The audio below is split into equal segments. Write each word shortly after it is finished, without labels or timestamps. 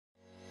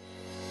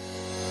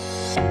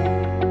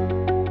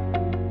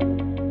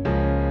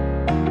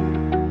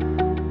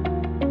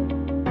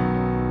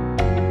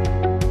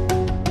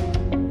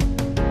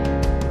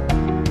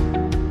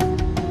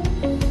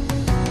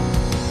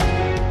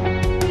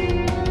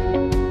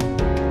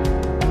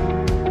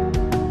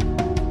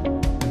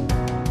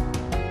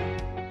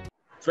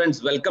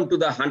Friends, welcome to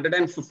the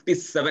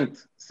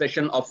 157th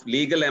session of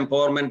Legal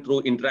Empowerment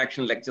Through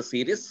Interaction lecture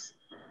series.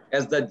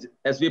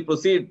 As we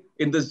proceed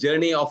in this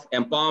journey of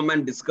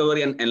empowerment,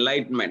 discovery, and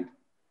enlightenment,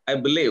 I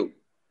believe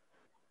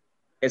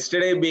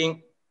yesterday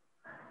being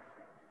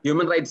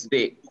Human Rights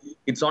Day,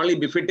 it's only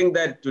befitting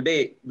that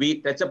today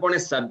we touch upon a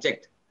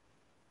subject,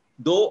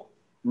 though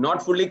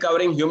not fully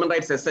covering human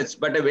rights as such,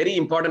 but a very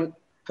important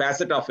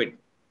facet of it,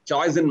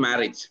 choice in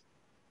marriage.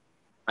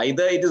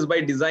 Either it is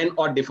by design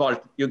or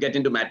default, you get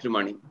into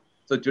matrimony.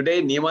 So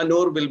today, Neema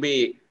Noor will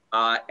be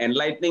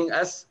enlightening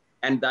us,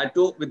 and that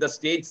too with the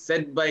stage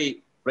set by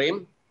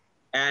Prem,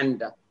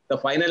 and the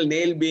final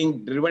nail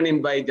being driven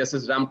in by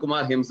Justice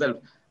Ramkumar himself.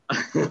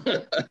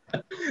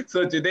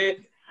 So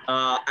today,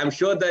 I'm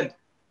sure that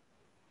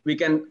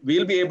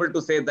we'll be able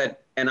to say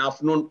that an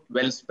afternoon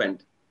well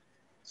spent.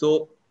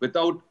 So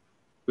without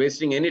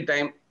wasting any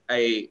time,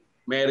 I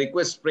may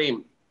request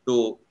Prem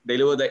to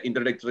deliver the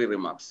introductory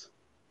remarks.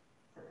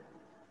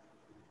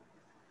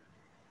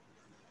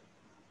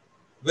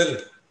 Well,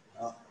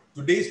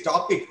 today's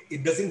topic,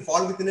 it doesn't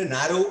fall within a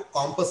narrow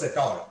compass at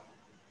all.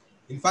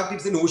 In fact,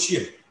 it's an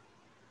ocean.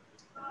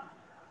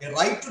 A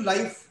right to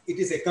life, it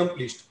is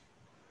accomplished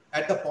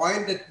at the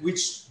point at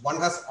which one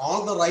has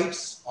all the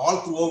rights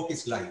all throughout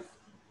his life.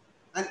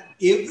 And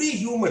every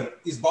human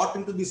is brought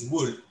into this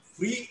world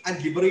free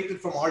and liberated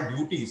from all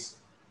duties,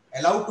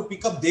 allowed to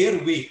pick up their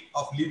way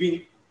of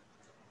living,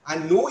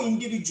 and no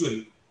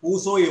individual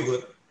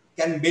whosoever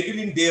can meddle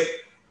in their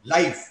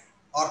life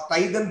or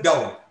tie them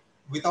down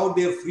without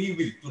their free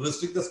will to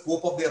restrict the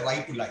scope of their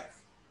right to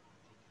life.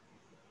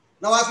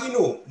 Now, as we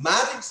know,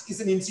 marriage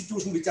is an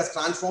institution which has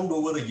transformed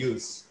over the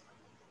years.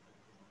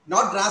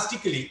 Not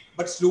drastically,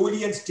 but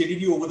slowly and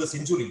steadily over the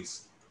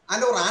centuries.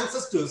 And our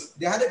ancestors,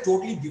 they had a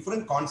totally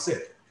different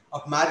concept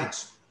of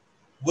marriage.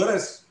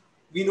 Whereas,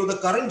 we know the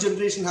current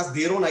generation has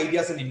their own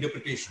ideas and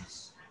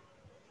interpretations.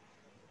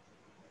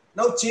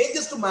 Now,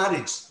 changes to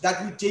marriage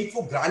that we take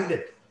for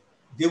granted,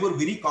 they were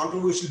very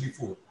controversial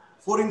before.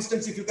 For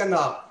instance, if you can...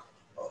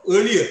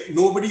 earlier,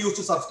 nobody used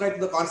to subscribe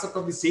to the concept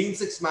of the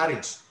same-sex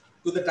marriage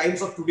to the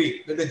times of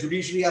today, when the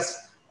judiciary has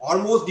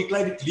almost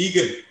declared it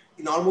legal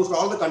in almost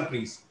all the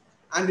countries.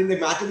 And in the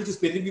matter which is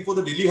pending before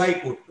the Delhi High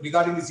Court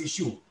regarding this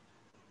issue,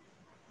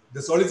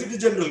 the Solicitor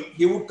General,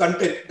 he would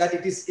contend that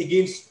it is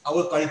against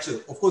our culture.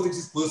 Of course, it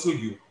is personal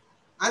view.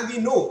 And we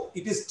know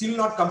it is still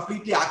not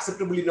completely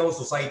acceptable in our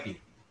society.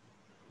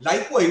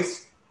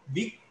 Likewise,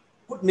 we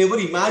could never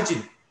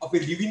imagine of a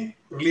living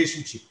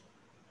relationship.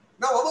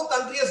 Now, our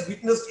country has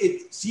witnessed a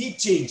sea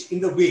change in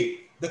the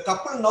way the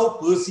couple now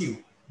perceive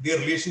their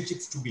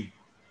relationships to be.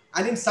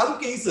 And in some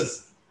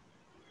cases,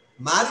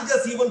 marriage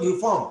has even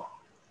reformed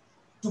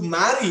to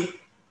marry,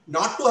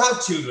 not to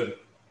have children.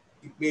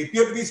 It may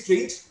appear to be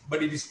strange,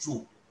 but it is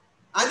true.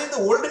 And in the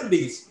olden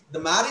days,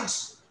 the marriage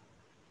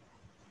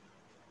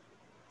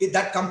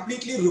that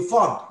completely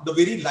reformed the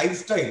very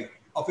lifestyle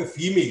of a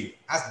female,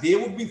 as they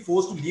would be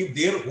forced to leave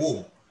their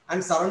home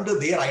and surrender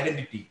their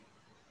identity.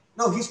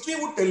 Now, history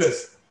would tell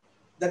us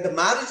that the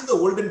marriage in the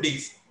olden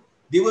days,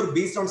 they were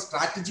based on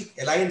strategic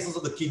alliances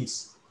of the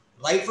kings.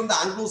 Right from the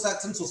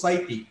Anglo-Saxon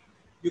society,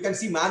 you can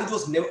see marriage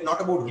was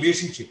not about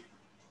relationship.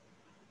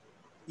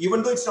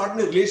 Even though it's not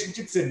in a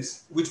relationship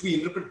sense, which we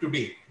interpret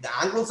today, the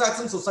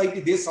Anglo-Saxon society,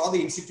 they saw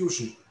the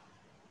institution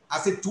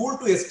as a tool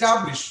to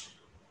establish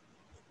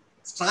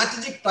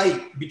strategic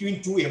tie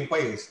between two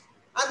empires.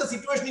 And the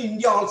situation in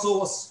India also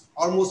was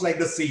almost like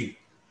the same.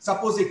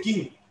 Suppose a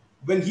king,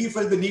 when he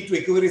felt the need to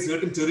acquire a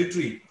certain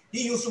territory,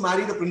 he used to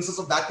marry the princess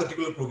of that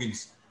particular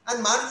province.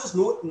 And marriage was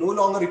no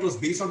longer, it was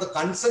based on the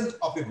consent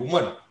of a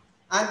woman.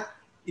 And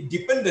it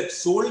depended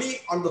solely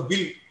on the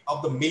will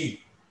of the male.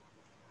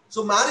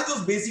 So marriage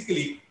was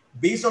basically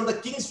based on the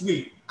king's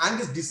will and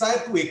his desire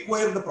to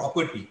acquire the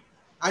property.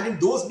 And in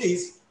those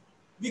days,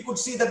 we could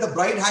see that the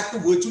bride had to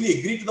virtually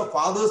agree to the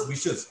father's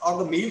wishes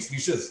or the male's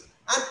wishes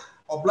and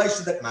oblige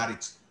to that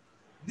marriage.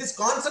 This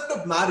concept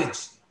of marriage,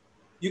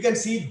 you can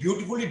see it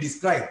beautifully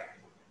described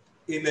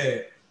in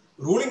a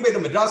ruling by the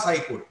Madras High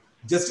Court.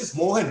 Justice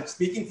Mohan,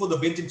 speaking for the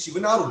bench in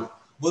Shivanarul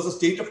versus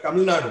State of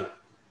Tamil Nadu,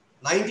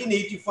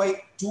 1985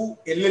 to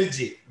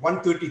LLJ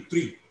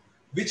 133,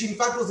 which in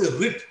fact was a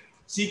writ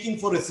seeking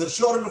for a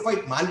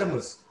certiorarified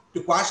mandamus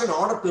to quash an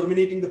order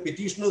terminating the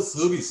petitioner's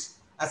service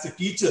as a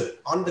teacher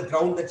on the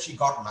ground that she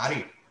got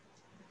married.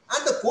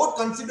 And the court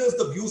considers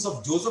the views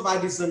of Joseph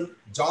Addison,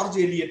 George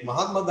Eliot,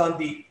 Mahatma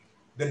Gandhi,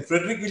 then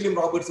Frederick William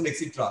Robertson,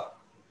 etc.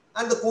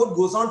 And the court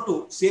goes on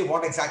to say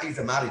what exactly is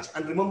a marriage.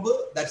 And remember,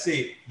 that's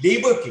a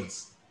labor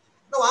case.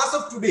 Now, as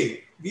of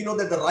today, we know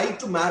that the right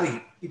to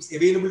marry, it's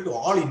available to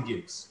all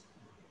Indians.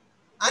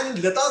 And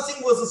in Lata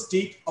Singh versus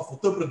State of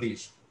Uttar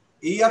Pradesh,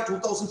 AR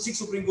 2006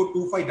 Supreme Court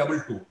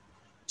 2522,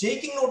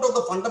 taking note of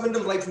the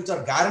fundamental rights which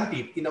are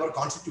guaranteed in our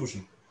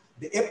constitution,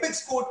 the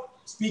apex court,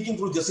 speaking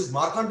through Justice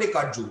Markandeya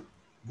Kadju,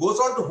 goes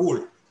on to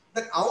hold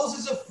that ours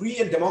is a free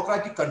and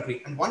democratic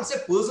country. And once a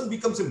person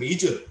becomes a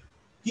major,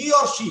 he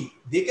or she,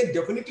 they can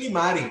definitely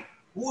marry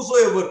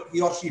whosoever he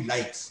or she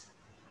likes.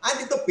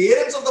 And if the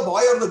parents of the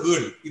boy or the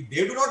girl, if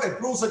they do not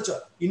approve such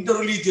a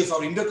interreligious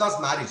or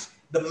intercaste marriage,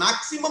 the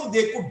maximum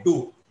they could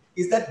do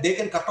is that they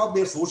can cut off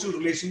their social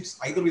relations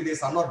either with their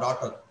son or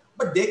daughter,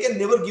 but they can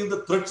never give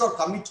the threats or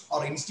commit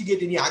or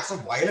instigate any acts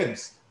of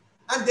violence,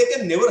 and they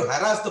can never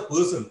harass the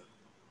person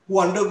who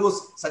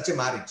undergoes such a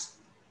marriage.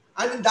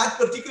 And in that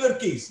particular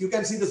case, you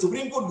can see the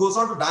Supreme Court goes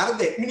on to direct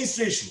the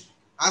administration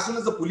as well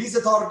as the police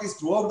authorities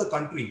throughout the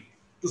country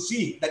to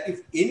see that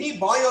if any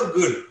boy or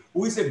girl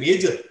who is a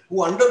major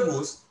who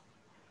undergoes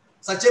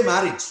such a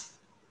marriage,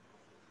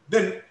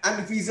 then,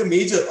 and if he is a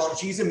major or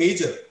she is a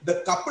major,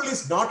 the couple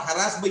is not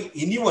harassed by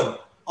anyone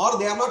or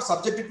they are not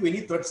subjected to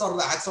any threats or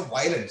the acts of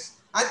violence.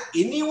 And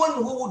anyone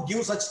who would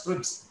give such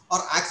threats or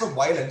acts of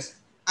violence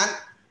and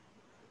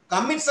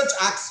commit such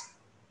acts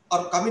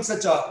or commit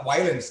such a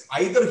violence,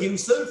 either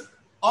himself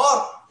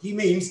or he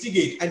may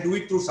instigate and do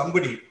it through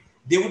somebody,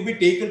 they would be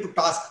taken to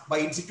task by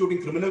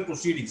instituting criminal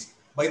proceedings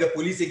by the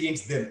police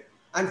against them.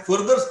 And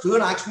further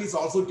stern action is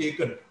also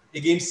taken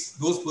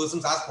against those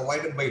persons as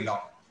provided by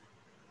law.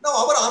 Now,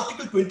 our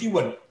Article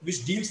 21,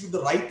 which deals with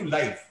the right to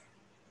life,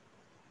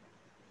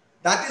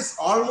 that is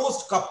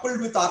almost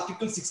coupled with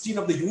Article 16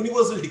 of the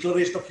Universal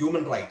Declaration of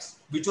Human Rights,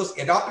 which was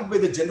adopted by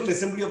the General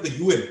Assembly of the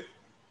UN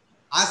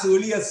as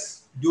early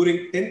as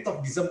during 10th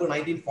of December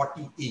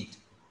 1948.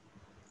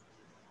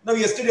 Now,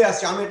 yesterday,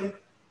 as Shyam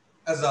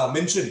has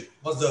mentioned,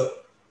 was the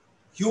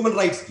Human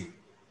Rights Day.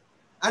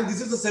 And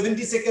this is the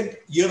 72nd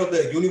year of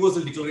the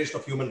Universal Declaration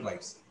of Human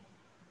Rights.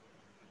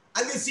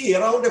 And we see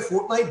around a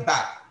fortnight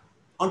back,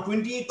 on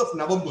 28th of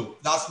November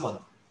last month,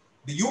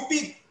 the UP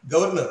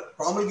governor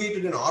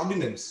promulgated an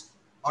ordinance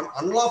on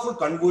unlawful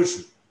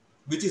conversion,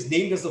 which is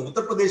named as the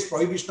Uttar Pradesh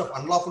Prohibition of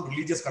Unlawful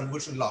Religious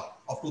Conversion Law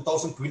of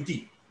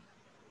 2020.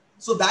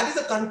 So that is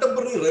the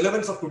contemporary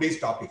relevance of today's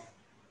topic.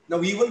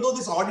 Now, even though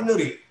this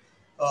ordinance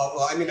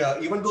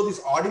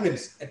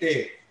at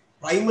a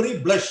primary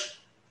blush,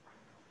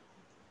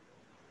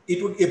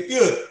 it would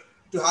appear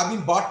to have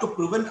been brought to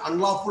prevent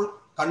unlawful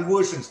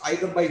conversions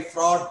either by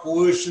fraud,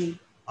 coercion,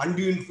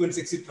 undue influence,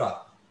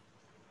 etc.,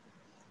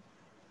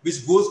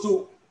 which goes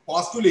to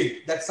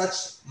postulate that such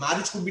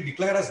marriage could be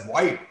declared as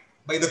void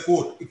by the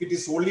court if it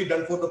is solely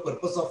done for the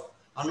purpose of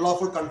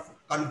unlawful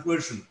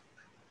conversion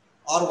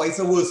or vice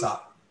versa.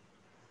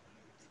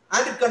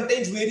 And it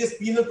contains various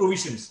penal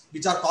provisions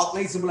which are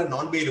cognizable and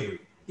non-bailable,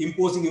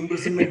 imposing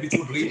imprisonment which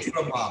would range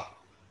from up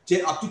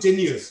to 10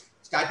 years.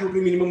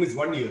 Statutory minimum is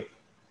 1 year.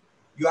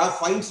 You have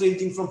fines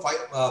ranging from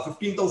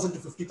 15,000 to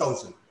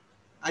 50,000.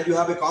 And you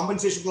have a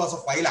compensation clause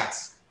of 5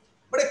 lakhs.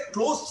 But a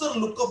closer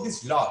look of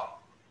this law,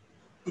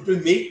 it will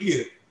make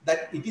clear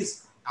that it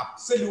is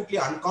absolutely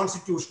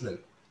unconstitutional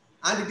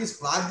and it is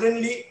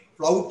flagrantly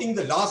flouting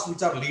the laws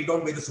which are laid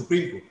down by the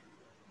Supreme Court.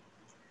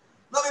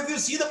 Now, if you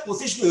see the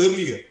position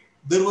earlier,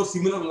 there were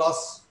similar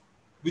laws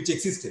which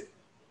existed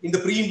in the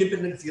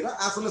pre-independence era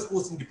as well as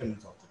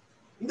post-independence also.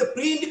 In the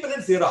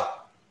pre-independence era,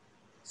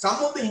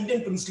 some of the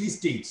Indian princely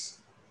states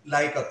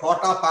like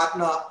Kota,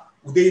 Patna,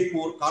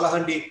 Udaipur,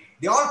 Kalahandi,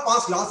 they all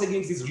passed laws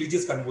against these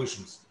religious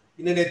conversions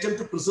in an attempt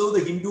to preserve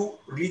the Hindu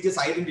religious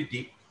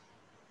identity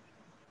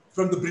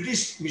from the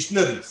British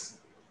missionaries.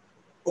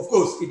 Of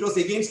course, it was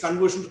against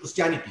conversion to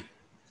Christianity.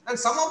 And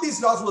some of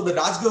these laws were the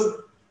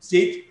Rajgarh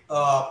State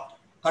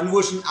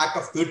Conversion Act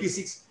of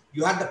 36.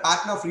 You had the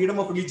Patna Freedom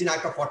of Religion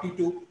Act of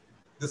 42,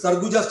 the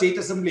Sarguja State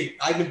Assembly,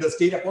 the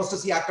State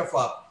Apostasy Act of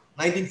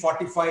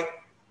 1945,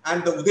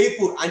 and the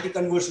Udaipur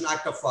Anti-Conversion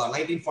Act of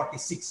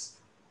 1946.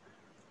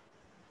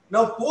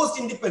 Now,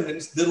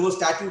 post-independence, there were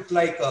statutes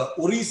like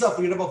Orissa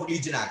Freedom of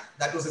Religion Act,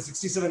 that was a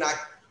 67 Act,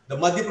 the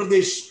Madhya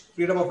Pradesh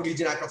Freedom of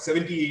Religion Act of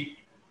 78.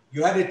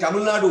 You had a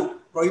Tamil Nadu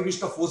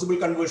Prohibition of Forcible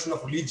Conversion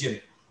of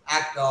Religion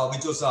Act,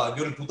 which was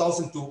during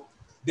 2002.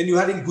 Then you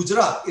had in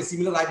Gujarat a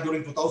similar act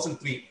during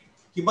 2003.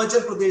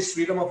 Himachal Pradesh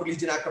Freedom of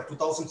Religion Act of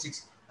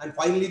 2006, and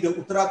finally the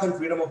Uttarakhand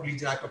Freedom of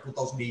Religion Act of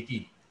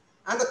 2018.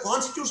 And the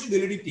constitutional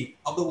validity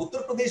of the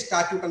Uttar Pradesh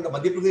statute and the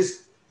Madhya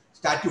Pradesh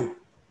statute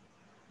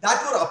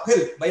that were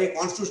upheld by a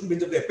constitutional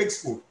bench of the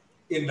Apex Court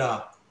in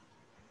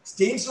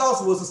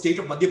Stanislaus versus State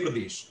of Madhya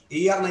Pradesh,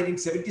 AR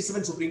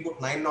 1977 Supreme Court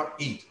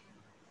 908,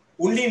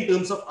 only in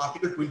terms of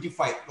Article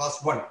 25 clause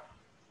 1,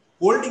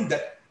 holding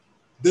that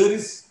there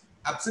is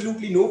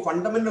absolutely no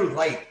fundamental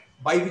right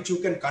by which you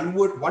can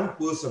convert one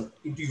person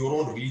into your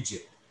own religion.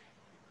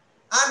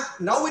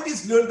 And now it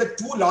is learned that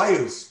 2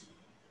 lawyers,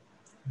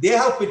 they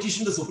have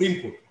petitioned the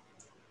Supreme Court,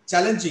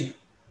 challenging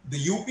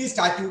the UP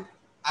statute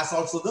as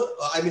also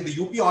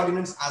the UP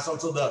ordinance as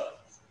also the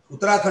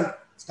Uttarakhand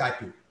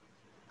statute.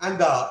 And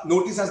the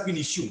notice has been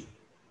issued.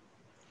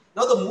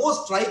 Now, the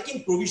most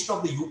striking provision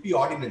of the UP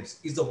ordinance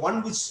is the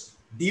one which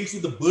deals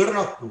with the burden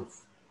of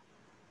proof.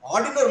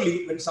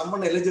 Ordinarily, when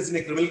someone alleges in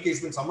a criminal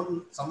case, when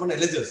someone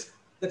alleges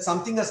that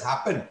something has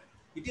happened,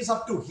 it is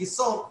up to his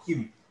or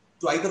him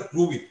to either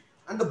prove it.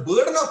 And the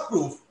burden of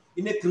proof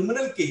in a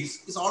criminal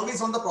case is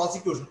always on the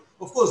prosecution.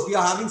 Of course, we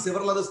are having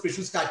several other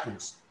special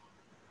statutes.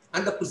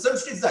 And the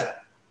presumption is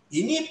that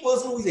any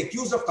person who is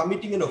accused of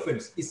committing an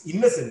offense is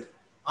innocent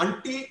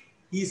until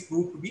he is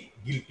proved to be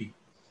guilty.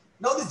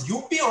 Now this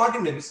UP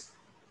ordinance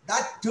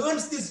that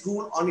turns this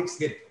rule on its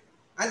head,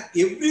 and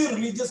every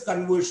religious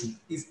conversion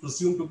is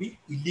presumed to be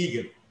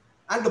illegal.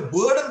 And the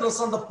burden rests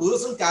on the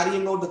person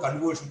carrying out the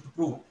conversion to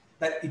prove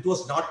that it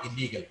was not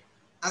illegal.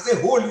 As a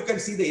whole, you can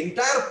see the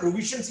entire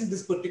provisions in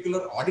this particular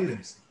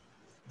ordinance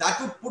that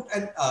would put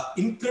an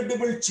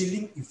incredible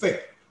chilling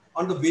effect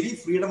on the very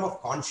freedom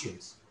of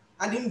conscience.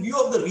 And in view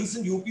of the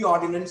recent UP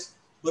ordinance,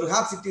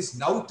 perhaps it is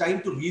now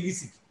time to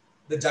revisit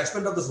the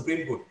judgment of the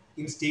Supreme Court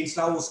in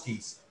Stanislaw's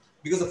case.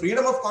 Because the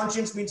freedom of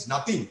conscience means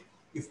nothing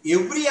if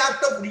every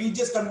act of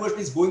religious conversion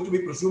is going to be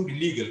presumed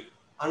illegal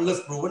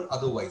unless proven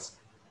otherwise.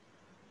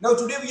 Now,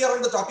 today we are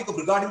on the topic of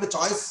regarding the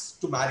choice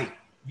to marry.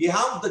 We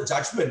have the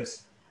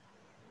judgments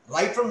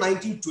right from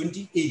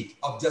 1928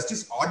 of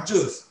Justice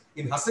Odgers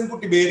in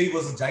Hasankutti Berry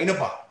versus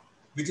Jainapa,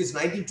 which is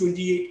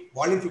 1928,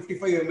 volume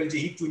 55, MLJ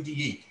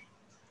 828,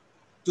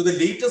 to the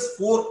latest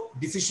 4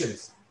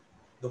 decisions,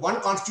 the one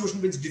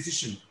constitution bench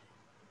decision,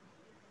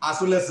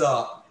 as well as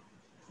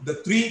the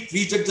three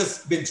judges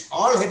bench,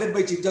 all headed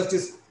by Chief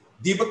Justice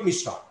Deepak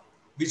Mishra,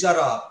 which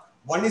are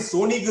one is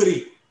Soni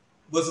Gari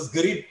versus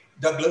Garib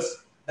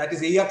Douglas, that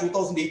is AR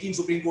 2018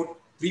 Supreme Court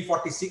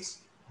 346.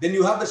 Then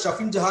you have the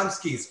Shafin Jahan's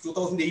case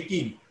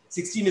 2018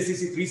 16 SEC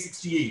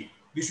 368,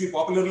 which we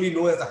popularly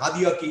know as the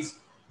Hadia case.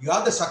 You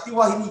have the Shakti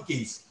Wahini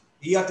case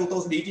AR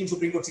 2018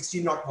 Supreme Court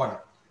 1601,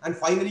 and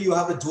finally you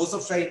have the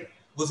Joseph Shine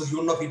versus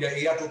Union of India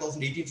AR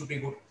 2018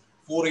 Supreme Court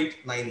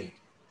 4898.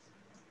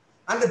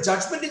 And the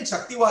judgment in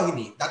Shakti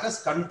Wahini, that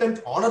has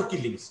content honor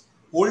killings,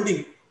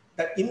 holding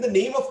that in the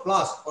name of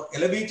class or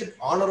elevated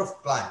honor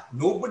of clan,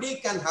 nobody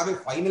can have a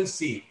final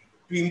say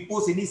to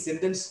impose any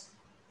sentence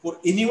for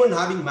anyone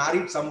having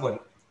married someone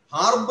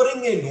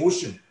harboring a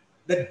notion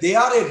that they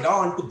are a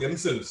law unto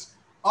themselves,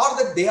 or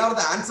that they are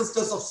the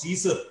ancestors of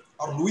Caesar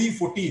or Louis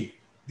XIV.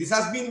 This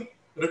has been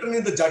written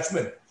in the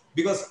judgment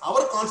because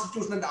our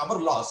constitution and our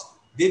laws,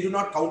 they do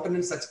not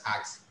countenance such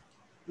acts.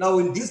 Now,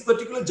 in this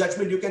particular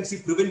judgment, you can see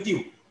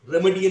preventive,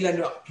 remedial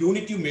and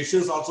punitive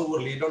measures also were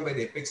laid down by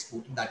the apex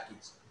court in that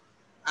case.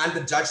 And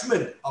the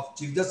judgment of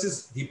Chief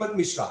Justice Deepak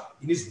Mishra,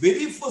 in his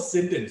very first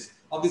sentence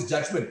of this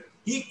judgment,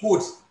 he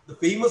quotes the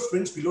famous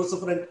French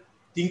philosopher and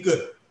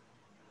thinker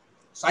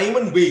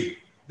Simon Weil,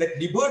 that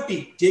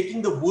liberty,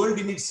 taking the world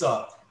in its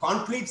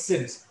concrete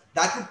sense,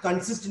 that would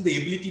consist in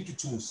the ability to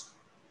choose.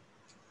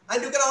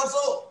 And you can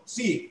also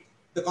see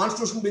the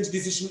Constitutional Bench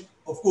decision.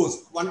 Of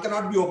course, one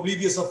cannot be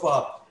oblivious of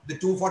the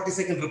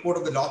 242nd report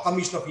of the Law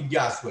Commission of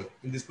India as well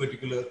in this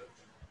particular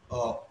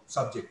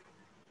subject.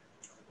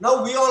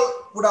 Now, we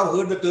all would have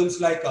heard the terms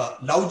like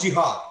love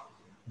jihad,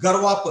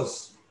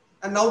 garwapas,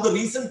 and now the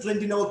recent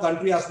trend in our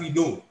country, as we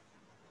know,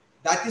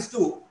 that is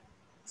to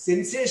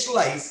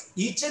sensationalize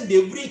each and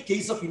every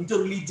case of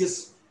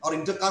interreligious or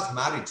intercaste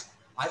marriage.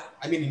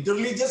 I mean,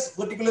 interreligious,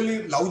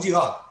 particularly love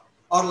jihad,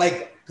 or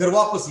like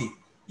garwapasi,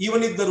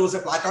 even if there was a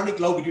platonic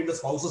love between the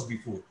spouses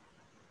before.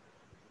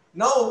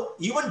 Now,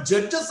 even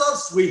judges are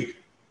swayed.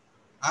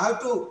 I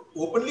have to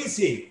openly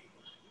say,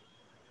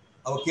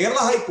 our Kerala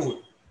High Court,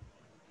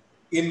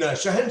 in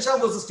Shahenshah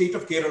versus State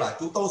of Kerala,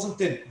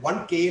 2010,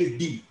 1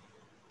 KLD,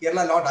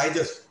 Kerala Law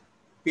Digest,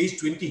 page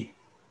 20,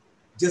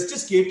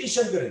 Justice K.T.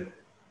 Shankaran,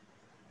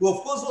 who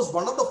of course was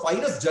one of the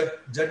finest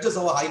judges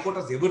our High Court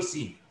has ever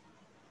seen,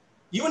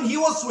 even he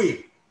was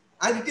swayed.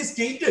 And it is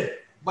stated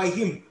by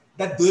him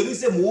that there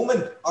is a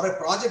movement or a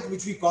project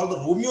which we call the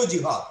Romeo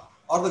Jihad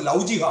or the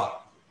Love Jihad,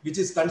 which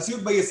is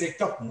conceived by a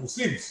sect of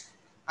Muslims.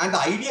 And the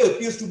idea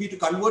appears to be to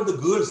convert the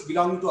girls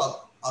belonging to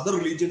other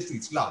religions to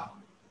Islam.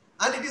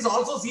 And it is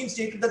also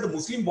stated that the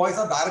Muslim boys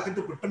are directed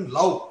to pretend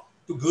love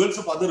to girls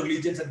of other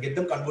religions and get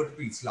them converted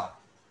to Islam.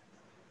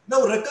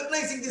 Now,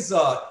 recognizing this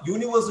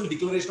Universal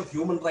Declaration of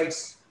Human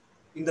Rights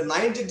in the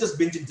 9 judges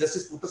bench in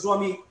Justice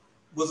Puttaswamy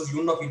versus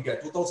Union of India,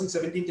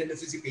 2017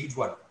 tendency page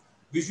 1,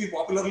 which we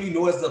popularly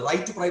know as the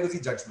right to privacy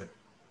judgment.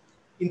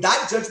 In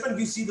that judgment,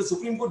 we see the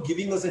Supreme Court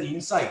giving us an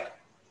insight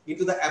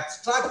into the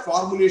abstract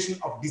formulation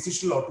of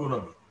decisional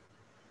autonomy.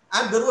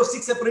 And there were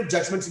 6 separate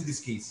judgments in this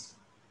case.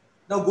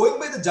 Now, going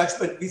by the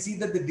judgment, we see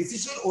that the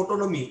decisional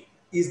autonomy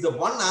is the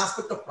one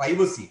aspect of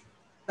privacy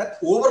that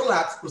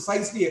overlaps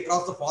precisely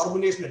across the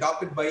formulation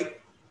adopted by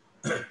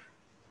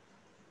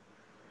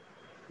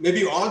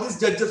maybe all these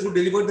judges who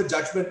delivered the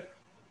judgment,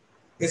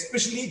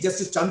 especially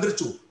Justice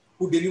Chandrachud,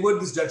 who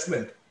delivered this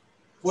judgment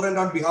for and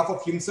on behalf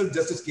of himself,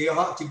 Justice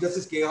K.R., Chief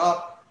Justice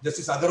K.R.,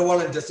 Justice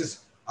Agarwal, and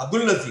Justice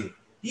Abdul Nazir.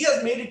 He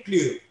has made it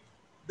clear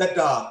that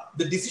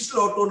the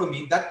decisional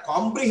autonomy that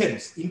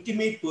comprehends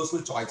intimate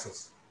personal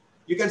choices.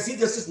 You can see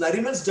Justice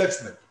Nariman's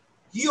judgment.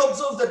 He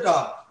observes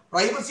that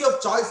privacy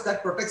of choice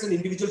that protects an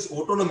individual's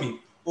autonomy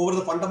over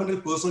the fundamental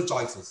personal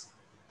choices.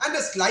 And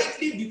a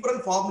slightly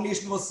different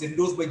formulation was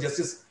endorsed by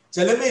Justice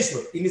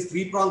Chalameshwar in his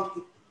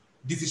 3-pronged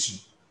decision.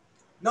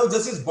 Now,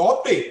 Justice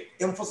Bobde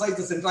emphasized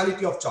the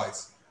centrality of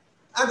choice.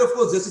 And of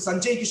course, Justice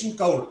Sanjay Kishan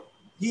Kaul,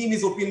 he in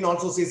his opinion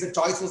also says that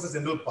choice was a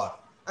central part.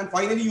 And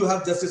finally, you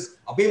have Justice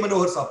Abhay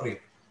Manohar Sapre,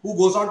 who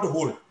goes on to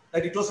hold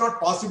that it was not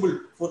possible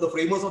for the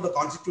framers of the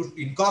Constitution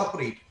to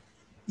incorporate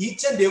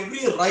each and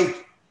every right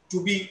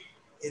to be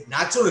a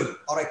natural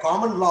or a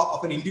common law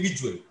of an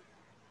individual.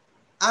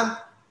 And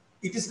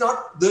it is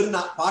not there in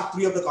part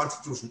 3 of the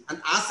Constitution.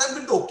 And as and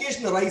when the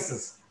occasion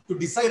arises to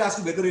decide as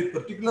to whether a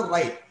particular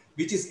right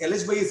which is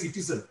alleged by a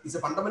citizen is a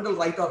fundamental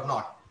right or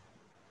not,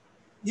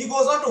 he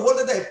goes on to hold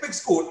that the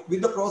Apex Court,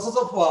 with the process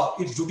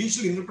of its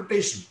judicial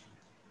interpretation,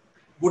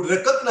 would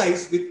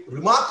recognize with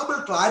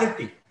remarkable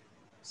clarity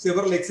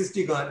several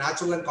existing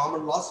natural and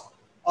common laws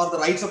or the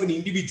rights of an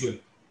individual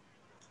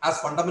as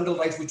fundamental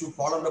rights which would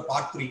fall under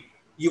part 3,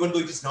 even though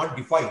it is not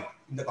defined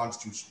in the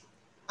Constitution.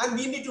 And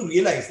we need to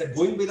realize that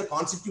going by the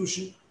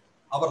Constitution,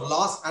 our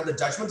laws and the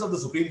judgments of the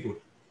Supreme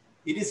Court,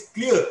 it is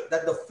clear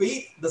that the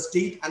faith, the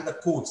state and the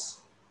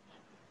courts,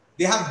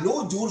 they have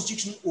no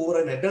jurisdiction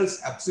over an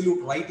adult's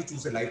absolute right to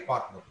choose a life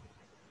partner.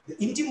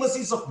 The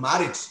intimacies of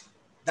marriage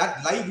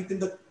that lie within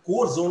the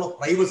core zone of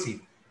privacy,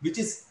 which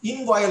is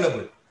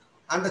inviolable,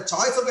 and the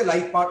choice of a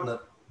life partner,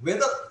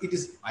 whether it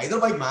is either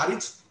by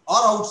marriage or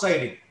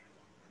outside it,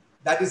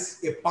 that is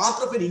a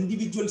part of an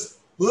individual's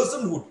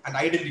personhood and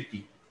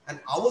identity. And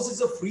ours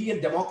is a free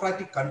and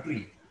democratic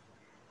country.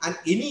 And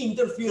any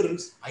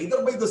interference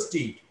either by the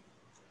state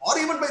or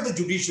even by the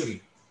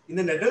judiciary in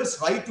an adult's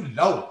right to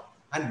love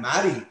and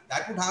marry,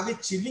 that would have a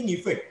chilling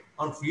effect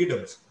on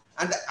freedoms.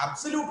 And the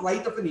absolute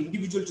right of an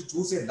individual to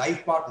choose a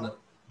life partner,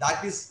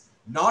 that is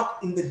not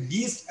in the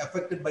least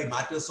affected by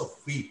matters of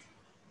faith.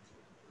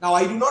 Now,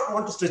 I do not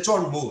want to stretch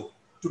on more.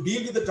 To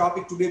deal with the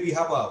topic today, we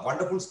have a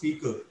wonderful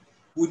speaker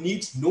who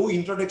needs no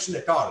introduction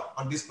at all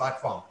on this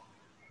platform.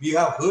 We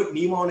have heard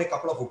Neema on a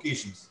couple of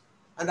occasions,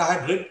 and I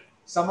had read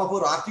some of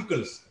her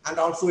articles and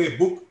also a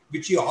book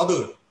which she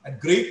authored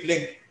at great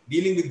length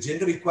dealing with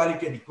gender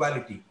equality and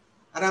equality.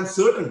 And I'm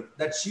certain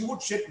that she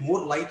would shed more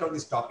light on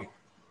this topic.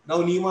 Now,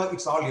 Neema,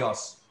 it's all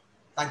yours.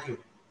 Thank you.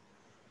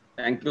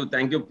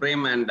 Thank you,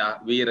 Prem, and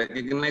we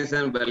recognize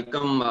and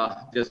welcome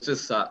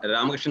Justice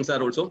Ramakrishnan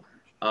sir also.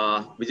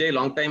 Vijay,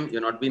 long time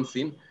you've not been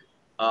seen.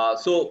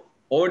 So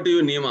over to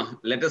you, Neema.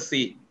 Let us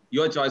see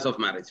your choice of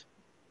marriage.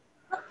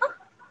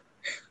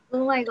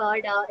 Oh my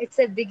God, it's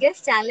the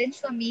biggest challenge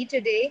for me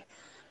today,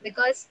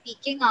 because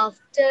speaking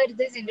after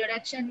this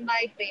introduction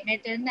by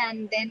Premraj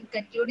and then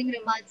concluding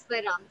remarks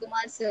by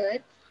Ramkumar sir,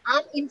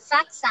 I'm in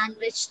fact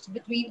sandwiched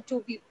between two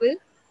people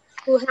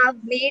who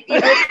have made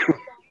point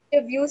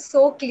of view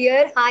so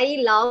clear, high,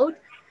 loud,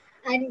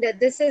 and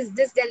this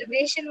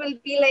deliberation will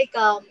be like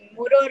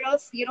more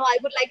of I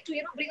would like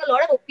to bring a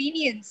lot of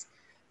opinions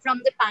from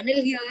the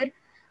panel here,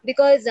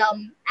 because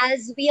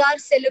as we are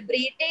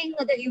celebrating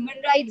the Human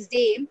Rights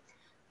Day,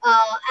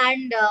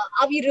 and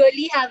are we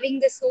really having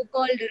the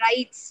so-called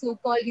rights,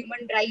 so-called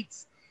human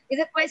rights, is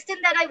a question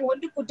that I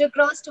want to put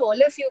across to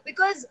all of you.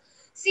 Because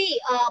see,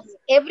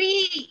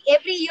 every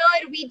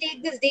year we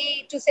take this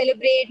day to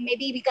celebrate.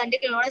 Maybe we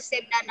conduct a lot of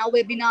seminars, now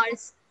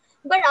webinars,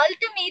 but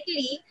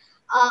ultimately,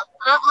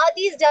 are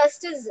these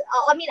justice?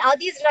 Are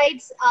these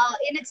rights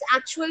in its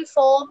actual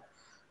form?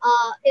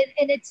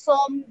 In its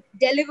form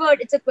delivered?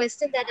 It's a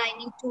question that I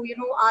need to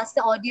ask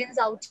the audience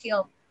out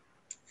here.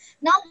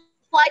 Now,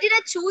 why did I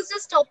choose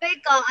this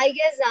topic? I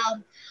guess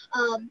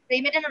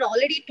Premraj had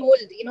already told,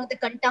 the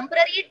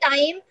contemporary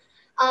time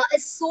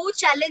is so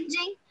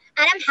challenging.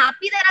 And I'm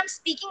happy that I'm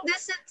speaking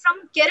this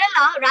from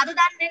Kerala rather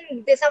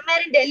than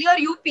somewhere in Delhi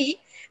or UP,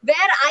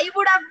 where I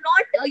would have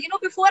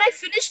not, before I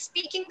finished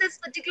speaking this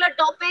particular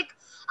topic,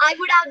 I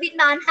would have been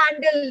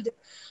manhandled.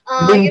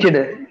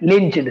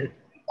 Lynched.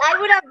 I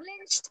would have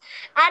lynched.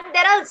 And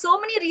there are so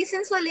many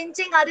reasons for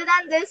lynching other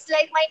than this,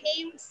 like my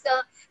name's,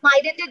 my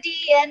identity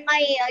and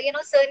my,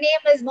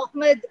 surname is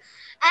Mohammed.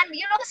 And,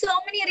 so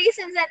many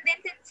reasons. And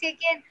then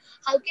second,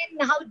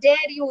 how dare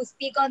you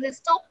speak on this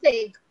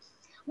topic?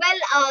 Well,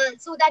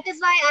 so that is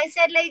why I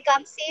said, like,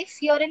 I'm safe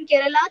here in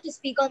Kerala to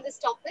speak on this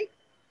topic.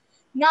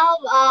 Now,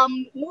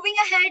 moving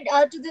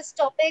ahead to this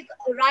topic,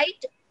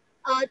 right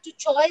to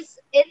choice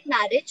in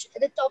marriage.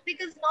 The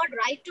topic is not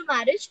right to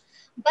marriage,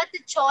 but the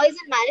choice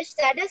in marriage.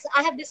 That is,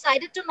 I have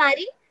decided to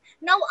marry.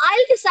 Now,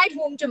 I'll decide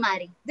whom to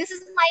marry. This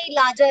is my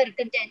larger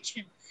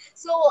contention.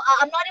 So,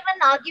 I'm not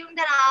even arguing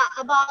that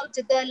about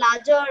the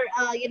larger,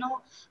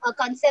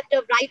 concept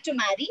of right to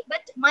marry,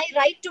 but my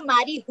right to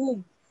marry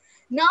whom.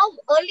 Now,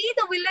 early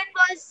the villain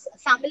was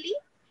family,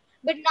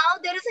 but now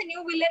there is a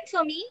new villain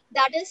for me,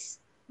 that is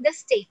the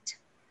state.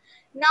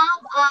 Now,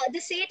 the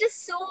state is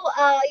so,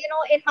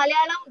 in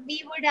Malayalam,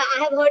 I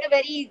have heard a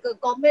very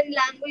common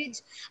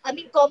language,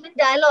 common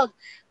dialogue.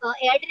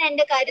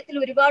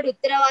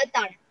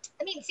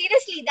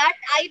 Seriously, that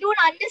I don't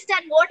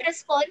understand what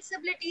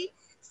responsibility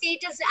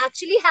state is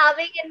actually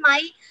having in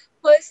my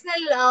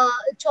personal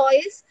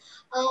choice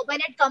when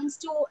it comes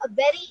to a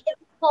very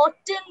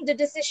important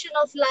decision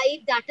of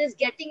life, that is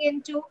getting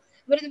into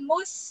one of the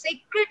most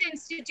sacred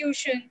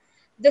institution,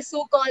 the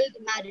so-called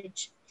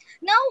marriage.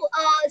 Now,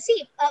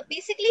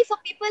 basically for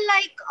people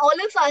like all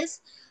of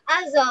us,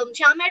 as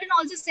Shyam had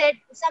also said,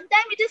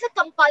 sometimes it is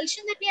a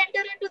compulsion that we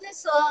enter into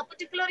this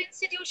particular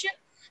institution,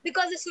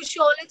 because the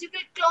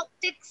sociological clock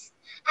ticks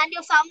and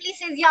your family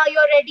says, yeah,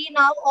 you're ready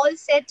now, all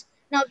set,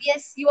 Now,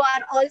 yes, you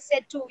are all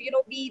said to,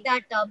 be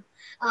that,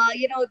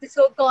 the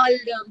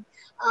so-called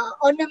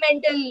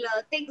ornamental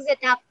things that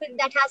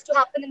has to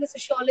happen in the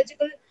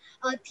sociological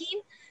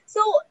theme.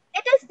 So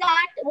it is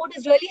that what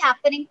is really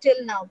happening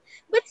till now.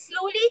 But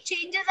slowly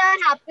changes are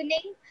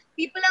happening.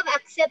 People have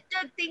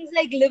accepted things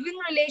like living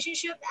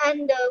relationship,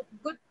 and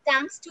good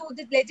thanks to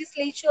the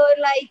legislature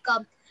like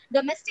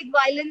Domestic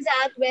Violence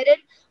Act,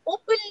 wherein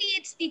openly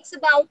it speaks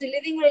about the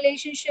living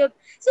relationship.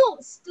 So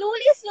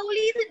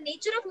slowly the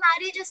nature of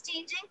marriage is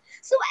changing.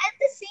 So at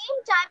the same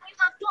time, you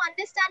have to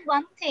understand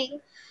one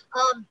thing.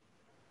 Um,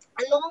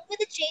 Along with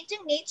the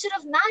changing nature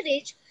of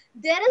marriage,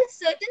 there are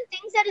certain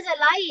things that is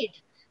allied.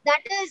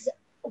 That is,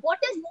 what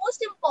is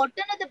most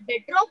important at the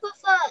bedrock of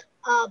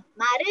a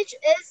marriage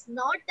is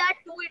not that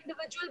two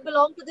individuals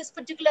belong to this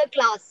particular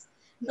class,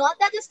 not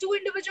that this two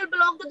individuals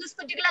belong to this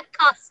particular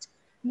caste,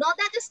 not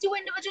that this two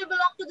individuals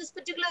belong to this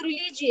particular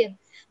religion.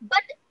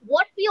 But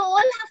what we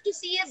all have to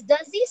see is,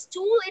 does these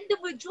two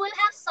individuals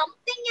have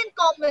something in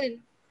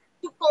common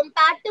to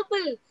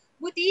compatible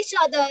with each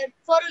other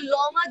for a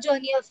longer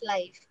journey of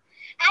life?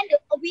 And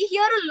we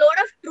hear a lot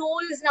of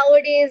trolls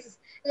nowadays,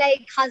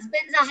 like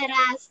husbands are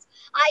harassed.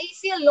 I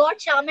see a lot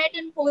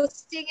Charmatan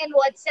posting in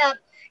WhatsApp,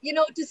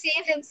 to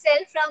save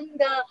himself from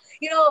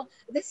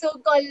the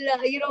so-called,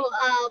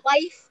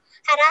 wife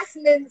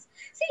harassments.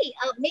 See,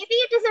 maybe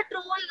it is a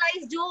troll,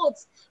 nice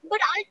jokes, but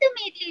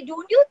ultimately,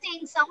 don't you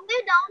think somewhere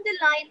down the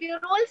line we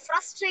are all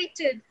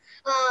frustrated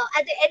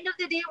at the end of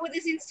the day with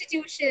this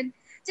institution,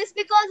 just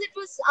because it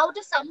was out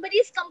of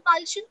somebody's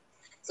compulsion?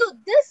 So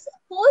this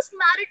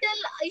post-marital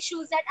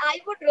issues that I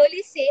would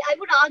really say, I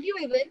would argue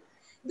even,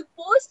 the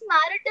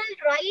post-marital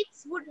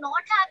rights would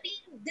not have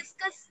been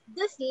discussed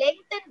this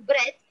length and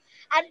breadth,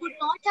 and would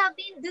not have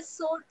been this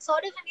sort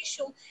of an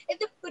issue if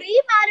the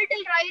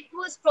pre-marital right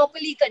was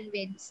properly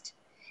convinced.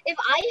 If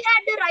I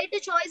had the right to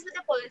choice with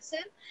a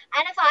person,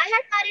 and if I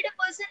had married a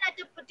person at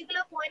a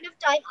particular point of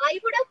time, I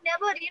would have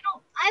never,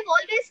 I've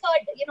always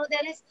heard,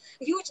 there is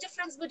a huge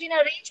difference between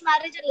arranged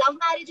marriage and love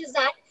marriage, is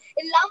that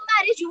in love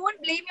marriage, you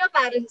won't blame your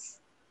parents.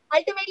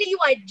 Ultimately, you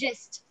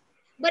adjust.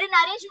 But in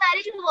arranged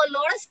marriage, you have a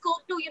lot of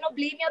scope to,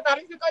 blame your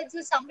parents, because it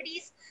was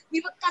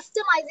we were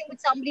customizing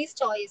with somebody's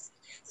choice.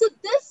 So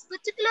this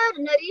particular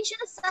narration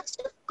is such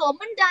a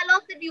common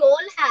dialogue that we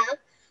all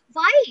have.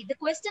 Why? The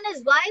question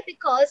is why?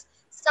 Because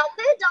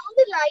somewhere down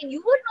the line,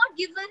 you were not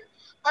given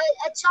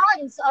a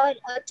chance or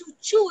to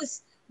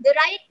choose the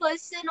right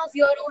person of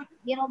your own,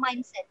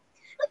 mindset.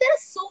 Now, there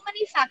are so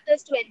many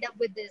factors to end up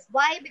with this.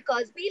 Why?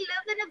 Because we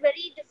live in a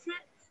very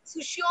different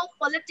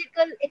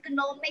socio-political,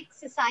 economic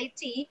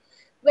society,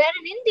 where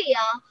in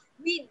India,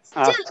 we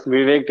still, Ask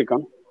Vivek to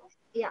come.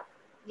 yeah,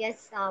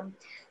 yes.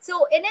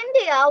 So in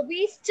India,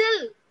 we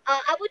still,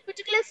 I would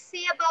particularly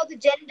say about the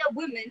gender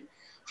women,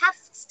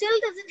 still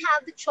doesn't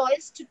have the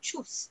choice to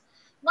choose.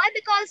 Why?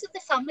 Because of the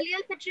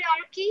familial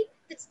patriarchy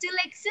that still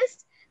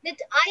exists, that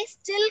I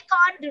still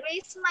can't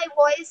raise my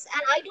voice,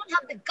 and I don't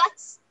have the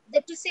guts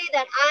to say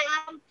that I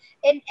am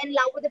in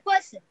love with a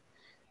person.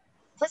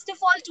 First of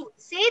all, to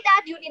say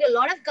that, you need a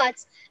lot of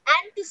guts,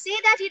 and to say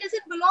that he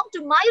doesn't belong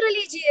to my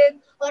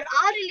religion or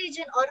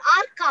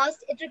our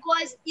caste, it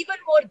requires even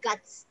more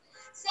guts.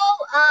 So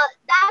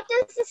that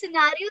is the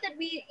scenario that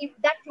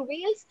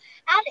prevails.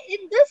 And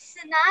in this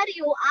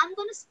scenario, I'm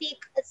going to speak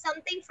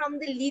something from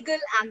the legal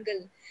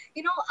angle.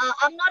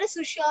 I'm not a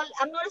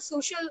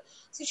social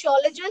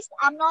sociologist.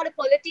 I'm not a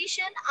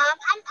politician.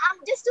 I'm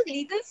just a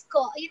legal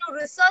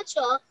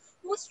researcher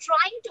who's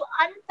trying to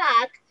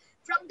unpack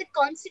from the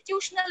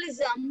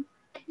constitutionalism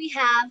that we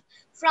have,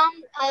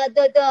 from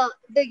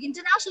the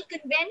international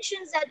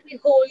conventions that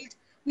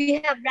we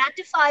have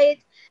ratified,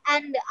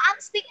 and I'm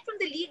speaking from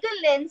the legal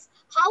lens,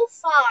 how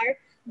far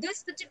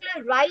this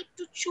particular right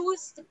to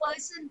choose the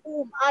person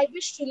whom I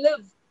wish to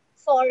live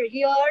for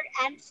here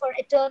and for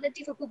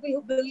eternity, for people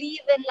who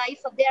believe in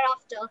life of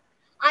thereafter.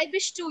 I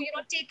wish to,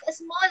 take a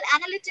small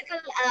analytical,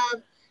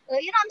 I'm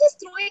just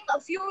throwing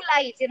a few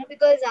lights,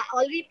 because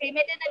already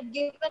Premraj have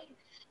given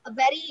a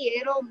very,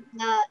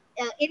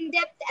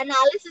 in-depth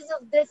analysis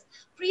of this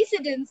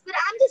precedence. But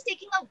I'm just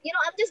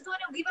I'm just going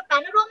to give a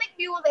panoramic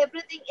view of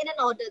everything in an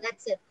order.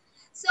 That's it.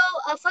 So,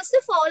 first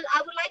of all,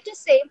 I would like to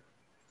say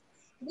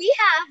we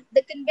have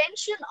the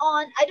convention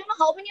on, I don't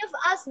know how many of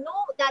us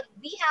know that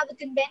we have a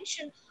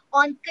convention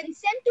on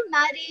consent to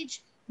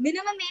marriage,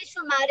 minimum age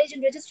for marriage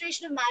and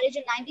registration of marriage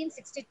in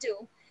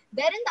 1962,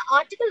 wherein the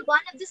article 1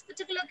 of this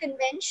particular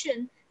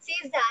convention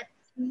says that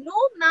no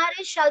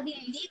marriage shall be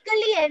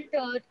legally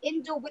entered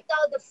into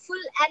without the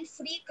full and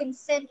free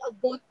consent of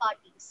both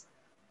parties.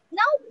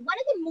 Now, one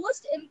of the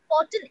most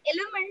important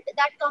element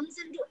that comes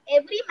into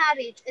every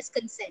marriage is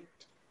consent.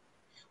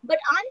 But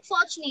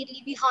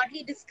unfortunately, we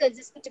hardly discuss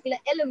this particular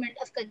element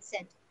of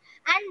consent.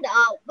 And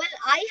well,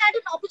 I had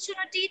an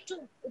opportunity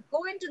to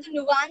go into the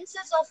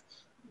nuances of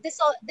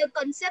the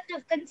concept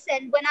of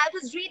consent when I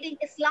was reading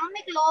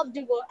Islamic law of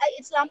divorce,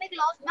 Islamic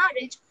law of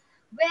marriage,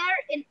 where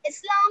in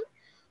Islam,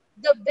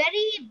 the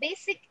very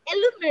basic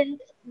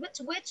element with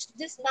which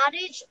this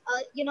marriage,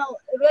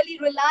 really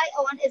rely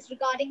on is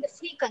regarding the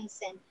free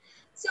consent.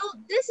 So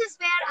this is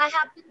where I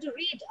happen to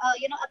read,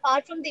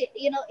 apart from the,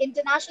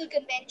 international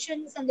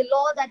conventions and the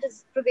law that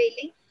is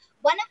prevailing,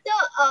 one of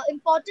the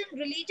important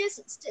religious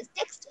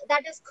text,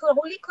 that is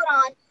Holy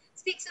Quran,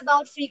 speaks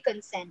about free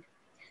consent.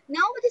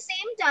 Now, at the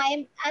same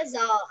time, as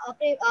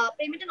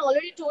Prematan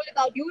already told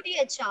about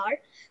UDHR,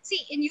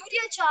 see, in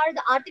UDHR,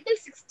 the Article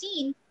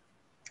 16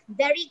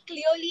 very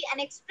clearly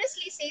and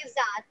expressly says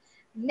that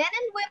men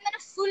and women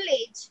of full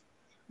age,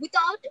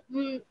 without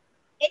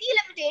any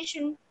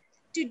limitation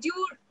to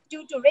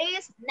due to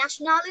race,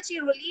 nationality,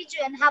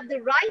 religion, have the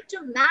right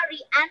to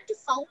marry and to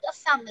found a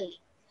family.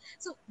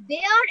 So they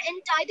are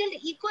entitled to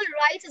equal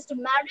rights as to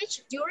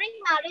marriage, during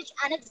marriage,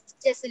 and its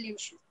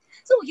dissolution.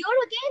 So here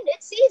again,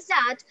 it says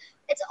that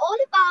it's all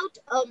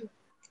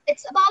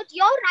it's about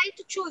your right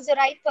to choose the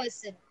right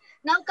person.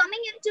 Now, coming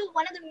into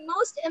one of the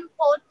most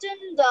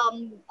important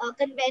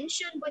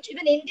convention, which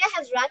even India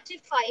has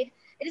ratified,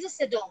 it is a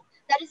CEDAW.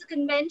 That is a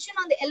convention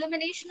on the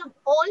elimination of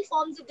all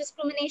forms of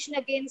discrimination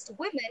against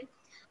women,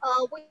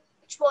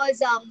 which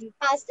was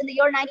passed in the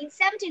year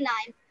 1979,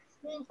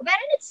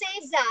 wherein it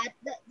says that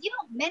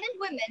men and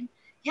women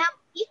have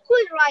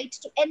equal right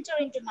to enter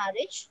into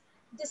marriage,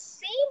 the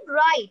same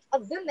right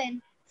of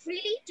women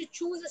freely to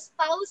choose a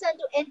spouse and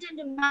to enter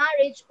into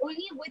marriage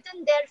only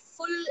within their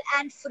full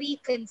and free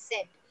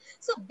consent.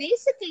 So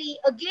basically,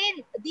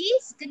 again,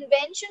 these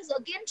conventions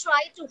again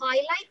try to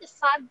highlight the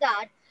fact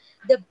that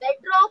the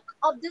bedrock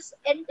of this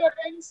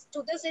entrance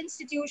to this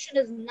institution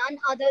is none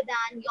other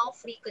than your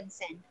free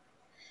consent.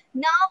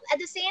 Now, at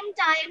the same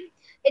time,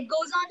 it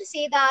goes on to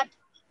say that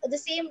the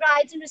same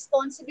rights and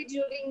responsibility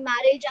during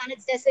marriage and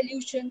its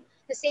dissolution,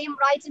 the same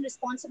rights and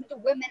responsibility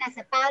to women as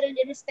a parent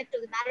in respect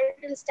of the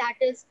marital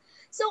status.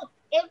 So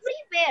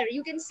everywhere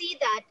you can see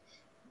that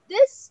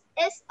this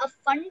is a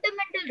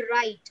fundamental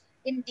right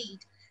indeed.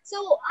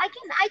 So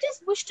I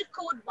just wish to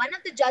quote one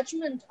of the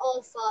judgment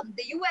of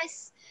the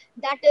US,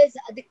 that is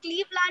the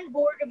Cleveland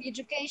Board of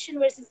Education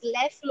versus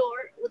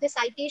Leflore, with a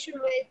citation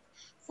with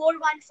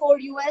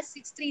 414 US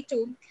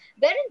 632,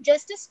 wherein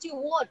Justice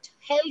Stewart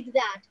held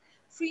that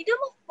freedom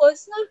of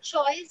personal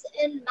choice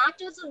in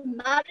matters of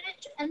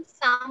marriage and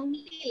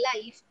family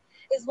life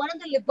is one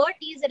of the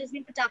liberties that has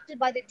been protected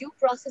by the Due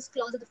Process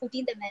Clause of the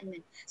 14th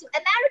Amendment. So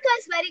America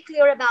is very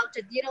clear about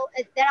it.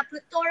 There are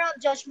plethora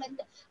of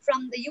judgment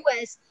from the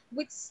US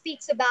which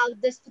speaks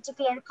about this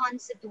particular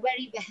concept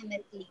very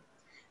vehemently.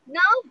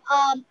 Now,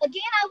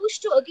 again,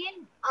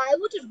 I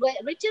would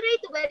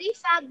reiterate the very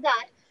fact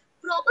that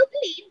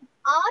probably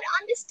our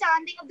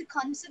understanding of the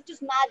concept of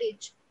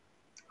marriage,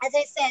 as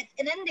I said,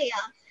 in India,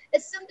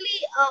 is simply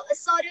a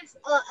sort of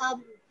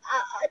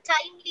a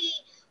timely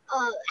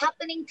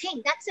happening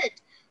thing. That's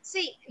it.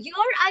 See, here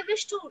I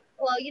wish to,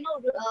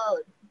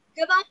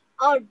 give up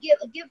or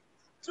give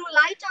through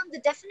light on the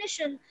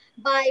definition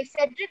by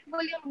Frederick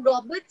William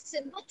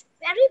Robertson, which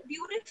very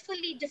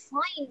beautifully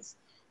defines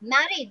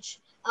marriage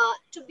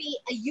to be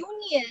a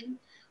union.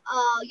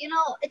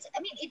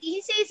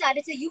 He says that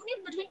it's a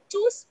union between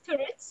two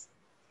spirits,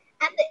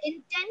 and the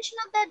intention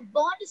of that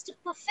bond is to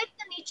perfect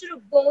the nature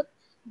of both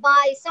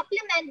by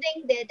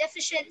supplementing their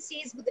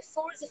deficiencies with the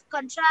force of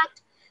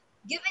contract,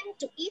 given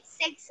to each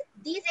sex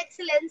these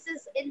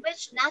excellences in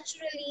which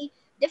naturally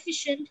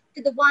deficient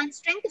to the one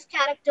strength of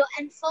character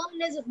and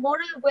firmness of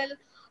moral will,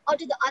 or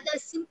to the other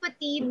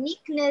sympathy,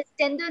 meekness,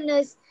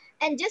 tenderness,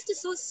 and just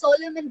so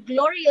solemn and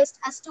glorious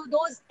as to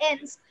those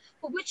ends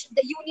for which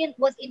the union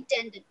was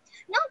intended.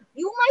 Now,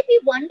 you might be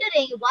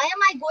wondering, why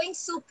am I going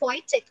so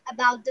poetic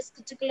about this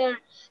particular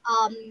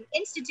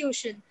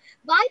institution?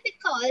 Why?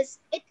 Because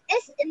it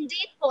is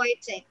indeed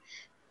poetic.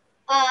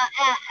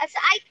 As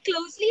I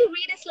closely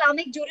read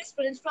Islamic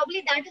jurisprudence,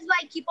 probably that is why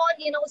I keep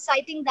on,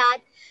 citing that.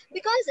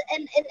 Because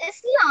in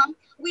Islam,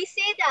 we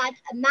say that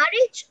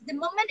marriage, the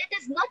moment it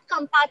is not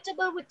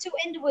compatible with two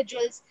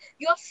individuals,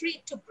 you're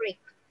free to break.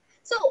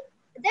 So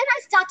then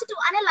I started to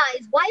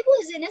analyze, why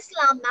was in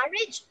Islam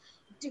marriage,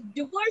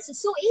 divorce is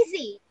so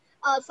easy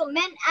for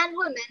men and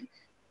women.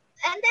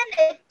 And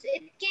then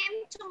it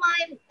came to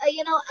my,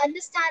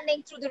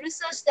 understanding through the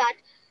research that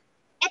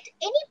at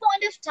any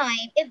point of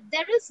time, if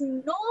there is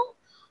no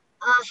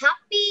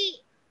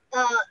happy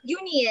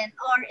union,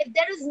 or if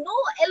there is no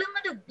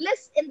element of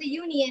bliss in the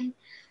union,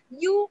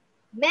 you,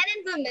 men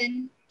and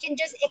women, can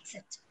just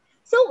exit.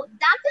 So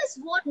that is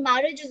what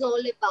marriage is all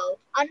about.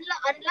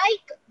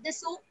 Unlike the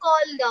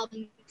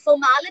so-called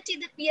formality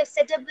that we have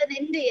set up in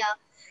India,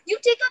 you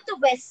take up the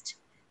West.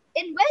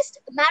 In West,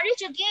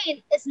 marriage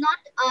again is not,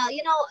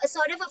 a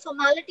sort of a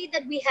formality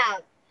that we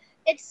have.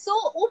 It's so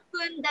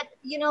open that,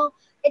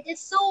 it is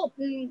so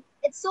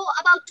it's so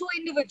about two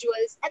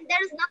individuals, and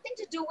there is nothing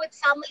to do with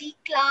family,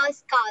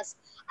 class, caste,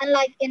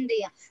 unlike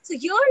India. So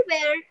here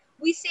where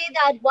we say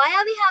that, why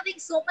are we having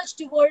so much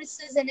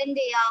divorces in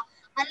India,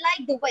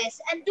 unlike the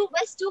West? And do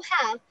West do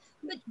have,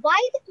 but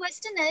why? The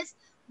question is,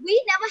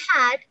 we never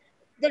had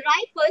the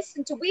right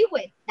person to be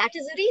with. That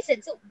is the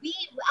reason. So we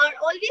are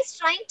always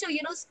trying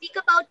to, speak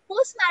about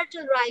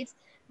post-marital rights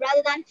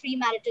rather than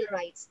premarital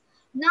rights.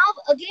 Now,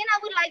 again, I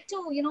would like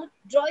to,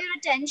 draw your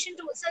attention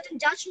to certain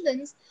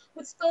judgments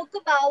which spoke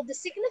about the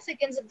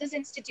significance of this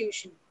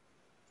institution.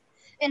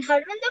 In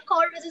Harvinder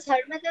Kaur versus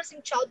Harvinder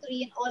Singh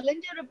Chaudhary, an All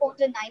India report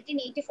in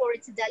 1984,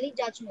 it's a Delhi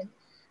judgment,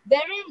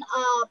 wherein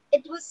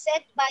it was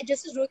said by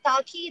Justice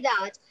Rutaki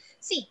that,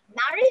 see,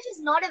 marriage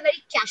is not a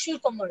very casual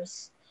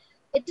commerce.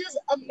 It is,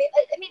 I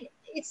mean,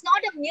 it's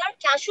not a mere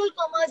casual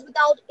commerce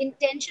without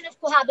intention of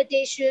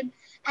cohabitation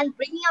and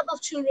bringing up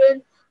of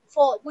children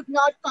for would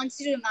not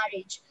constitute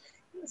marriage.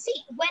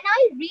 See, when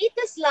I read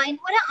this line,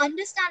 what I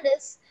understand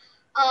is,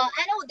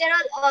 I know there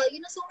are,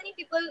 so many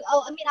people,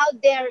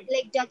 out there,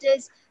 like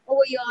judges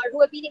over here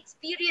who have been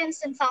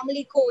experienced in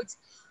family courts.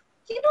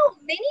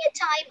 Many a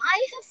time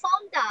I have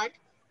found that,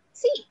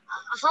 see,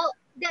 how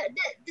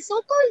the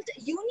so-called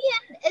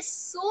union is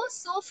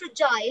so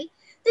fragile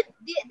that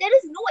there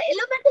is no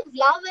element of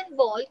love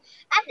involved,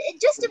 and it's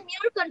just a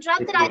mere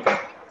contract that I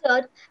just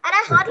entered, and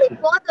I hardly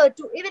bother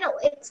to,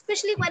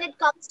 especially when it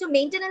comes to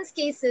maintenance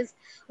cases,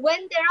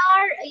 when there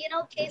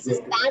are,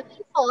 cases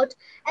badly fought,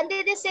 and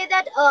they say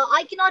that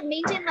I cannot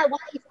maintain my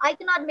wife, I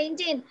cannot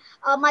maintain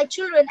my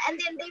children, and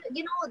then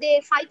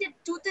they fight it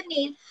tooth and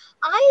nail.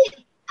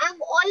 I've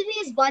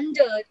always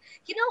wondered,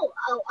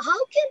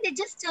 how can they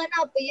just turn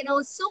up,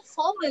 so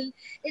formal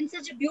in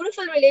such a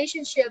beautiful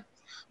relationship?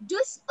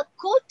 Does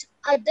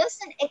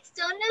an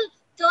external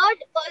third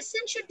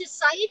person should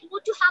decide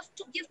what you have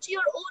to give to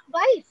your own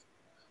wife?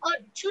 Or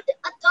should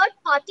a third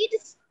party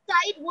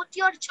decide what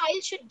your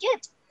child should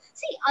get?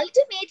 See,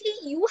 ultimately,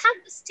 you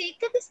have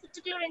mistaken this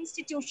particular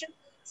institution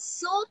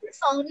so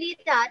profoundly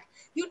that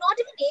you're not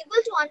even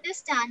able to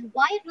understand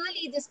why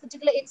really this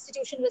particular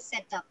institution was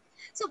set up.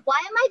 So why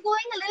am I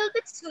going a little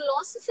bit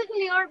philosophical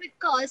here?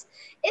 Because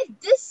if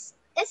this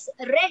is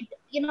read,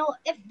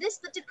 if this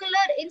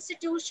particular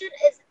institution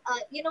is,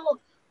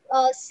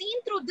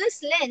 seen through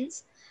this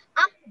lens,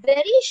 I'm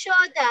very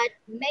sure that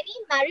many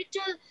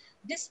marital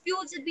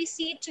disputes that we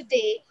see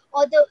today,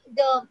 or the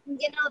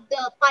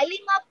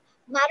piling up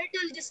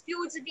marital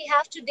disputes that we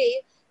have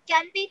today,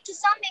 can be to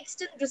some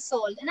extent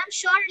resolved. And I'm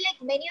sure,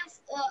 like many of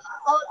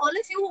all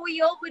of you over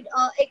here would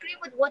agree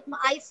with what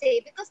I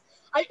say, because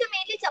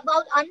ultimately it's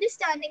about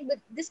understanding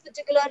with this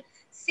particular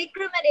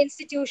sacrament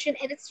institution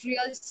in its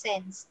real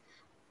sense.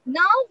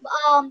 Now,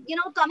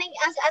 coming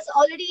as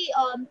already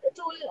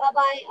told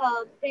by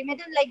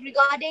Premraj, like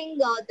regarding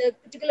the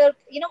particular,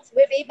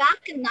 way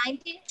back in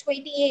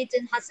 1928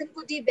 in Hassan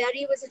Kuti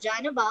Berry was a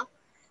Janaba,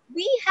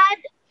 we had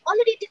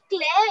already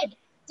declared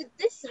that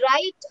this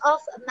right of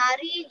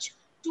marriage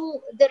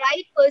to the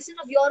right person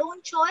of your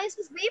own choice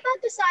was way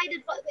back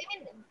decided,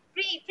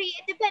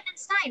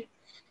 pre-independence time.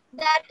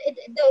 That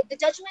the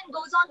judgment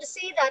goes on to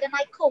say that, and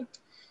I quote,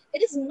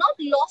 it is not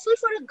lawful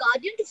for a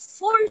guardian to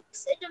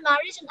force into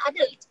marriage an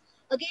adult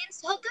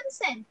against her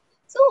consent.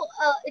 So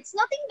it's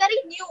nothing very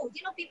new.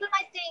 People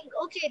might think,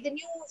 okay, the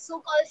new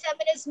so-called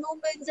feminist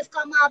movements have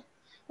come up.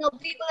 Now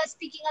people are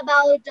speaking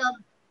about,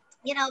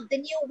 the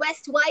new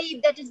West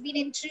vibe that has been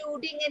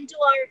intruding into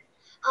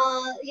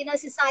our,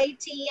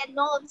 society and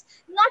norms.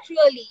 Not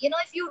really.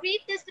 If you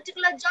read this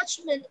particular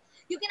judgment,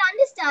 you can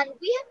understand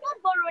we have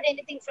not borrowed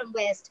anything from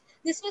West.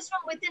 This was from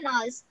within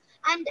us,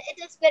 and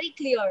it is very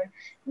clear.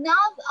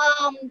 Now,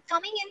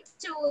 coming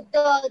into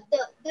the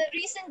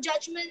recent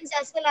judgments,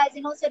 as well as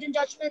certain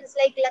judgments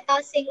like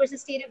Lata Singh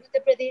versus State of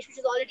Uttar Pradesh, which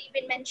has already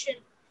been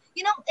mentioned.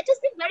 It has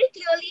been very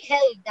clearly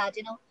held that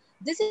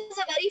this is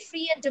a very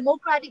free and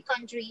democratic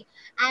country,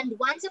 and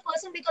once a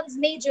person becomes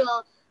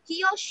major,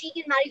 he or she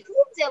can marry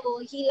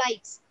whomsoever he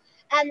likes.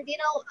 And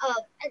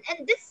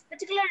and this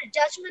particular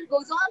judgment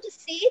goes on to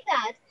say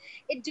that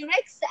it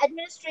directs the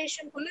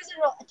administration, police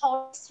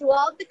authorities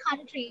throughout the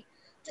country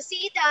to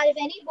see that if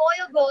any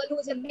boy or girl who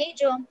is a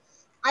major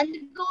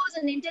undergoes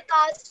an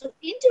intercaste or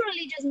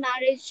interreligious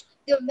marriage,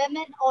 the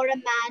woman or a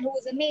man who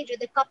is a major,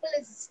 the couple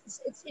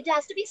it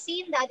has to be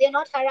seen that they are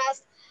not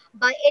harassed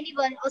by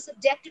anyone or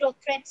subjected or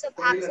threats of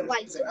acts of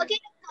violence. So again,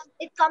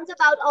 it comes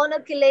about honor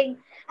killing,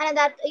 and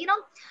that there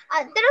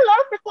are a lot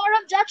of plethora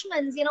of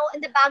judgments,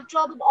 in the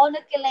backdrop of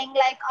honor killing,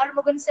 like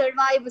Armugan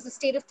Sarvai was the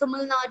state of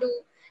Tamil Nadu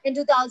in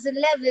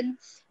 2011,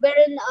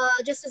 wherein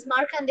Justice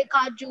Markande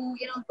Kaju,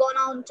 gone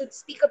on to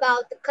speak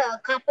about the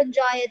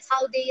Kapanjayats,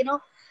 how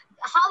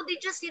they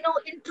just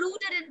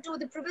intruded into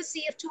the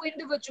privacy of two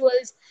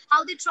individuals,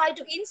 how they tried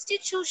to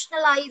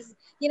institutionalize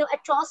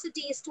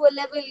atrocities to a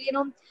level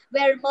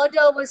where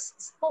murder was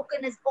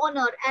spoken as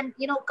honor. And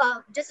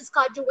Justice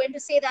Kaju went to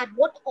say that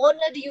what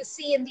honor do you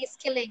see in these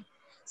killing?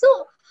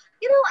 So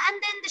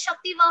and then the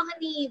Shakti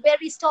Vahani, where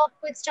we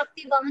stopped with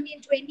Shakti Vahani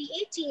in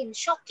 2018,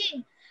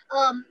 shocking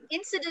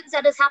incidents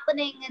that is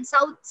happening in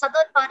southern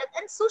part of,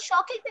 and so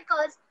shocking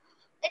because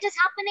it is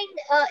happening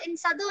in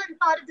southern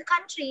part of the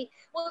country,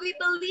 where we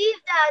believe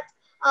that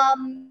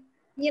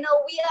we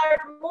are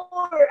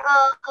more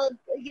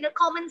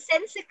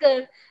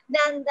commonsensical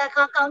than the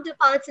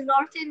counterparts in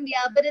North India,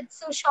 but it's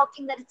so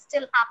shocking that it's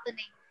still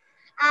happening.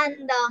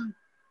 And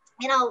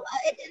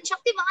and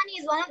Shakti Mahani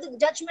is one of the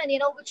judgment,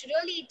 which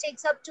really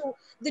takes up to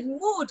the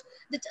mood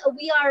that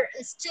we are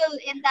still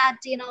in that,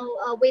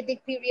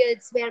 Vedic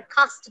periods where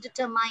caste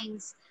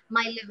determines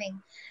my living.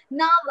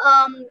 Now,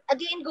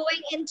 again,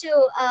 going into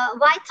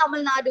why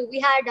Tamil Nadu, we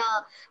had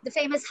the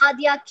famous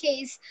Hadia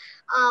case,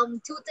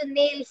 tooth and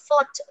nail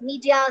fought,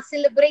 media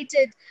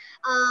celebrated,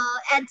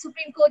 and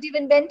Supreme Court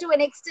even went to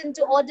an extent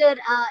to order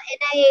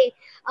NIA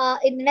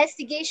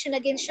investigation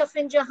against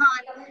Shafin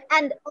Jahan.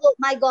 And oh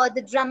my God,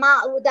 the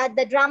drama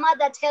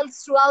that held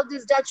throughout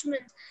this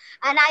judgment.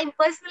 And I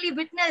personally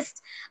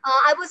witnessed.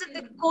 I was in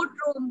the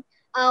courtroom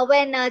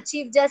when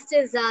Chief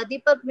Justice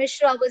Deepak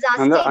Mishra was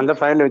asking அந்த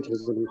file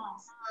வச்சிருக்கீங்க.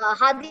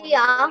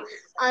 Hadia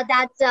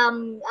that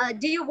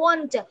do you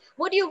want,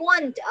 what do you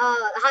want,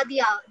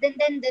 Hadia? Then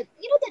that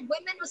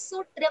women was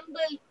so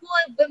trembled,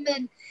 poor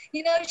women.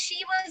 She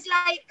was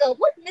like,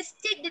 what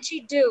mistake did she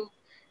do?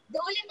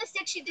 The only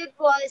mistake she did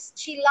was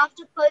she loved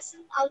a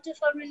person out of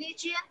her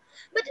religion.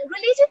 But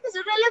religion is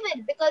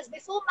irrelevant because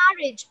before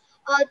marriage,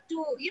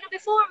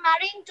 before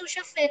marrying to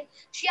Shafin,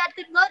 she had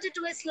converted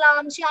to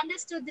Islam. She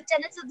understood the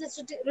tenets of this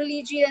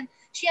religion.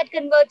 She had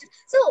converted.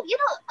 So,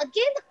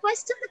 again, the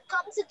question that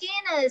comes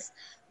again is,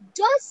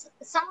 does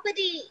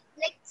somebody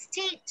like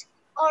state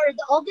or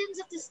the organs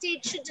of the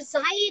state should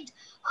decide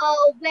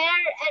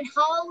where and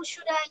how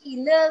should I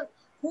live,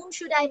 whom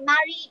should I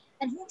marry,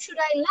 and whom should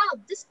I love?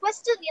 This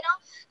question,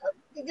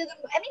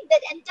 I mean,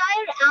 that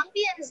entire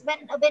ambience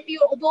when we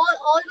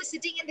all were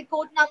sitting in the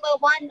court number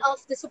 1 of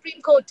the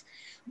Supreme Court,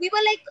 we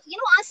were like,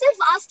 ourselves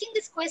asking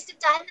this question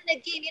time and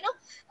again,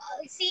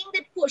 seeing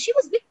that she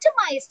was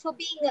victimized for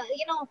being,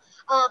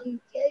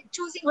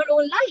 choosing her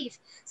own life.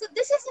 So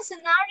this is the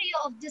scenario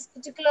of this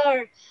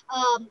particular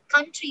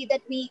country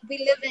that we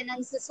live in, and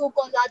it's the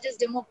so-called largest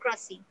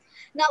democracy.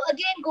 Now,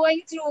 again,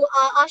 going through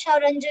Asha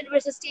Ranjan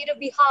versus State of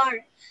Bihar,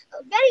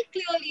 very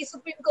clearly,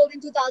 Supreme Court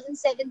in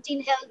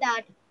 2017 held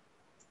that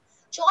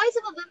choice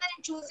of a woman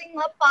in choosing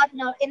her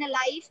partner in a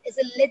life is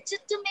a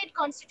legitimate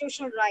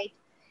constitutional right.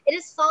 It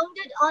is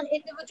founded on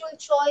individual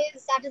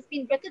choice that has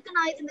been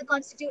recognized in the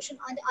Constitution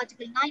under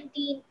Article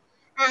 19,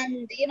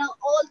 and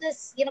all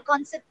this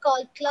concept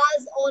called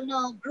class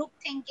honor, group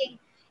thinking,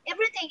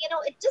 everything.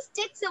 It just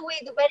takes away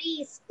the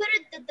very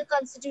spirit that the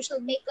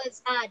constitutional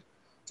makers had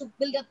to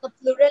build up a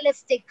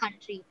pluralistic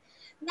country.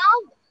 Now,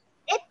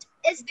 it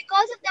is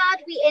because of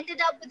that we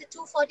ended up with the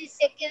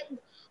 242nd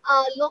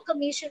Law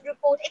Commission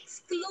report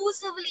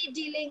exclusively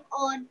dealing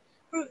on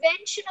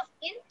prevention of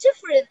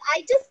interference.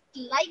 I just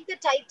like the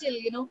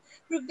title,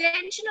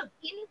 prevention of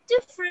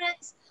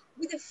interference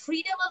with the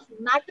freedom of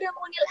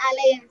matrimonial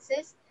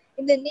alliances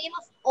in the name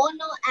of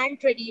honor and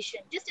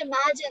tradition. Just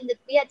imagine that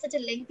we had such a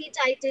lengthy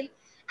title,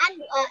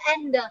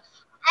 and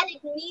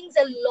it means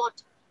a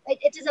lot.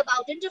 It is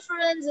about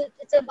interference.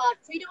 It's about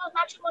freedom of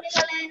matrimonial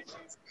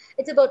alliances.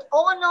 It's about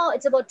honor.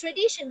 It's about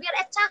tradition. We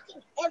are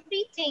attacking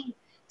everything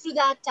through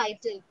that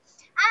title.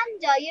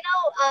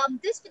 And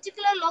this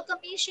particular law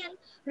commission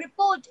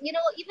report,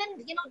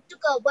 even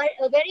took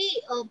a very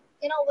a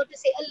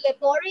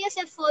laborious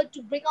effort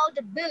to bring out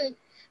a bill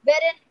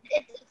wherein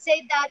it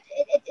said that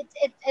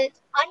it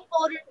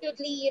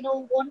unwarrantedly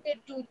wanted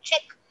to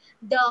check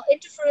the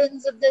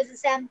interference of those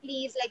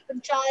assemblies like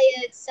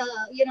panchayats,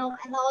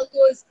 and all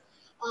those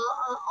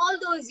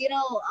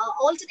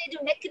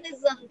alternative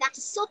mechanism that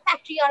is so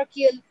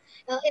patriarchal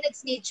in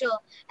its nature,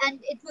 and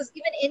it was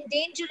even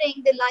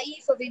endangering the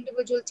life of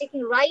individuals, taking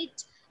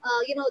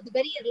the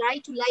very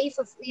right to life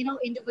of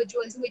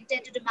individuals who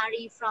intended to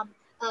marry from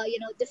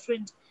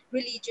different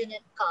religion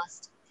and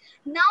caste.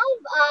 Now,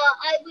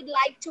 I would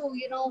like to,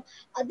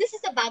 this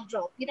is the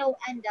backdrop,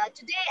 and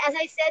today, as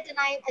I said, and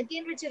I'm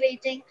again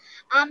reiterating,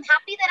 I'm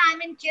happy that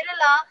I'm in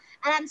Kerala,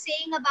 and I'm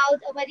saying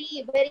about a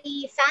very,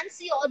 very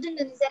fancy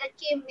ordinance that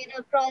came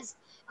across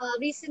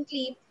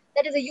recently,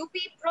 that is a UP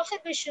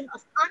prohibition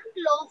of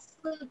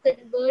unlawful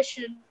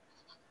conversion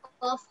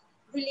of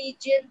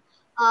religion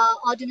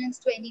ordinance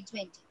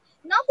 2020.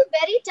 Now, the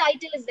very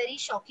title is very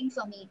shocking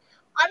for me.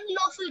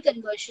 Unlawful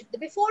conversion.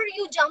 Before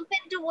you jump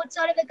into what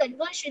sort of a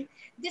conversion,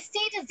 the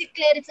state has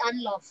declared it's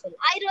unlawful.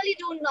 I really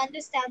don't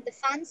understand the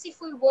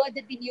fanciful word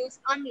that we use,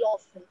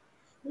 unlawful.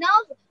 Now,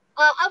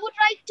 I would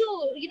like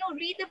to,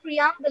 read the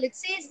preamble. It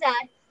says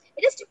that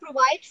it is to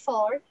provide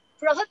for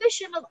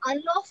prohibition of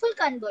unlawful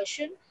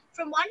conversion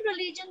from one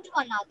religion to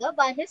another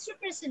by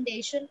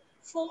misrepresentation,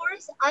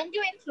 force,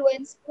 undue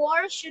influence,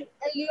 coercion,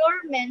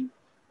 allurement,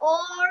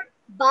 or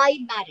by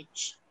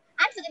marriage,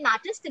 and for the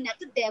matters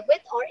connected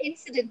therewith or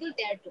incidental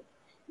thereto.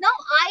 Now,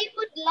 I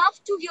would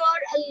love to hear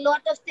a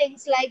lot of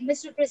things like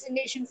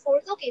misrepresentation,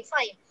 force. Okay,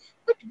 fine.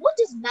 But what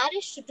does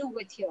marriage to do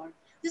with here?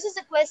 This is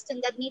a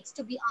question that needs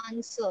to be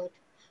answered.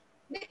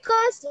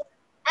 Because,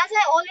 as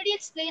I already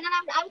explained,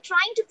 and I'm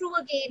trying to prove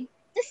again,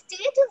 the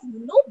state has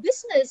no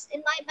business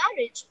in my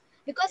marriage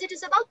because it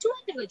is about two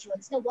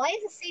individuals. Now, why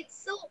is the state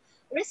so,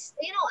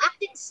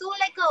 acting so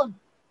like a,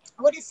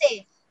 what do you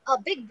say, a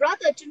big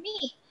brother to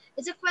me?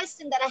 It's a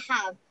question that I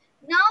have.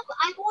 Now,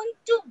 I want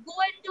to go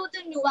into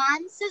the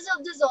nuances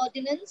of this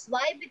ordinance.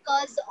 Why?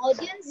 Because the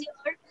audience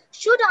here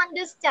should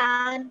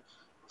understand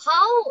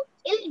how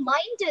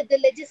ill-minded the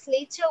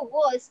legislature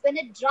was when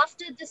it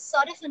drafted this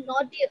sort of an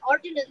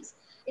ordinance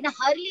in a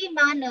hurriedly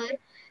manner.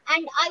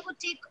 And I would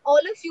take all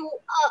of you,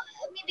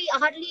 maybe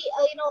hardly,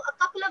 a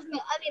couple of,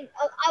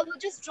 I will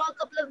just draw a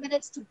couple of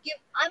minutes to give.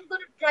 I'm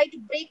going to try to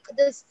break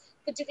this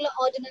particular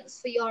ordinance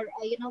for your,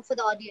 for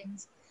the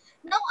audience.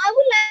 Now, I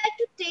would like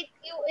to take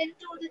you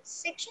into the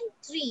section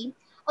 3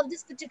 of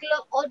this particular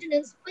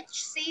ordinance, which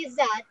says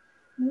that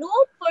no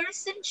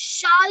person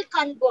shall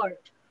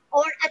convert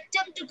or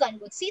attempt to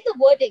convert. See the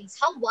wordings,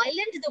 how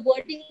violent the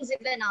wordings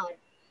even are.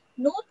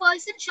 No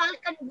person shall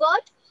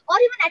convert or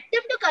even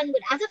attempt to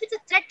convert, as if it's a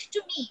threat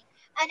to me.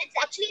 And it's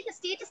actually the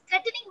state is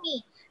threatening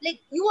me. Like,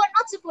 you are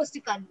not supposed to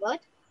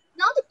convert.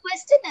 Now, the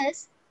question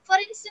is, for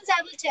instance,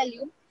 I will tell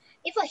you,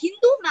 if a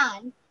Hindu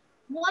man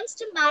wants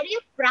to marry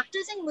a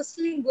practicing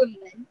Muslim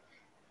woman,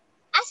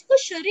 as per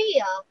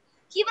Sharia,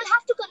 he will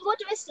have to convert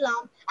to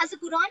Islam as the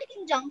Quranic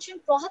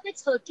injunction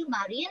prohibits her to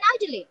marry an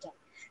idolater.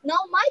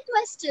 Now, my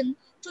question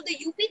to the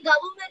UP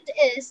government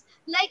is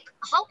like,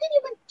 how can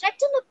you even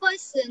threaten a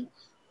person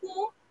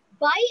who,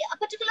 by a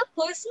particular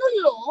personal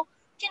law,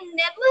 can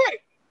never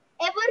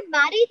ever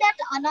marry that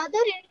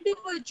another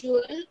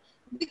individual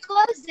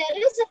because there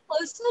is a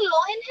personal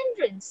law in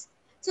hindrance?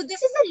 So,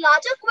 this is a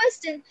larger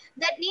question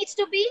that needs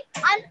to be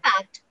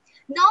unpacked.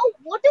 Now,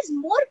 what is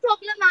more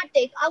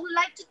problematic, I would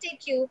like to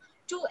take you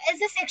to is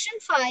the section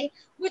 5,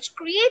 which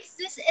creates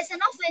this as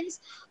an offense,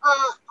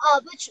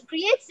 which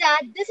creates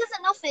that this is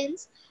an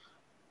offense.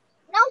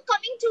 Now,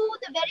 coming to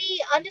the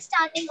very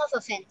understanding of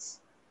offense.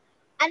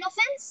 An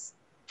offense,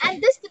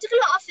 and this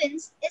particular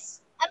offense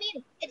is,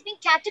 it's been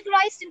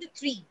categorized into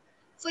three.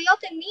 For your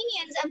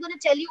convenience, I'm going to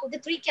tell you the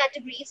three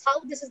categories, how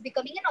this is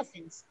becoming an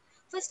offense.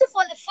 First of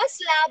all, the first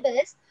slab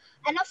is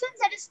an offense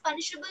that is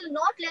punishable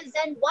not less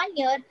than 1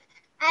 year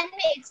and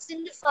may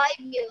extend to 5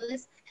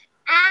 years,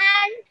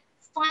 and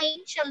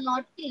fine shall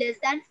not be less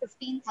than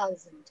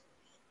 15,000.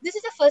 This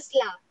is the first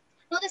slab.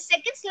 Now, the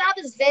second slab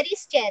is very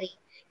scary.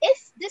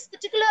 If this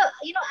particular,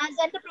 as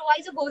the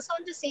provisor goes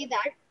on to say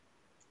that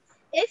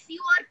if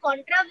you are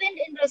contravened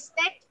in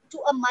respect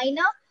to a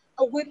minor,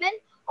 a woman,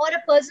 or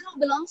a person who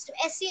belongs to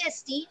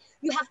SC/ST,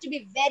 you have to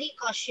be very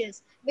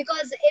cautious,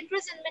 because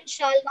imprisonment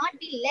shall not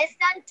be less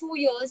than 2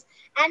 years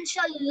and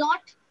shall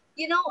not,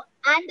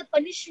 and the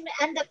punishment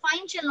and the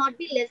fine shall not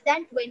be less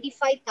than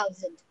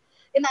 25,000.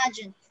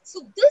 Imagine.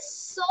 So this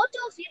sort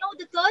of,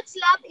 the third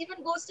slab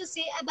even goes to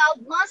say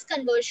about mass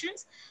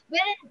conversions,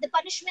 wherein the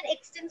punishment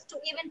extends to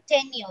even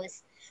 10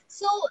 years.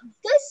 So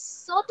this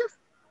sort of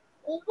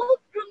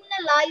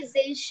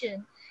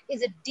over-criminalization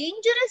is a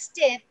dangerous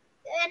step,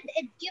 and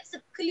it gives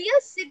a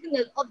clear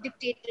signal of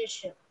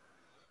dictatorship.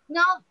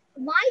 Now,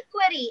 my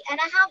query, and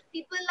I have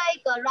people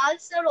like Ral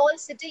sir all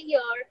sitting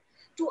here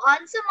to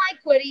answer my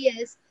query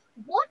is,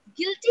 what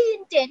guilty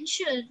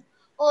intention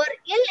or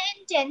ill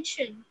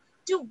intention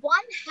do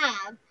one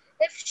have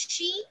if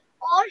she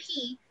or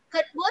he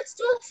converts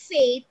to a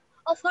faith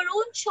of her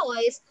own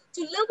choice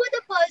to live with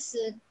a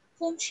person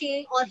whom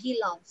she or he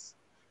loves?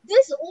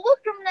 This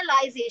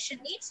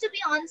over-criminalization needs to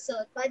be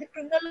answered by the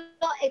criminal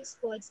law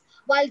experts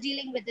while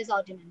dealing with this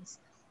ordinance.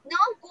 Now,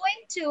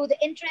 going to the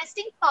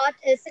interesting part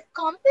is the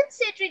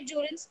compensatory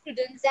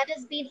jurisprudence that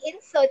has been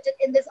inserted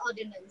in this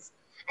ordinance,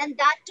 and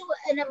that to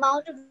an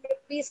amount of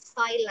rupees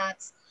 5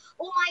 lakhs.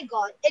 Oh my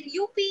God! In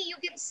UP, you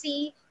can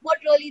see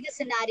what really the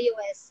scenario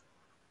is.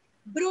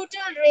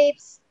 Brutal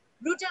rapes,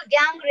 brutal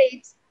gang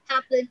rapes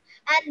happen,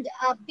 and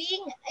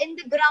being in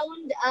the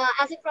ground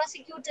as a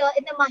prosecutor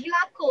in the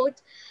Mahila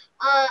court,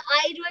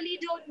 I really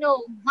don't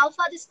know how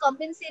far this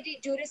compensatory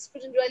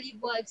jurisprudence really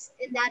works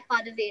in that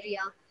part of the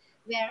area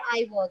where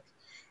I work.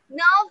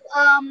 Now,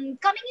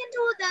 coming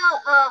into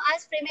the,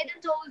 as Premedon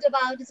told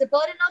about, it's a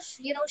burden of,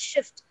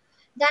 shift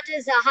that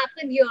has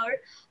happened here.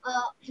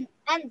 Uh,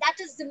 and that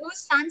is the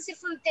most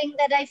fanciful thing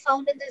that I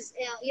found in this,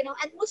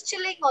 and most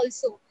chilling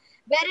also,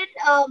 wherein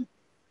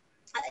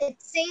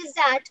it says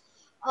that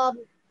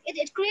um,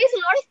 it creates a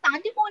lot of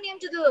pandemonium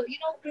to the,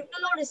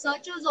 criminal law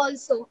researchers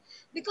also,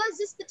 because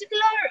this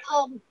particular,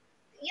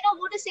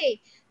 what to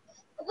say,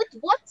 with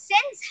what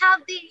sense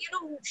have they,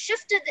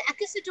 shifted the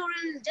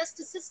accusatorial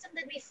justice system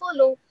that we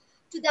follow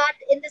to that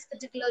in this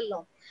particular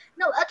law?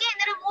 Now, again,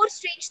 there are more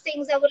strange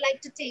things I would like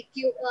to take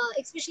you,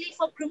 especially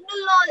for criminal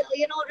law,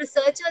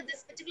 researcher.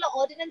 This particular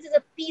ordinance is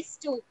a piece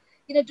to,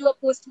 do a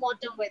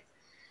post-mortem with.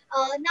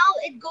 Now,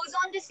 it goes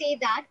on to say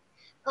that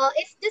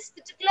if this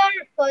particular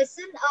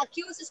person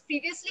accused is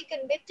previously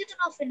convicted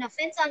of an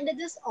offense under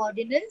this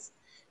ordinance,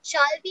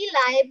 shall be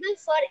liable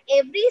for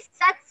every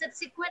such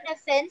subsequent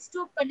offense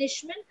to a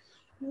punishment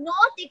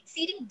not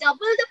exceeding double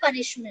the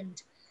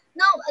punishment.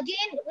 Now,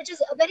 again, which is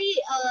a very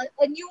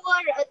a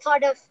newer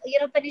thought of,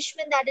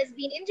 punishment that has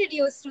been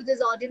introduced through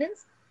this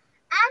ordinance.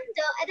 And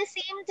at the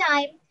same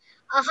time,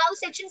 how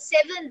section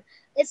 7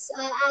 is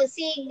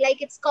saying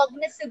like it's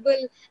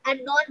cognizable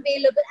and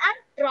non-bailable and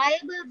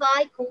triable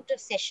by court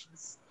of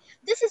sessions.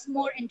 This is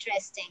more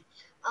interesting.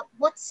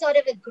 What sort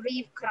of a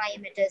grave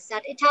crime it is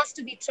that it has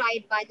to be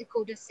tried by the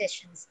Code of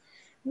Sessions.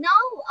 Now,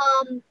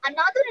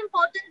 another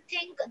important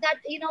thing that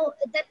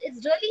that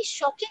is really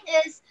shocking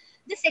is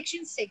the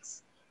Section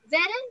 6,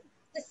 wherein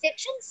the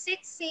Section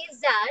 6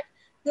 says that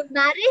the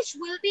marriage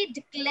will be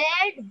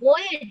declared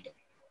void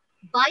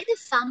by the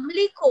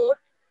family court,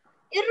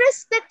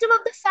 irrespective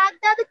of the fact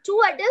that the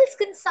two adults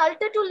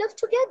consulted to live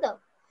together.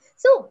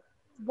 So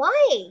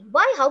why?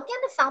 Why? How can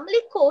a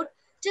family court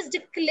just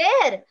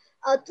declare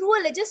through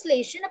a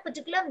legislation a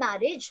particular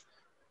marriage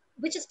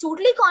which is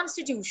totally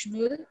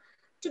constitutional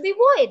to be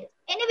void?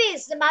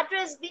 Anyways, the matter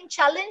has been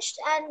challenged,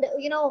 and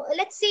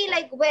let's see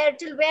like where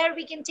till where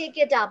we can take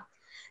it up.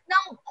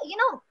 Now,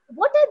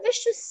 what I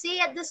wish to say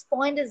at this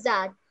point is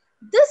that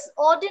this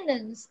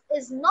ordinance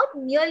is not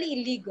merely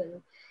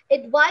illegal,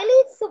 it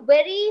violates the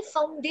very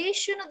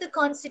foundation of the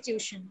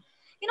Constitution.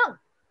 You know,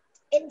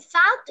 in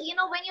fact,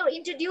 when you're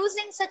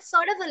introducing such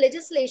sort of a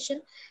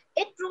legislation,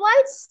 it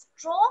provides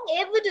strong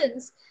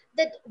evidence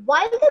that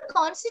while the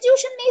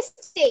Constitution may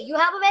stay, you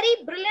have a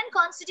very brilliant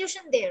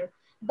Constitution there,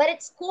 but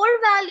its core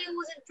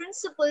values and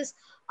principles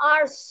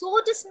are so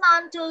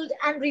dismantled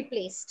and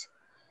replaced.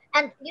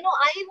 And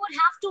I would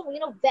have to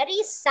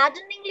very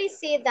saddeningly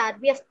say that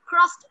we have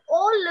crossed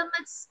all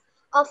limits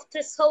of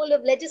threshold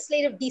of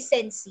legislative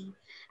decency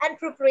and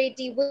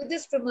propriety with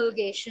this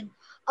promulgation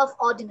of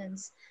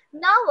ordinance.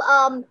 Now,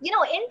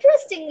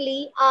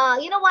 interestingly, while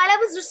I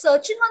was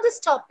researching on this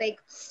topic,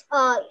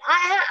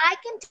 I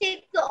can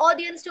take the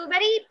audience to a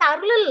very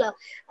parallel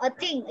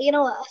thing,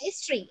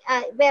 history,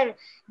 where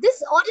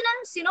this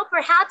ordinance,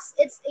 perhaps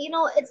it's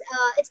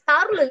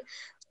parallel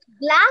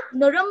Black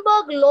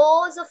Nuremberg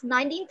laws of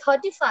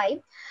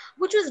 1935,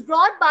 which was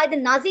brought by the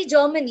Nazi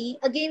Germany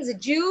against the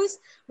Jews,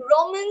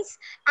 Romans,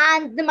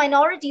 and the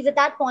minorities at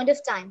that point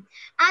of time.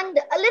 And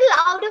a little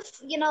out of,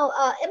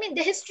 I mean,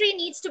 the history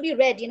needs to be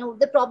read.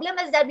 The problem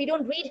is that we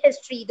don't read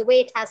history the way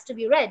it has to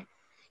be read.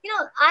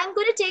 I'm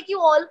going to take you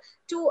all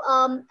to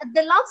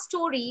the love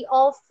story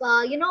of,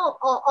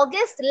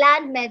 August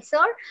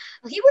Landmetzer.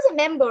 He was a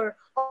member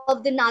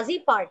of the Nazi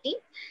Party.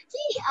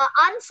 He,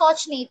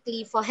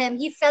 unfortunately for him,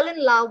 he fell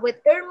in love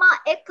with Irma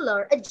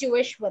Eckler, a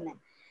Jewish woman.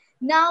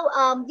 Now,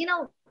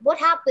 what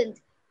happened?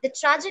 The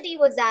tragedy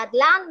was that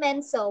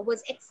Landmetzer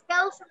was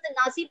expelled from the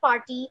Nazi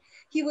Party.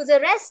 He was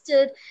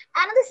arrested,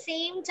 and at the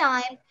same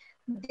time,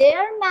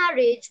 their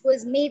marriage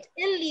was made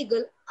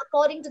illegal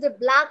according to the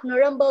Black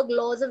Nuremberg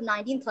laws of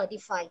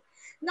 1935.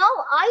 Now,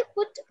 I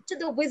put to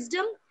the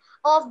wisdom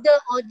of the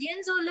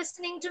audience who are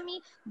listening to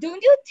me,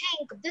 don't you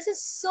think this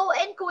is so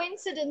in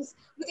coincidence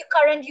with the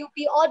current UP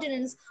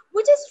ordinance,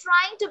 which is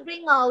trying to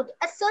bring out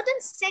a certain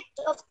set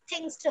of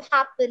things to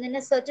happen in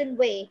a certain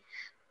way,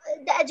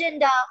 the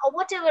agenda or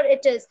whatever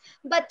it is,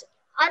 but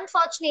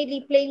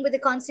unfortunately playing with the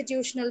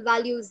constitutional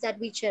values that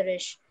we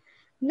cherish.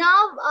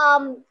 Now,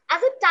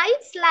 as a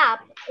tight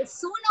slap,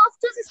 soon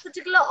after this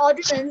particular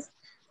ordinance,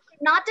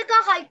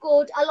 Karnataka High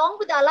Court, along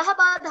with the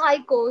Allahabad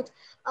High Court,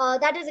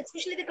 that is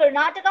especially the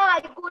Karnataka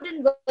High Court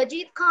in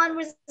Wajid Khan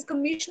versus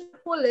Commissioner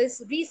of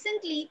Police,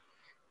 recently,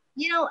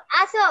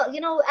 as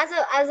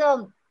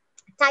a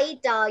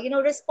tight,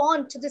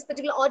 response to this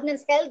particular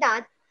ordinance, held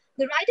that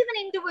the right of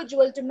an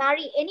individual to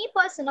marry any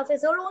person of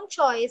his or her own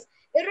choice,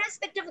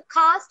 irrespective of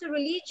caste or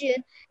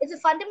religion, is a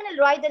fundamental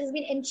right that has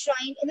been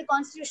enshrined in the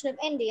Constitution of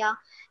India.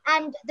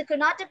 And the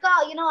Karnataka,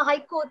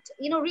 High Court,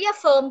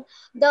 reaffirmed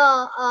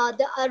the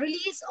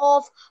release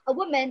of a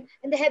woman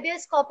in the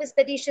habeas corpus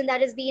petition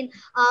that has been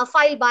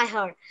filed by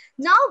her.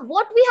 Now,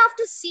 what we have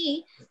to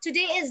see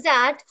today is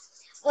that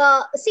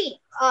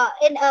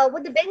in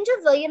what the bench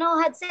of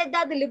had said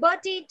that the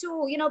liberty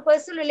to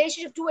personal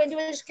relationship to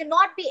individuals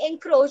cannot be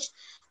encroached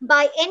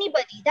by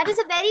anybody. That is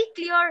a very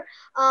clear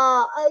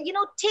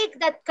take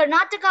that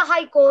Karnataka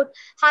High Court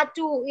had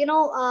to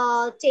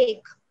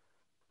take.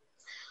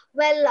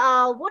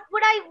 Well, what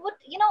would I would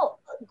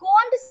go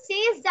on to say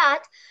is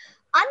that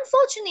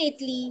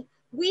unfortunately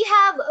we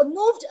have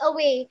moved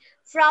away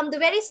from the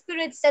very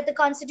spirits that the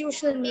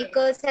constitutional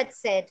makers had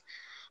said.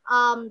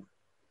 Um,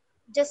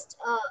 just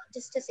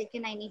a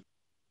second, I need.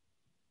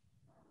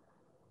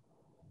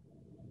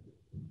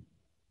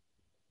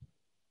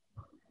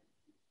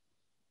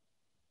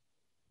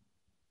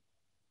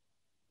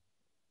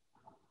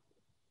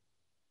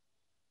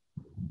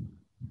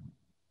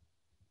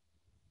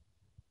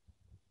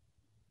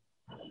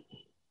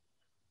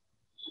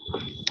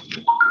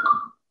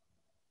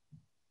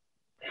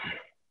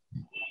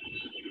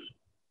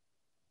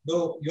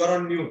 No, you're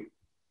on mute.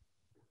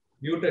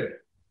 Muted.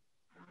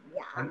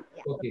 Yeah,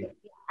 yeah, Okay. okay.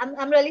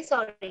 I'm really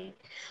sorry.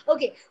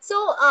 Okay,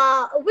 so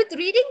with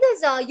reading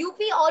this UP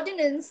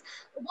ordinance,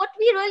 what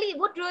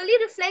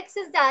really reflects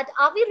is that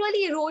are we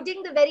really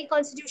eroding the very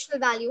constitutional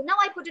value? Now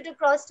I put it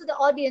across to the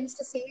audience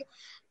to say,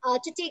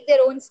 to take their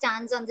own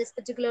stance on this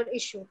particular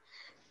issue.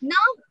 Now,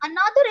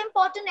 another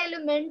important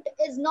element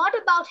is not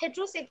about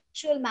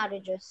heterosexual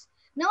marriages.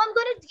 Now, I'm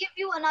going to give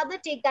you another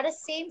take, that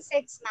is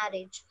same-sex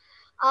marriage,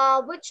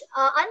 which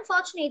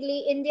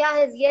unfortunately India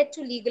has yet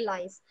to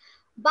legalize.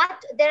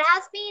 But there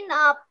has been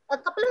a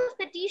couple of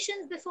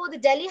petitions before the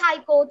Delhi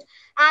High Court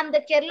and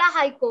the Kerala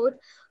High Court,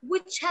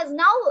 which has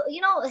now,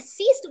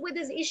 ceased with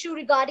this issue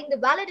regarding the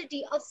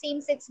validity of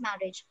same-sex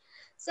marriage.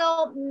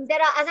 So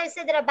there are, as I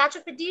said, there are a batch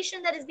of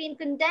petitions that has been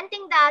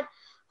contending that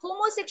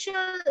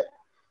homosexual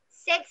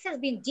sex has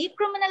been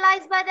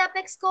decriminalized by the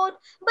apex court,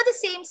 but the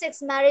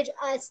same-sex marriage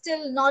is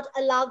still not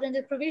allowed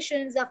under the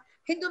provisions of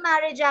Hindu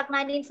Marriage Act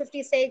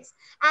 1956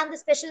 and the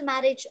Special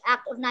Marriage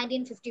Act of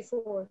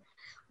 1954.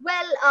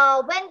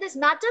 Well, when this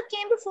matter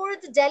came before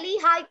the Delhi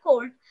High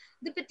Court,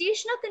 the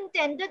petitioner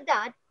contended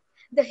that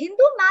the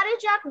Hindu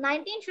Marriage Act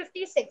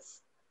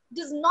 1956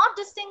 does not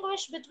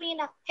distinguish between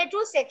a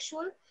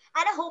heterosexual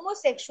and a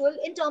homosexual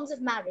in terms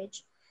of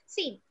marriage.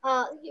 See,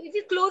 if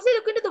you closely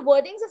look into the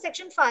wordings of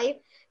Section 5,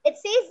 it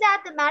says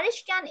that the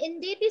marriage can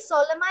indeed be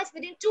solemnized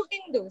within two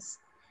Hindus,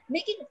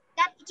 making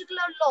that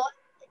particular law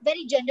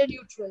very gender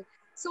neutral.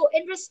 So,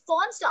 in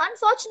response to,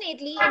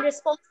 unfortunately, in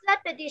response to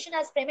that petition,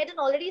 as Premraj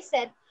already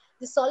said,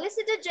 the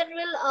Solicitor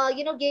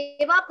General,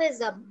 gave out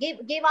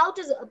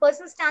his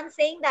personal stance,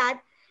 saying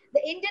that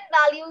the Indian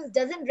values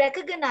doesn't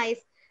recognize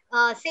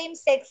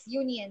same-sex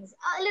unions.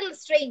 A little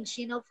strange,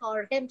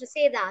 for him to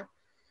say that.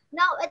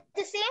 Now, at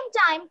the same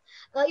time,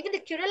 even the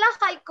Kerala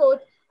High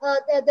Court,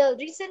 the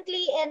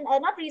recently and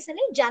not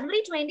recently,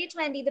 January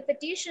 2020, a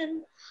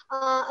petition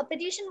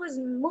was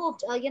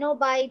moved,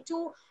 by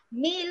two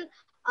male,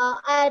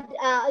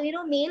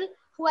 male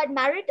who had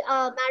married,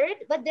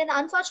 but then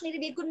unfortunately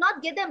they could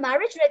not get their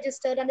marriage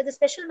registered under the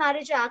Special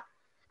Marriage Act,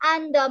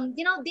 and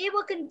they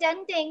were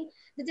contending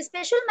that the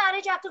Special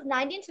Marriage Act of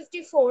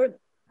 1954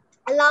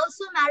 allows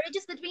for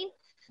marriages between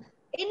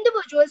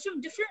individuals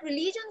from different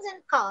religions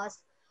and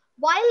castes,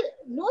 while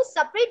no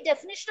separate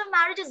definition of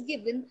marriage is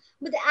given,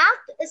 but the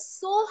act is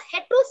so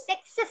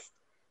heterosexist,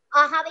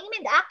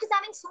 the act is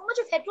having so much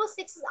of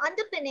heterosexist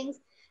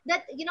underpinnings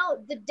that,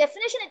 the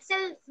definition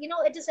itself,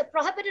 it is a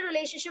prohibited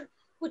relationship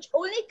which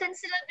only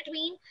considered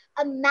between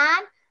a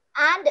man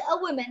and a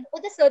woman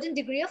with a certain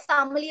degree of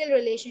familial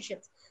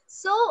relationships.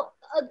 So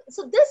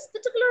this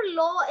particular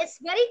law is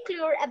very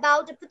clear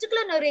about a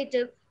particular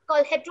narrative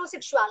called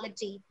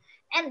heterosexuality,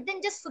 and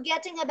then just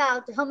forgetting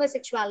about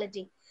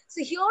homosexuality.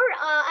 So here,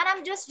 and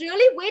I'm just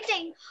really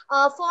waiting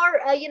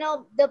for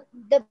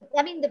the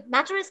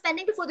matter is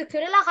pending before the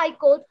Kerala High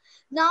Court.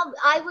 Now,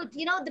 I would,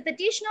 the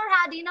petitioner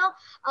had,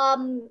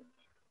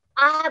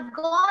 I have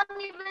gone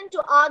even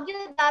to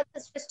argue that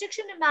this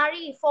restriction to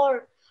marry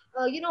for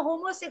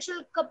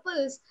homosexual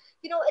couples,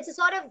 it's a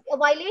sort of a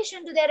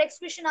violation to their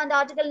expression under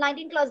Article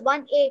 19 Clause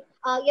 1A,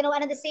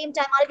 and at the same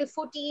time Article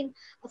 14,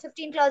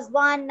 15 Clause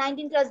 1,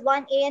 19 Clause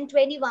 1A and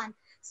 21.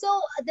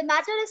 So the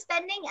matter is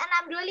pending, and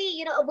I'm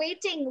really,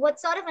 awaiting what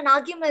sort of an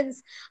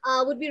arguments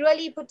would be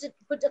really put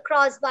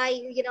across by,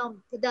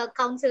 the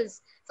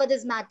councils for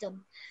this matter.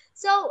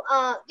 So,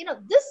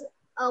 this,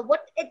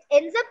 what it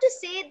ends up to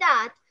say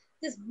that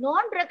this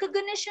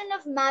non-recognition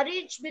of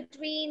marriage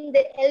between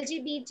the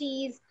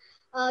LGBTs,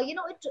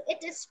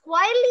 it is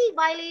squarely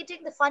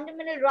violating the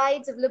fundamental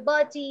rights of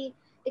liberty,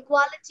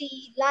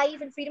 equality,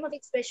 life, and freedom of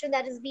expression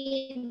that has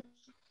been,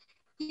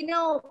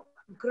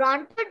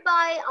 granted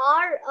by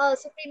our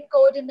Supreme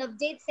Court in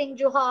Navdeep Singh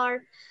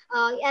Johar,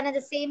 and at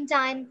the same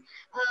time,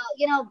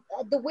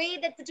 the way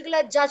that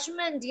particular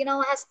judgment,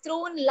 has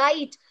thrown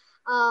light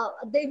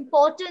the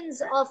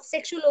importance of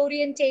sexual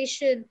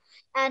orientation,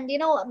 and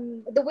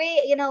the way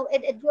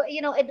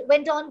it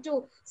went on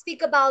to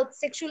speak about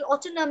sexual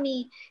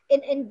autonomy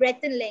in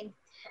breadth and length.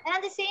 And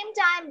at the same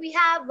time, we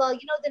have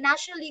the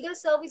National Legal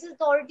Services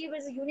Authority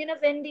versus Union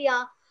of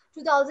India,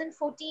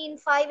 2014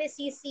 5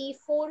 SEC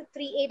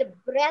 438,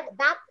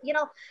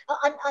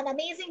 an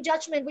amazing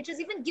judgment which has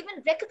even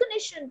given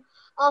recognition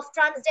of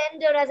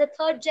transgender as a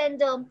third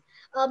gender,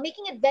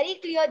 making it very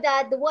clear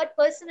that the word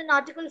person in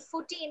Article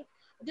 14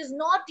 does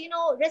not,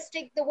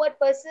 restrict the word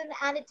person,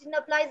 and it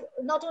applies,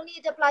 not only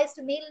it applies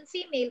to male and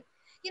female.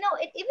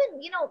 It even,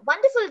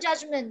 wonderful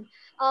judgment.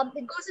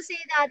 It goes to say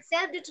that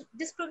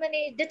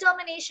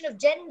self-determination of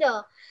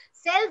gender,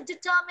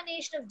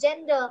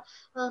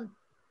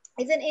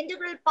 is an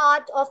integral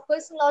part of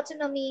personal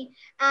autonomy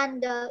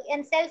and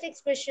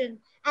self-expression,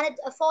 and it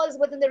falls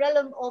within the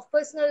realm of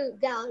personal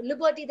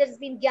liberty that has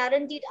been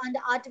guaranteed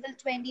under Article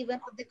 21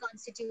 of the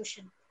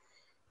Constitution.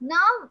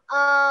 Now,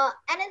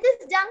 and in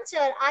this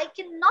juncture, I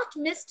cannot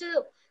miss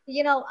to,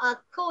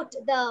 quote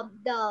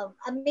the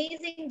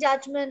amazing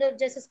judgment of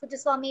Justice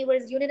Putteswamy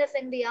versus Union of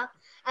India,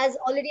 as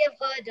already I've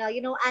heard,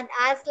 and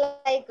as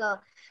like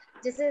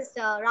Justice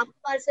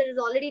Ramkumar sir has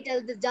already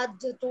told the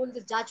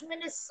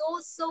judgment is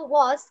so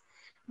vast,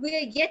 we are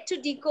yet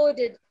to decode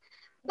it.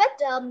 But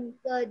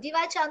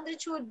D.Y.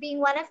 Chandrachud being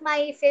one of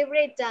my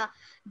favorite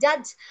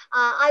judge,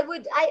 I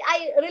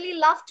really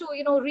love to,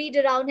 read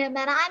around him.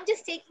 And I'm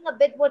just taking a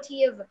bit what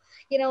he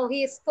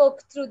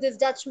spoke through this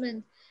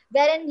judgment,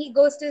 wherein he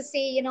goes to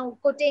say,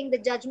 quoting the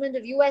judgment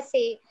of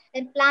USA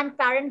and Planned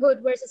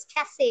Parenthood versus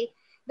Casey,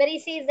 where he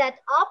says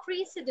that our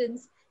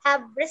precedents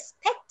have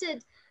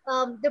respected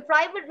the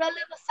private realm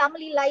of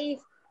family life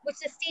which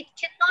the state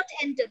cannot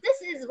enter.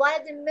 This is one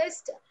of the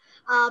most,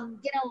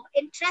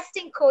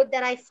 interesting quote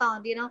that I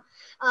found,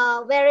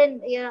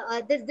 wherein,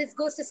 this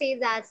goes to say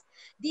that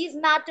these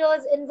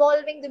matters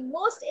involving the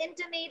most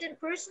intimate and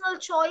personal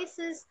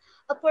choices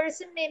a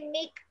person may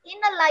make in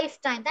a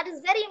lifetime. That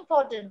is very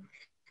important.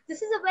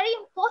 This is a very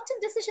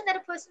important decision that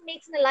a person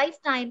makes in a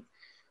lifetime.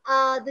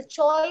 The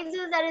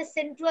choices that are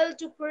central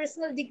to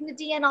personal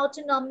dignity and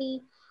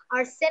autonomy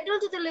are central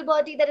to the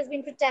liberty that has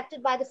been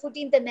protected by the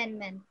 14th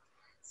Amendment.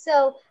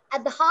 So,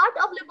 at the heart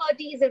of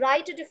liberty is the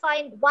right to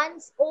define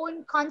one's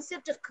own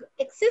concept of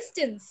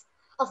existence,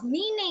 of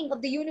meaning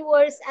of the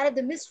universe, and of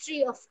the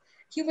mystery of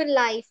human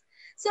life.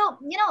 So,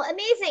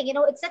 amazing.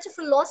 It's such a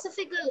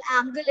philosophical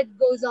angle it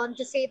goes on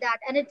to say that.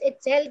 And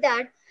it tells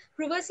that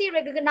privacy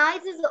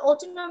recognizes the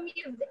autonomy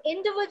of the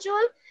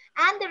individual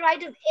and the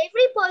right of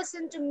every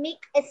person to make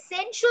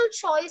essential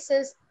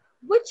choices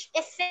which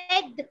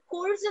affect the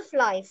course of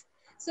life.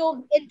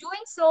 So, in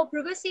doing so,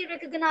 privacy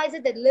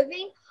recognizes that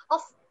living of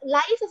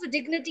life of a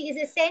dignity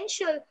is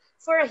essential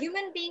for a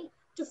human being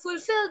to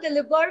fulfill the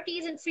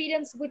liberties and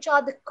freedoms which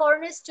are the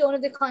cornerstone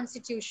of the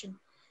Constitution.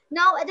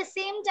 Now, at the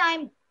same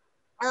time,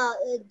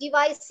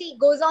 DYC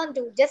goes on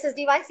to, Justice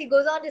DYC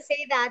goes on to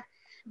say that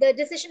the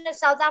decision of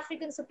South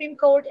African Supreme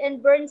Court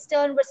in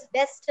Bernstein versus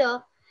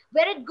Bester,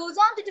 where it goes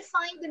on to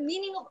define the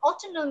meaning of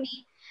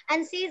autonomy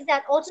and says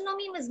that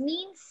autonomy must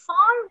mean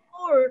far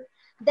more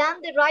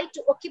than the right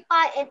to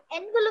occupy an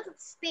envelope of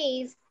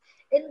space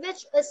in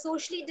which a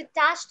socially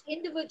detached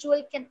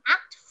individual can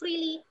act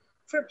freely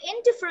from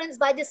interference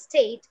by the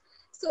state.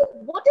 So,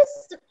 what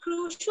is the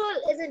crucial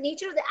is the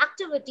nature of the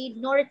activity,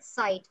 nor its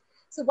site.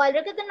 So, while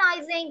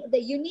recognizing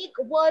the unique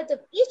worth of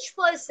each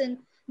person,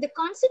 the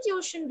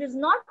Constitution does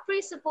not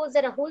presuppose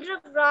that a holder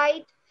of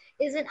right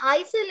is an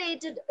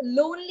isolated,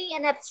 lonely,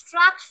 and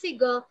abstract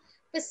figure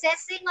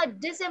possessing a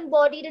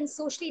disembodied and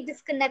socially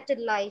disconnected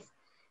life.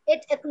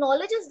 It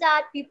acknowledges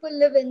that people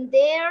live in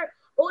their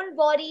own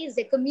bodies,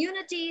 their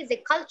communities, their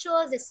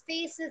cultures, their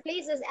spaces,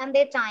 places, and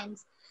their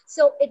times.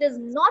 So it is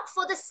not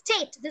for the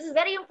state, this is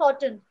very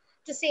important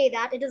to say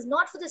that it is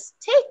not for the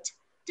state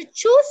to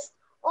choose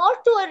or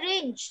to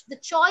arrange the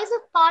choice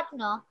of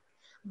partner,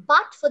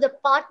 but for the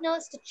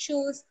partners to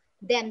choose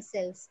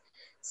themselves.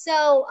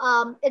 So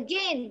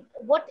again,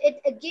 what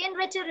it again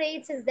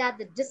reiterates is that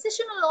the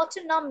decisional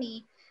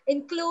autonomy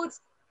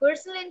includes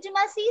personal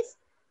intimacies,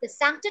 the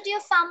sanctity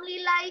of family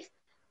life,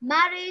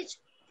 marriage,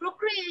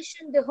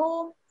 procreation, the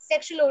home,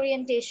 sexual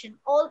orientation,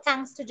 all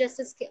thanks to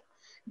Justice K.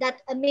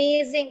 That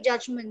amazing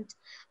judgment,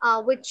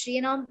 which,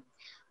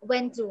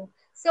 went through.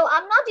 So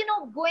I'm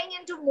not, going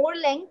into more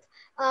length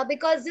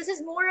because this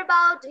is more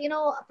about,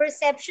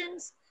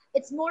 perceptions.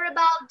 It's more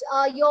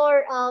about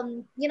your,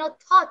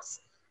 thoughts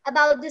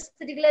about this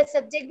particular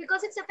subject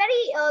because it's a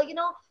very,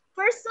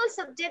 personal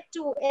subject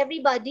to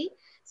everybody.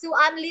 So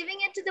I'm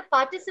leaving it to the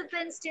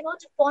participants, to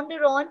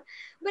ponder on.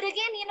 But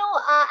again,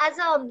 as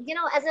an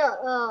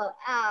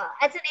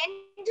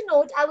end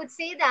note, I would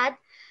say that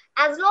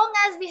as long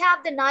as we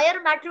have the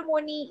Nair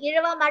matrimony,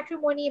 Irava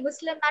matrimony,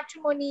 Muslim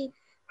matrimony,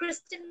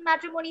 Christian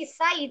matrimony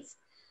sites,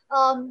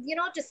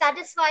 to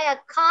satisfy a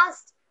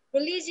caste,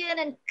 religion,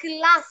 and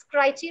class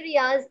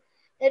criteria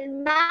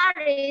in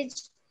marriage.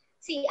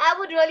 See, I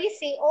would really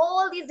say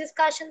all these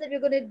discussions that we're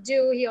going to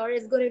do here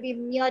is going to be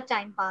mere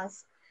time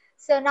pass.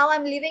 So now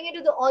I'm leaving it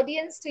to the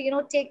audience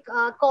to, take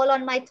call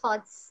on my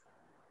thoughts.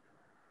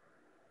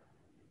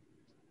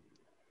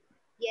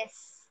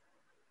 Yes.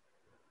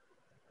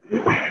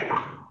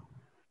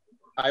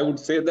 I would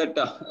say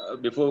that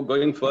before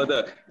going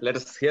further, let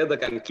us hear the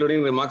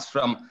concluding remarks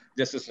from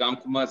Justice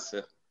Ramkumar,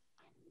 sir.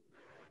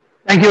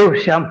 Thank you,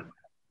 Shyam.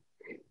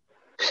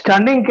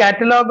 Stunning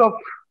catalogue of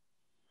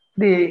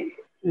the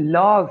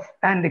laws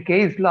and the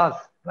case laws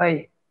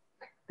by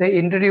the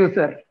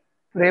introducer,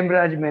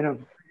 Premraj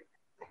Menon,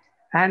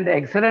 and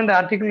excellent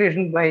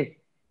articulation by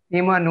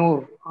Neema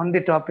Noor on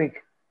the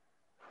topic.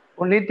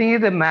 Only thing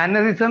is the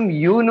mannerism,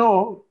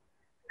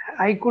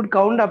 I could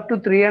count up to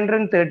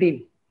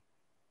 313.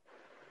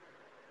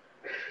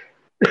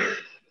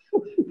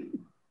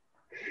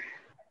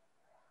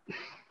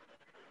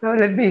 Now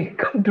let me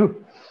come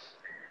to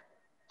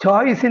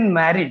choice in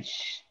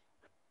marriage.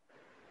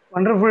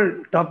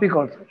 Wonderful topic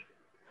also.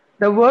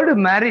 The word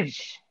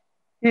marriage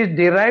is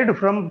derived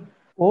from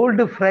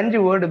old French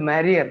word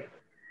marier,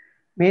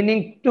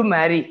 meaning to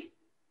marry.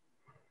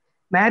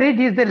 Marriage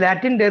is the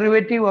Latin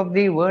derivative of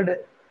the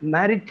word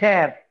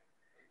maritare,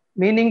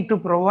 meaning to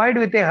provide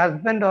with a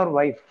husband or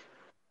wife.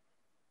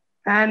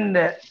 And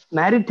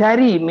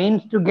maritari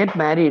means to get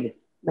married.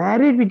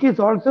 Marriage, which is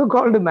also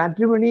called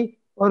matrimony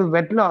or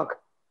wedlock,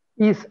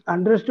 is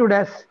understood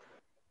as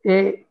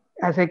a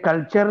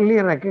culturally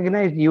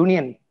recognized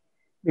union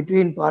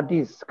between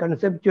parties,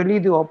 conceptually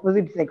the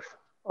opposite sex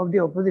of the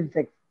opposite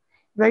sex.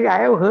 Like I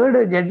have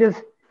heard judges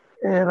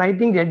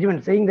writing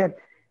judgment saying that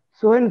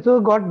so and so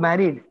got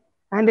married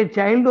and a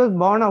child was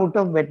born out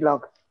of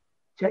wedlock.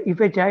 If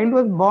a child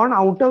was born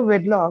out of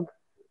wedlock,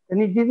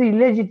 then it is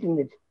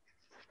illegitimate.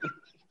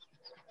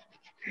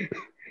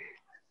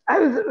 I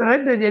was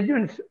read the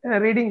judgments,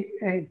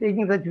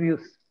 taking such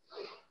views.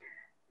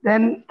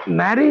 Then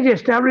marriage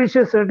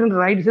establishes certain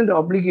rights and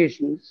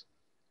obligations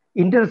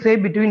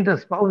intersect between the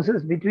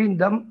spouses, between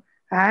them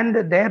and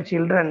their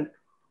children,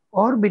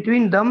 or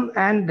between them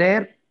and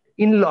their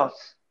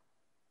in-laws.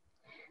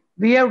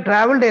 We have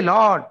traveled a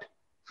lot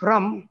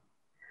from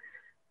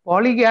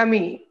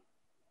polygamy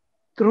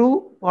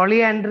through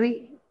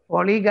polyandry,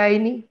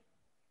 polygyny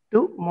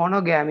to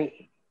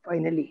monogamy,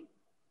 finally.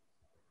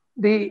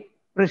 The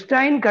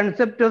pristine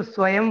concept of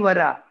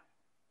Swayamvara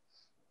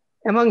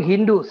among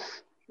Hindus,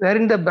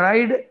 wherein the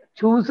bride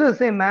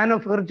chooses a man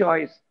of her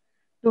choice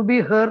to be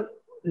her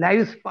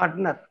life's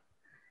partner,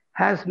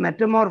 has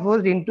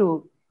metamorphosed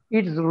into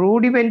its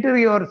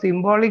rudimentary or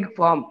symbolic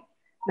form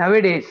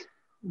nowadays,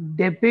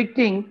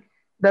 depicting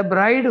the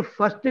bride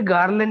first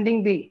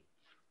garlanding the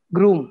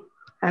groom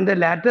and the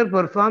latter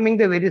performing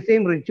the very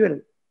same ritual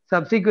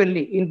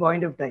subsequently in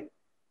point of time.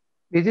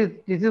 This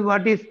is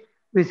what is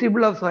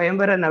visible of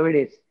Swayamvara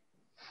nowadays.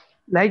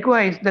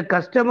 Likewise, the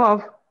custom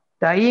of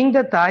tying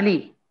the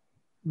thali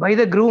by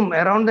the groom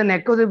around the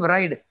neck of the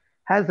bride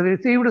has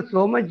received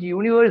so much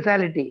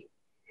universality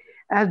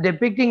as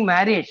depicting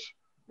marriage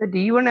that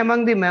even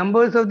among the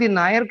members of the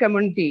Nair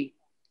community,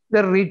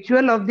 the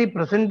ritual of the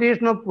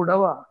presentation of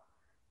Pudava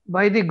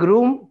by the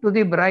groom to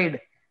the bride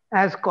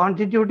as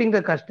constituting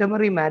the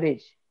customary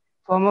marriage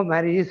form of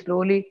marriage is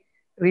slowly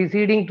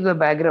receding to the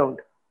background.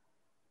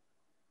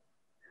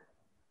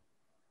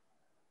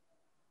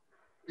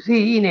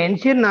 See, in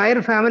ancient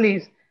Nair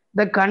families,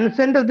 the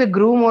consent of the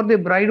groom or the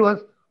bride was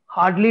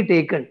hardly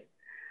taken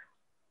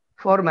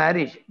for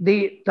marriage.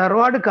 The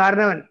Tarwad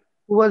Karnavan,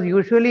 who was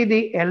usually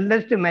the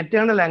eldest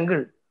maternal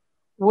uncle,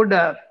 would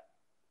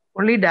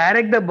only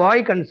direct the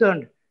boy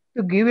concerned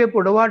to give a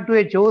pudava to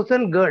a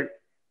chosen girl,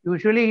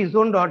 usually his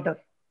own daughter.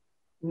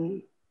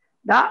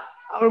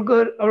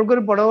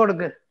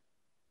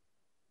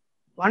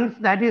 Once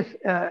that is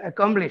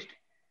accomplished,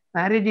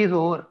 marriage is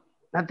over.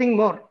 Nothing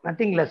more,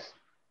 nothing less.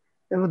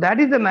 So that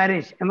is the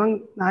marriage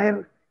among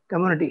Nair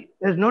community.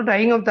 There is no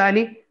tying of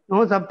thali,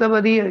 no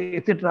saptapadi,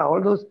 etc.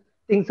 All those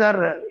things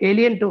are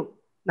alien to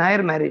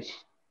Nair marriage.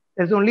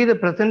 There is only the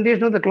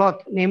presentation of the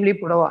cloth, namely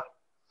pudava.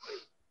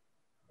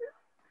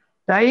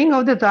 Tying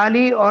of the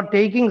thali or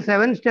taking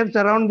 7 steps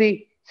around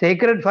the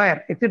sacred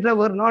fire, etc.,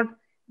 were not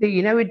the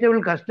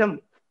inevitable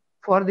custom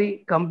for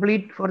the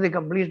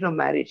completion of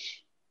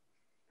marriage.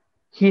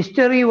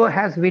 History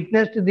has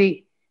witnessed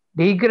the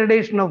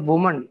degradation of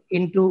woman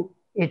into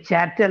a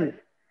chattel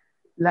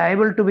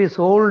liable to be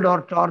sold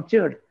or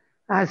tortured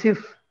as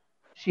if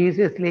she is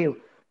a slave.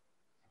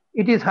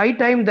 It is high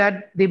time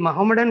that the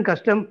Mohammedan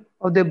custom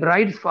of the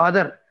bride's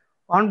father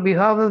on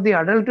behalf of the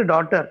adult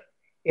daughter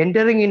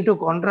entering into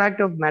contract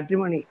of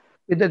matrimony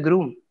with the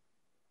groom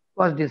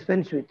was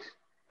dispensed with.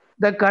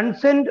 The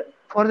consent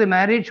for the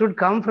marriage should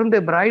come from the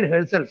bride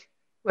herself,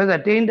 who has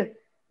attained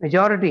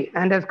majority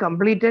and has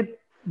completed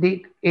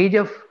the age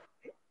of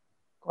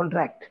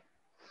contract,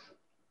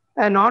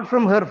 and not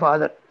from her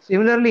father.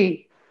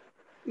 Similarly,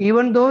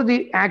 even though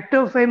the act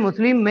of a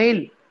Muslim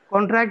male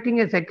contracting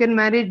a second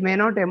marriage may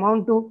not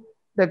amount to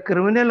the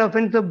criminal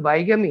offense of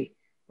bigamy,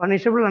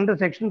 punishable under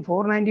section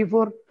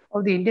 494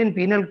 of the Indian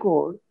Penal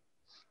Code,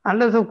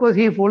 unless of course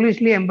he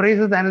foolishly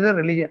embraces another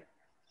religion.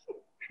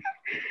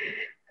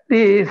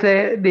 If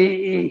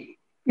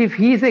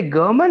he is a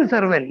government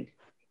servant,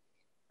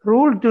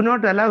 rules do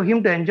not allow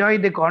him to enjoy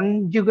the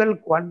conjugal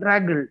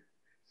quadrangle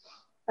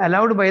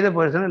allowed by the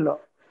personal law.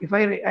 If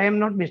I am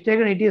not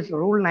mistaken, it is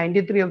rule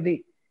 93 of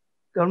the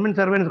government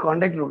servants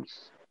conduct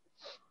rules.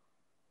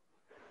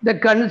 The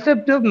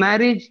concept of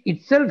marriage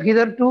itself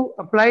hitherto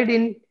applied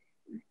in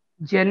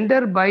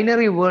gender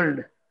binary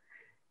world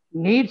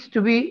needs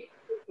to be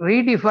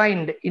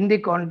redefined in the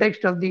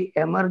context of the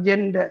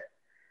emergence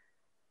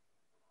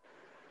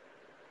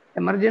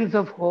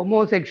of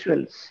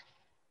homosexuals,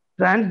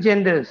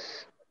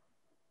 transgenders,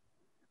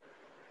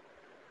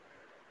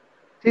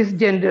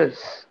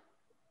 cisgenders,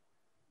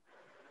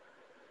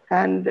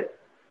 and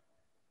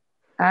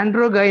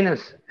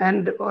androgynous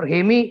and or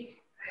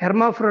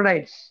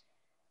hermaphrodites,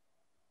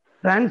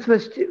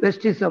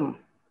 transvestism,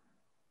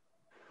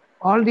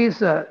 all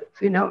these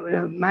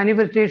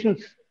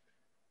manifestations.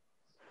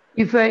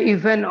 If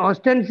an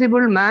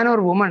ostensible man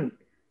or woman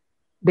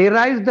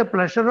derives the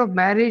pleasure of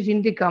marriage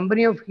in the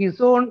company of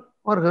his own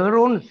or her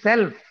own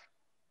self,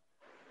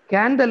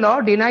 can the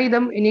law deny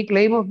them any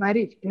claim for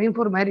marriage?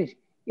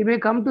 It may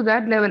come to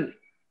that level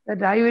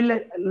that I will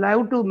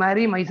love to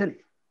marry myself,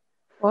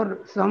 or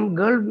some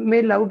girl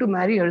may love to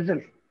marry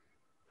herself,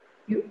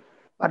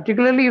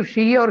 particularly if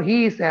she or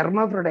he is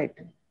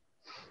hermaphrodite.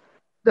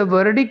 The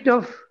verdict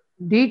of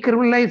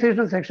decriminalization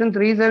of section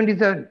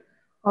 377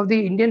 of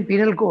the Indian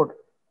Penal Code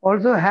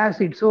also has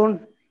its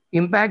own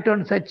impact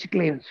on such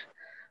claims.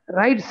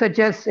 Rights such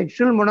as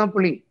sexual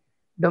monopoly,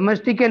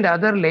 domestic and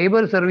other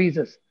labor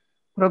services,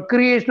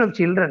 procreation of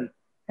children,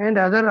 and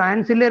other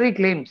ancillary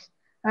claims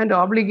and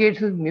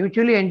obligations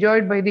mutually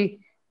enjoyed by the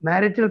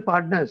marital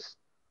partners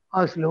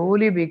are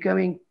slowly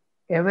becoming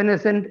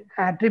evanescent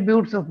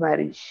attributes of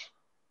marriage.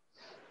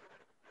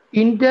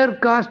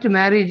 Intercaste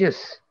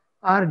marriages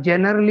are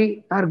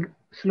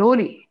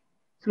slowly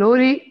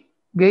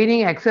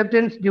gaining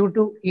acceptance due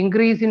to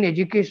increase in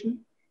education,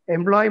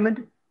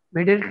 employment,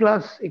 middle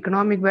class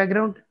economic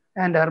background,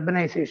 and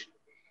urbanization.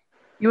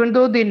 Even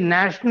though the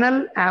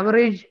national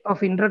average of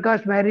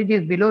intercaste marriage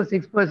is below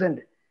 6%,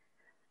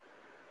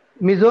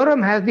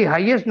 Mizoram has the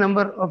highest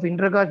number of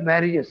intercaste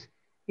marriages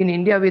in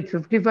India with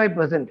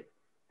 55%,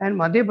 and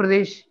Madhya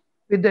Pradesh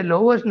with the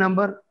lowest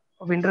number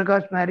of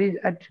intercaste marriage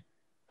at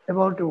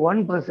about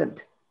 1%.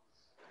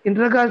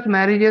 Intercaste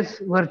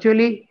marriages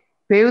virtually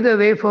pave the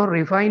way for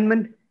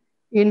refinement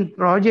in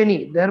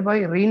progeny, thereby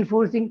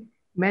reinforcing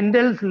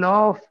Mendel's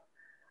law of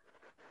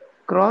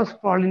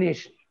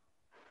cross-pollination.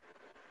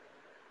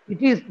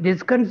 It is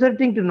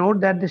disconcerting to note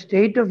that the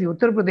state of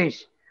Uttar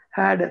Pradesh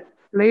had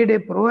played a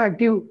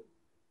proactive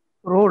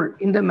role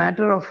in the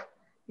matter of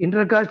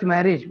intercaste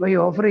marriage by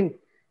offering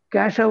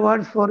cash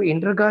awards for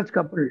intercaste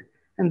couple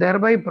and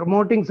thereby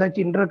promoting such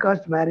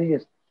intercaste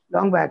marriages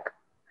long back.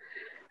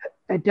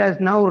 It has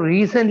now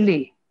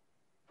recently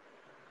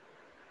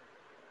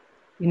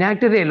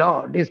enacted a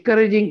law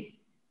discouraging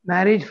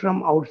marriage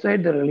from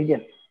outside the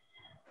religion.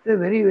 It's a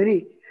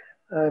very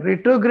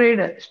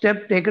retrograde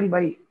step taken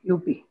by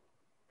UP,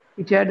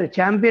 which had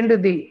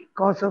championed the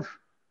cause of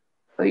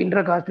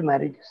intercaste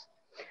marriages.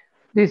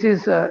 This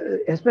is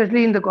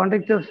especially in the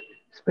context of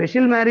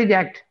Special Marriage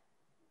Act.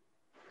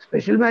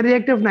 Special Marriage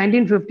Act of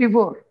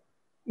 1954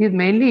 is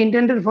mainly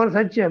intended for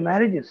such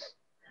marriages.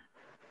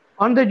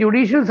 On the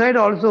judicial side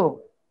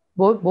also,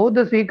 both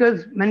the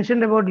speakers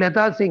mentioned about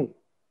Leta Singh,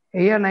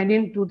 AR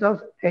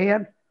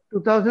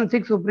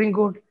 2006 Supreme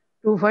Court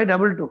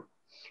 2522.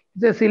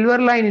 It's a silver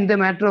line in the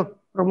matter of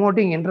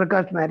promoting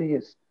intercaste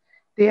marriages.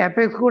 The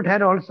Apex Court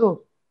had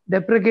also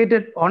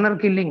deprecated honor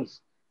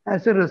killings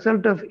as a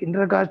result of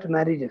intercaste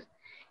marriages.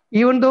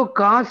 Even though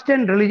caste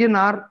and religion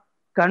are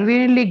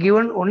conveniently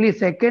given only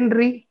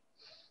secondary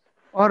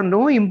or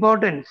no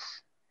importance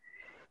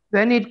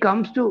when it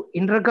comes to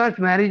intercaste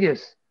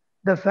marriages,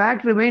 the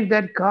fact remains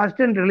that caste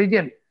and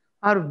religion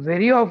are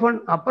very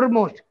often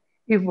uppermost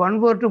if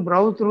one were to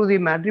browse through the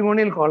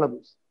matrimonial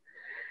columns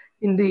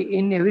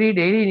in every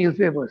daily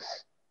newspapers.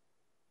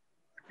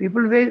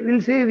 People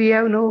will say we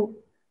have no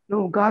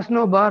caste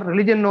no bar,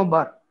 religion no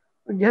bar.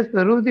 But just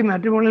peruse the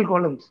matrimonial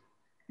columns.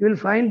 You will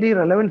find the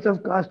relevance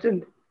of caste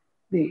and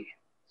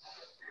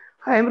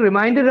I am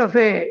reminded of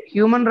a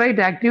human rights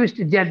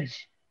activist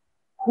judge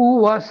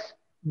who was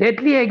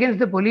deadly against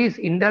the police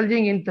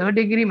indulging in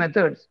third-degree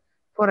methods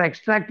for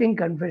extracting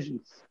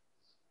confessions.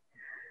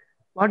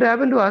 What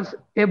happened to us?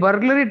 A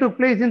burglary took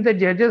place in the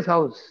judge's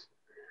house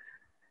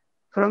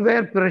from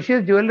where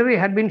precious jewelry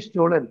had been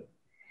stolen.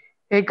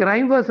 A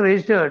crime was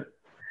registered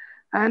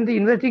and the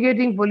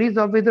investigating police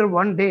officer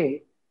one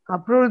day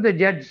approached the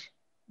judge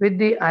with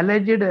the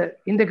alleged,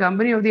 in the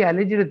company of the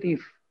alleged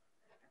thief.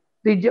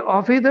 The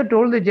officer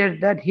told the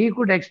judge that he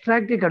could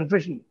extract a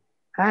confession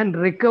and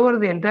recover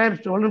the entire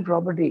stolen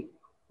property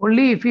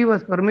only if he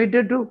was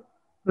permitted to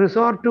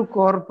resort to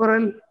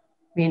corporal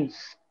means.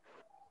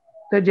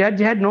 The judge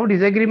had no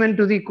disagreement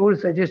to the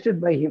course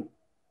suggested by him.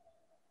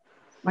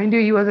 Mind you,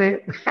 he was a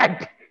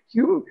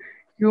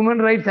human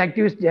rights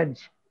activist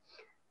judge.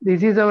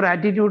 This is our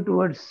attitude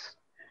towards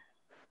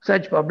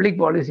such public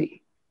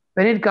policy.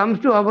 When it comes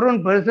to our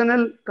own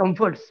personal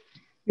comforts,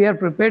 we are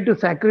prepared to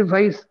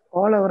sacrifice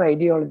all our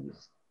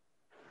ideologies.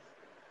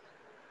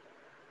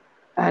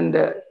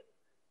 And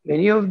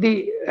many of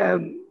the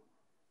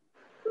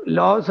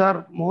laws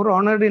are more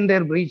honored in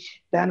their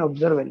breach than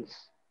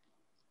observance.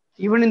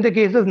 Even in the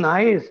case of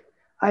Nayars,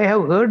 I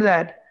have heard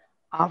that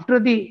after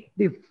the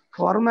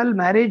formal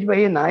marriage by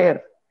a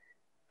Nayar,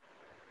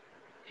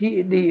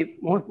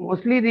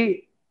 mostly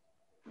the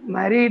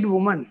married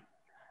woman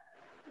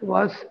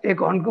was a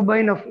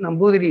concubine of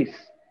Nambudhiris,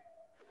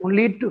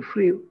 only to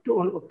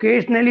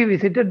occasionally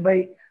visited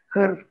by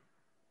her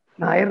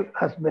Nayar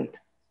husband.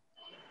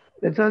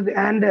 It was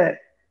the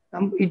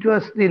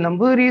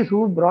Nambudhiris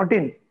who brought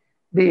in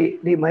the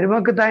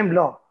Marimakatayam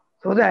law,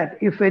 so that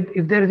if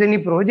there is any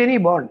progeny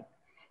born,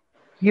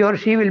 he or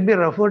she will be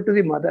referred to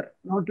the mother,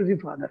 not to the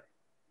father.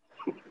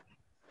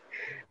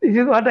 This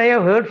is what I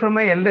have heard from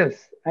my elders.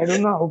 I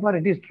don't know how far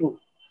it is true.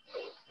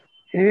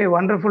 Anyway,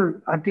 wonderful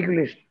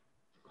articulation.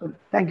 So,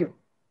 thank you.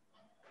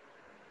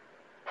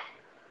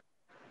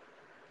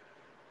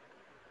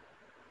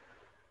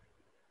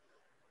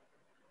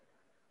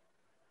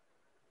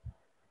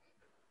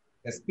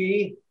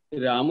 SP?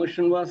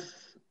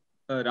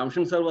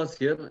 Ramshan sir was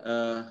here.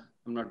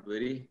 I'm not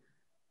very.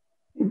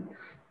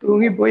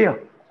 Tungi poya,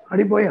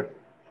 hadi poya.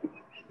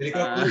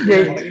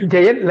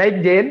 Jayan, like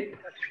Jayan.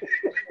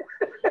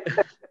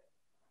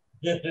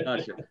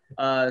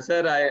 Sure.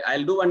 Sir,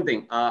 I'll do one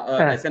thing.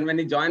 As and when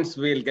he joins,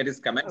 we'll get his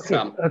comments.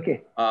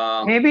 Okay.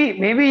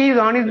 Maybe he's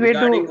on his way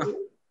to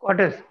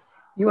quarters.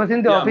 He was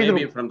in the office.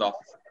 Maybe from the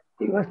office.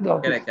 He was in the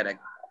office. Correct.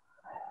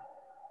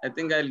 I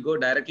think I'll go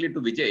directly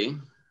to Vijay.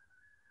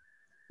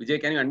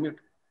 Vijay, can you unmute?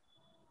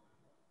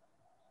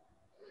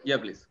 Yeah,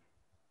 please.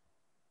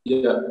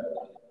 Yeah.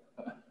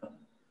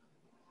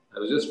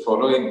 was just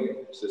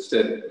following, just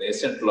a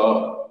nascent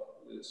law.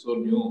 It's so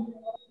new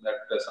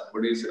that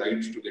somebody's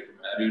rights to get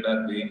married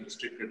are being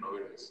restricted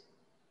nowadays.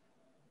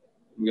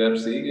 We are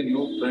seeing a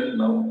new trend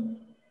now.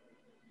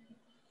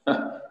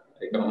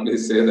 I can only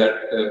say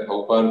that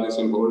how far this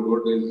will hold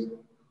good is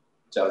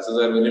chances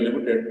are very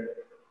limited.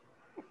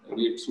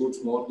 Maybe it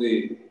suits more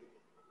the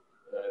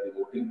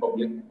voting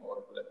public, or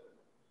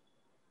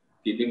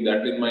keeping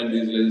that in mind,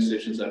 these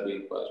legislations are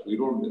being passed. We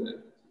don't.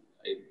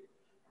 I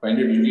find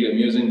it really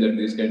amusing that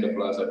these kind of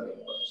laws are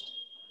being passed.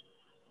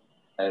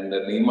 And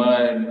Neema,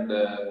 and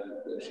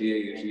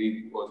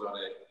she was on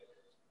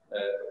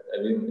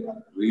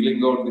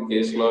reeling out the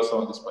case laws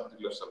on this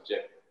particular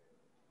subject.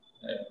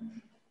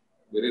 And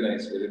very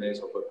nice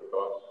of her to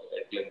talk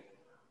at length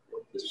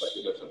about this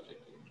particular subject.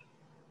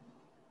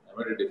 I'm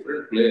at a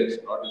different place,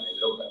 not in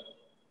Hyderabad.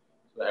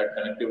 So I had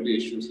connectivity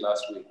issues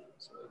last week,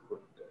 so I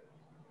couldn't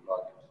log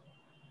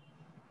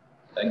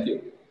in. Thank you.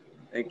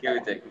 Thank you,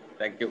 Vijay.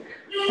 Thank you.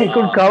 I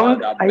could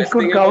count. I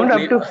could count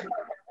up to.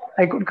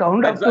 I could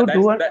count up to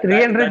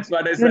 300. That's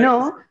what I said. You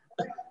know.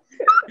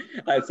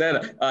 I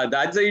said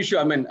that's the issue.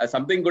 I mean,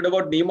 something good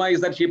about Neema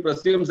is that she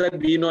presumes that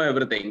we know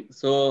everything.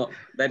 So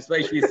that's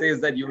why she says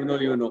that you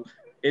know.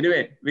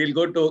 Anyway, we'll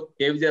go to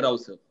KVJ Rao,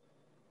 sir.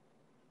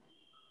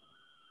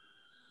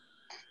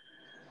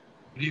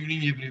 Good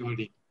evening,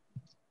 everybody.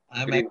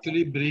 I'm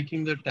actually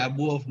breaking the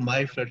taboo of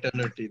my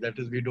fraternity. That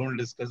is, we don't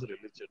discuss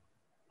religion.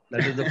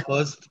 That is the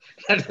first.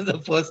 That is the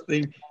first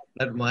thing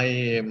that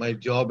my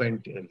job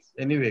entails.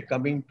 Anyway,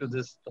 coming to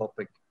this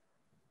topic,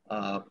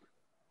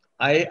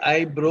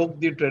 I broke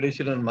the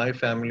tradition in my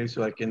family,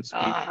 so I can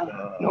speak.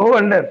 No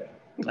wonder.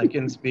 I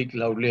can speak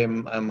loudly.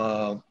 I'm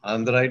a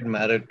Andhraite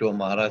married to a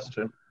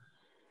Maharashtrian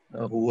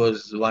who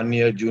was 1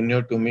 year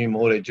junior to me,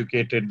 more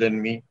educated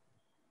than me.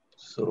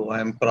 So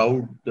I'm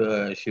proud.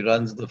 She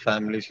runs the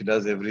family. She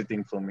does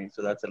everything for me.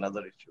 So that's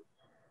another issue.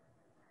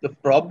 The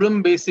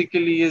problem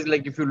basically is,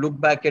 like, if you look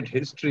back at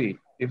history,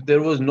 if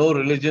there was no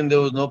religion,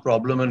 there was no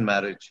problem in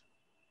marriage.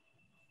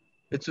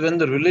 It's when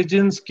the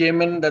religions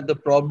came in that the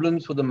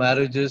problems for the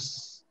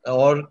marriages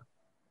or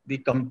the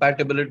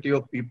compatibility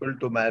of people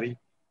to marry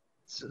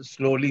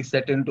slowly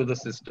set into the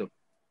system.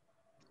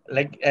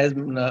 Like as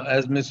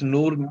Ms.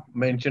 Noor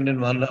mentioned in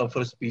one of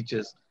her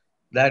speeches,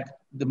 that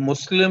the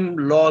Muslim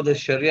law, the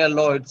Sharia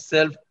law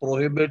itself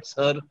prohibits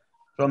her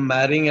from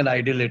marrying an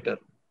idolater.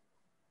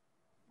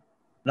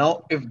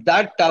 Now, if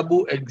that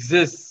taboo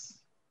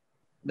exists,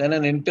 then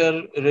an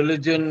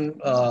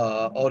inter-religion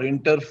or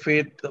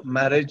interfaith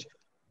marriage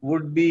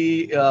would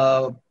be,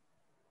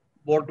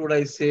 what would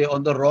I say,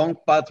 on the wrong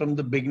path from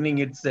the beginning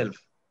itself.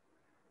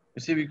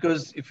 You see,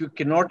 because if you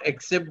cannot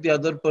accept the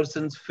other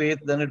person's faith,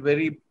 then it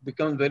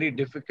becomes very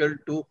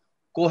difficult to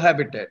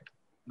cohabitate.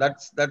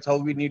 That's how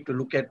we need to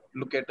look at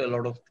a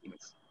lot of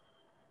things.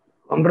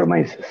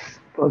 Compromises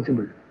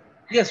possible.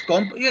 Yes,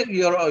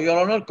 Your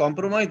Honor,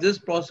 compromise is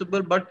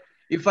possible, but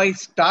if I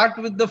start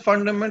with the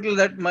fundamental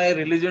that my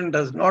religion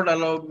does not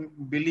allow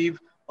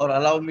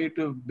me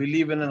to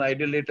believe in an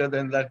idolater,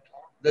 then that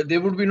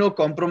there would be no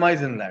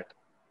compromise in that.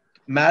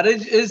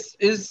 Marriage is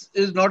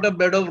not a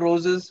bed of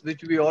roses,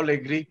 which we all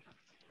agree.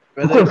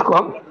 Of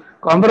course,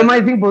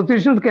 compromising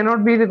positions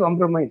cannot be the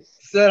compromise.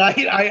 Sir,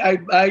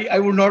 I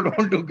would not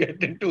want to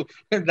get into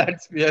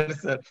that sphere,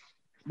 sir.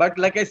 But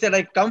like I said,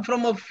 I come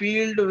from a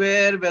field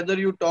where whether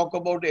you talk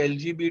about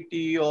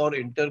LGBT or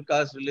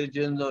intercaste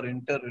religions or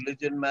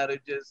inter-religion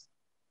marriages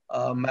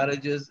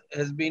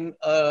has been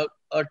a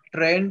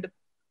trend,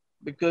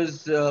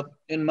 because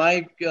in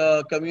my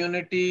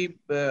community,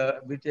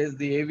 which is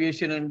the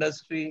aviation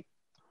industry,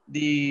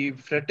 the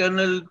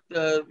fraternal,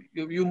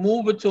 you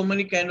move with so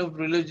many kind of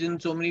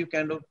religions, so many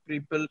kind of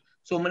people,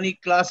 so many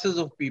classes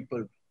of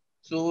people.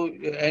 So,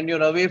 and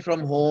you're away from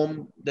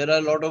home, there are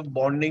a lot of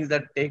bondings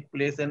that take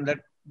place and that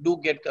do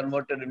get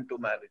converted into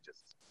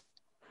marriages.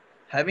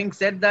 Having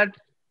said that,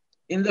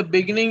 in the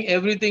beginning,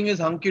 everything is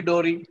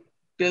hunky-dory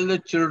till the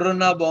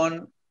children are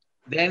born.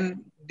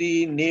 Then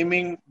the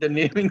naming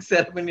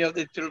ceremony of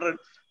the children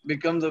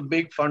becomes a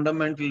big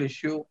fundamental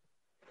issue.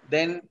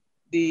 Then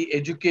the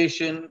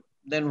education,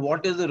 then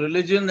what is the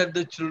religion that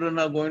the children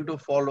are going to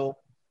follow?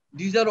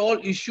 These are all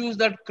issues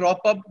that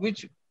crop up,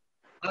 which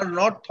are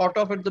not thought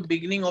of at the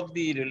beginning of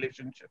the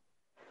relationship.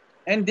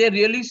 And they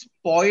really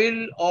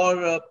spoil,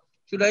 or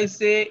should I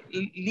say,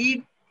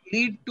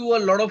 lead to a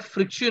lot of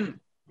friction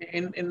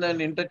in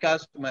an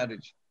intercaste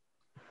marriage.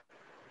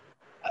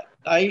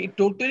 I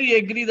totally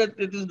agree that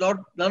it is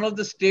none of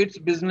the state's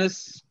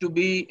business to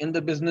be in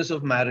the business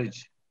of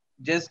marriage.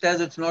 Just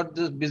as it's not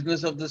the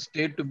business of the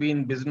state to be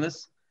in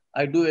business,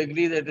 I do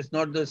agree that it's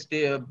not the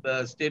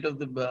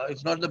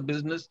it's not the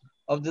business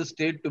of the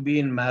state to be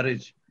in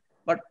marriage.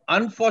 But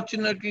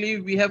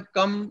unfortunately, we have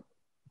come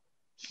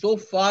so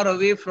far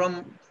away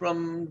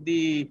from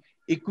the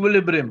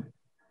equilibrium.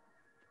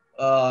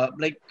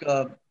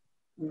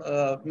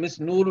 Ms.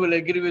 Noor will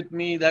agree with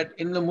me that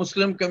in the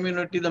Muslim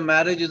community, the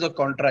marriage is a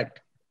contract.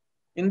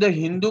 In the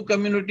Hindu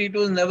community, it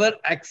was never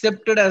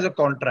accepted as a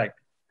contract.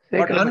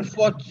 But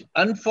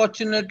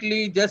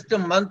unfortunately, just a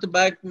month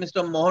back,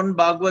 Mr. Mohan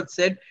Bhagwat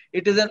said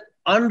it is an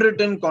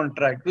unwritten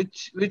contract,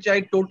 which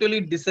I totally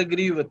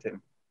disagree with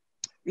him.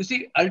 You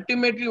see,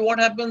 ultimately what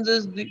happens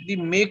is the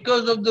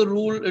makers of the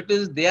rule, it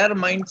is their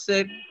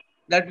mindset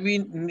that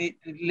we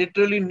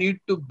literally need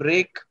to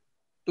break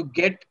to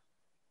get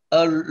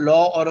a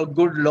law or a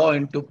good law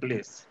into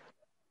place.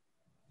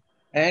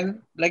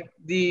 And like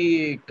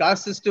the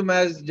caste system,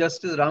 as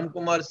Justice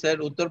Ramkumar said,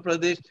 Uttar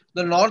Pradesh,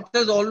 the North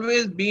has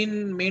always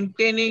been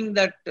maintaining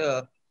that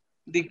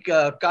the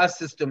caste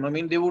system. I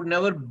mean, they would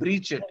never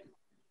breach it.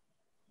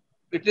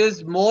 It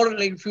is more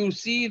like if you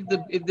see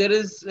if there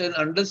is an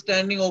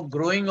understanding or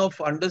growing of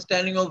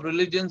understanding of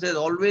religions has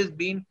always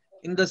been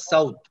in the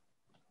South.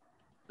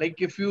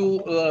 Like if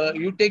you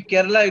take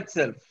Kerala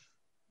itself,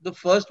 the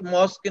first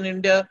mosque in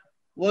India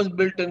was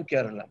built in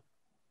Kerala.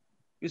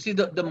 You see,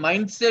 the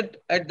mindset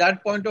at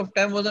that point of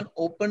time was an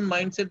open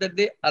mindset that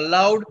they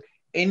allowed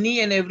any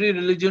and every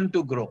religion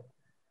to grow,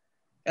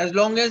 as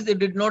long as they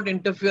did not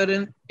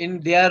interfere in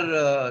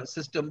their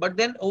system. But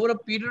then over a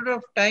period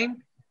of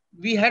time,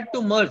 we had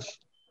to merge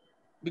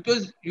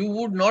because you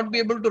would not be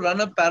able to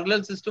run a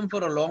parallel system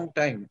for a long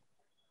time.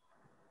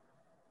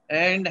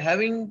 And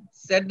having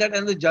said that,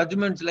 and the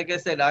judgments, like I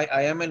said,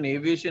 I am an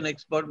aviation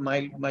expert.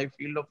 My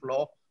field of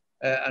law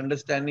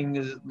understanding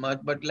is much,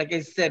 but like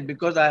I said,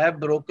 because I have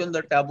broken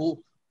the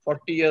taboo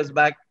 40 years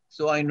back,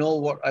 so I know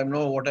what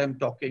I'm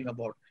talking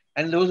about.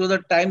 And those were the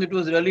times it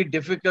was really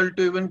difficult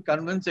to even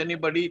convince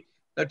anybody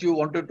that you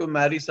wanted to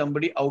marry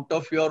somebody out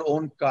of your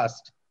own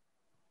caste.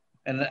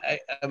 And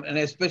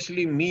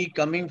especially me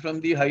coming from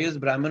the highest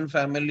Brahmin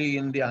family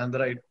in the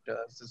Andhraite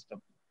system.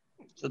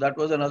 So that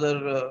was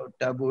another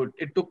taboo.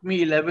 It took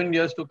me 11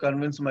 years to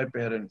convince my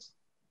parents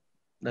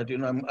that,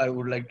 I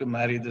would like to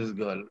marry this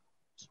girl.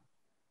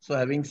 So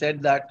having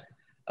said that,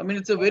 I mean,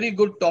 it's a very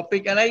good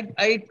topic. And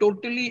I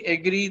totally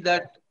agree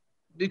that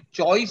the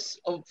choice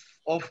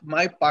of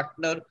my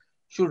partner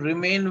should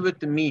remain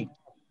with me.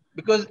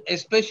 Because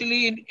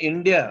especially in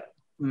India,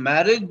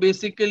 marriage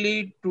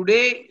basically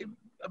today,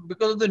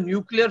 because of the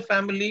nuclear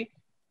family,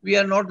 we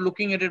are not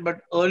looking at it.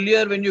 But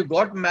earlier when you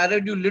got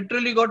married, you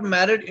literally got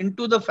married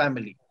into the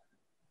family.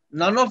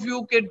 None of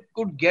you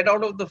could get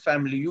out of the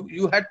family.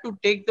 You had to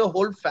take the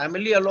whole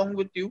family along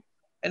with you,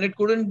 and it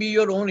couldn't be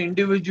your own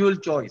individual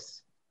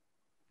choice.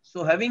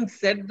 So having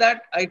said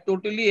that, I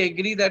totally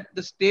agree that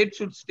the state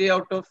should stay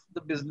out of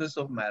the business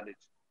of marriage.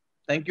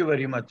 Thank you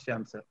very much,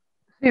 Shyam sir.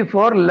 See,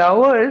 for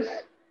lovers,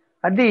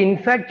 at the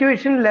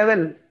infatuation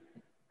level,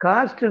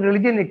 caste,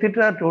 religion,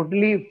 etc. are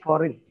totally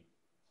foreign.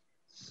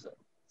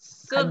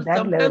 Sir,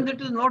 sometimes level,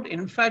 it is not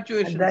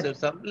infatuation,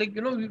 sir. Like,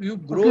 you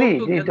grow up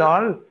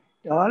together.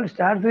 It all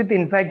starts with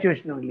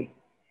infatuation only.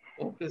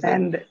 Okay, sir.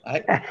 And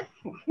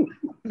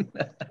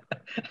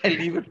I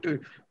leave it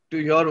to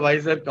your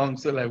wiser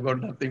counsel. I've got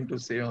nothing to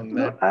say on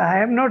that. No, I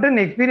am not an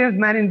experienced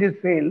man in this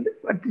field,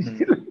 but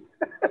still.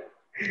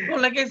 No,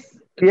 like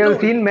we have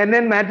seen men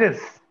and matters.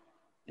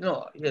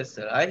 Yes,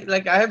 sir. I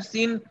have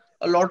seen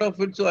a lot of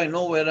it, so I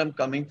know where I'm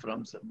coming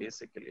from, sir,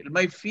 basically.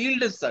 My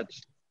field is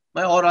such.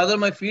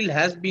 My field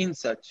has been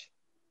such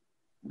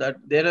that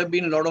there have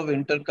been a lot of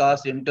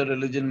intercaste,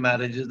 interreligion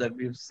marriages that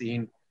we've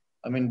seen.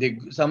 I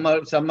mean, some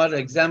are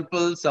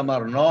examples, some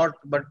are not.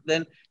 But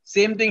then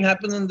same thing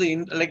happens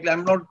like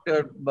I'm not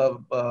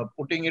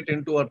putting it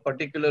into a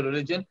particular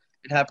religion.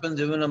 It happens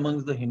even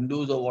amongst the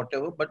Hindus or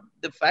whatever. But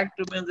the fact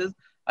remains is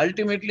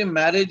ultimately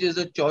marriage is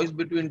a choice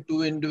between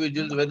two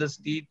individuals where the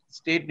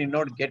state need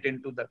not get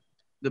into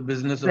the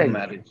business of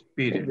marriage.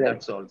 Period. Exactly.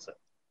 That's all, sir.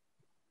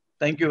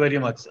 Thank you very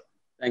much, sir.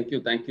 Thank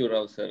you,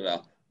 Rao, sir.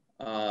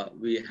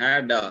 We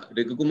had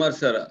Rikukumar,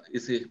 sir.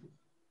 Is he?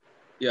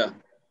 Yeah.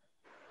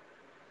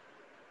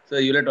 So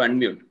you'll have to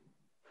unmute.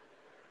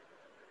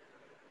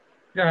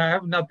 Yeah, I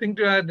have nothing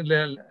to add.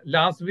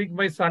 Last week,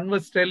 my son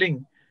was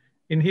telling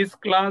in his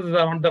class,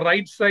 on the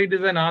right side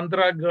is an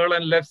Andhra girl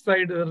and left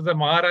side there is a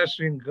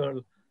Maharashtrian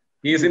girl.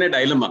 He is in a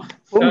dilemma.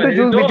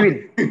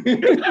 Between.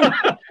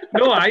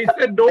 No, I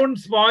said don't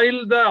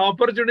spoil the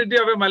opportunity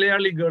of a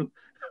Malayali girl.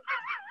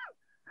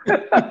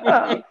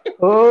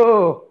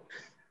 Oh.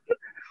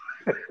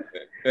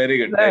 Very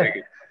good. Very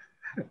good.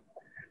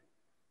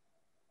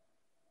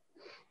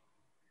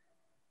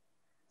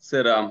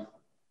 Sir,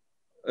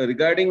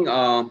 regarding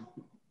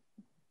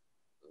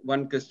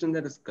one question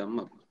that has come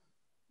up.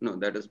 No,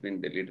 that has been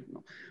deleted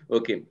now.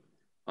 Okay.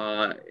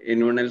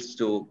 Anyone else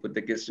to put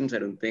the questions? I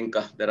don't think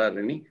there are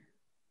any.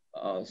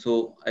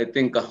 So I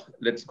think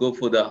let's go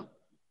for the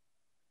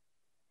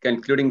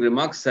concluding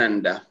remarks,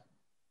 and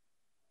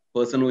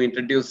person who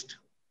introduced,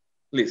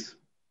 please,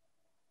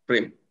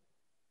 Prem.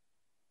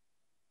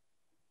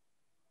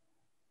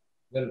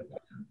 Well,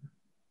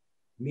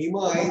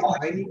 Neema,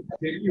 I need to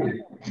tell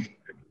you,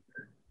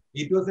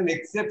 it was an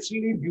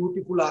exceptionally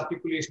beautiful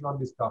articulation on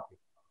this topic,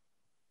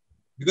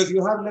 because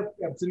you have left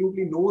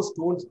absolutely no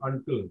stones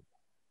unturned.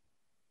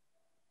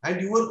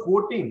 And you were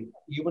quoting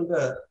even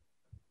the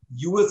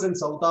US and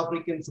South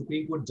African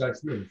Supreme Court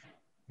judgments,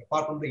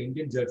 apart from the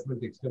Indian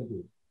judgment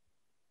extempore.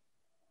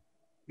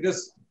 It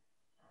was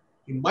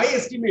In my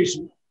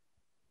estimation,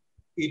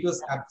 it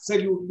was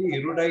absolutely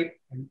erudite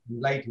and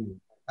enlightening.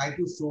 Thank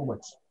you so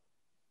much.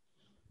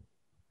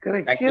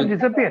 Correct. Thank She has you.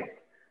 disappeared.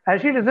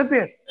 Has she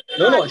disappeared?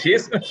 No. She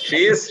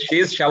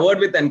is showered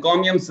with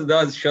encomiums so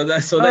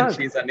that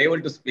she is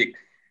unable to speak.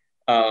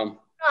 No,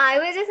 I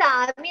was just,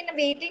 I mean,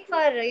 waiting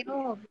for, him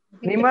to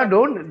Neema,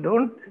 come.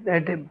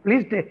 don't,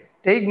 please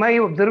take my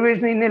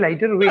observation in a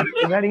lighter way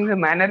regarding the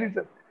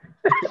mannerism.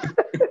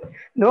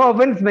 No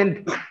offense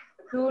meant.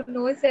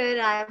 No, sir,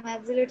 I am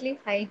absolutely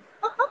fine.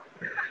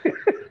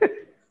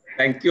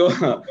 Thank you.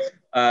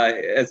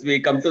 As we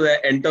come to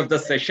the end of the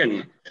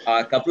session,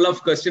 a couple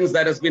of questions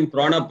that has been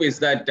thrown up is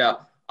that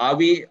are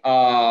we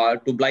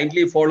to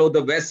blindly follow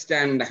the West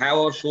and have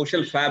our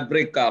social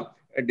fabric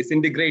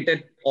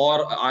disintegrated,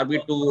 or are we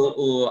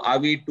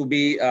to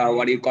be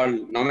what do you call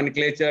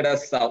nomenclatured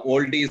as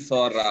oldies,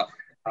 or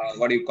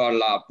what do you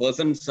call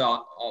persons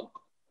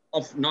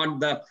of not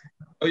the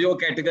yo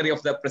category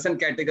of the present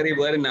category,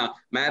 wherein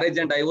marriage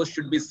and divorce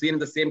should be seen in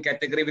the same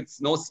category with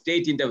no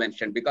state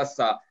intervention, because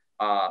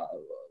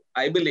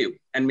I believe,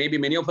 and maybe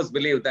many of us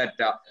believe, that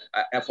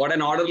for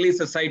an orderly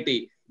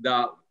society,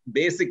 the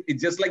basic,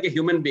 it's just like a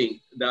human being.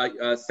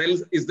 The cell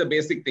is the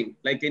basic thing.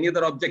 Like any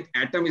other object,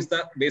 atom is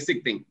the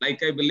basic thing.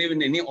 Like I believe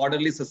in any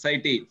orderly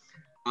society,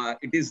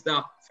 it is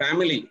the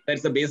family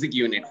that's the basic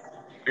unit.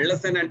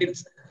 Unless and until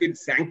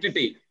its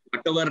sanctity,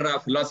 whatever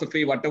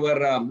philosophy, whatever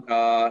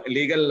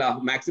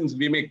legal maxims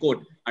we may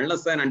quote,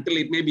 unless and until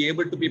it may be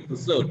able to be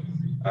preserved,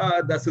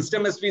 the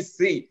system as we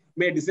see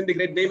may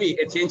disintegrate, maybe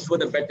a change for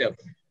the better.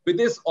 With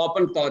these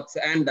open thoughts,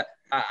 and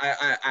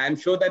I am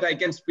sure that I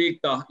can speak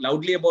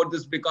loudly about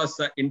this,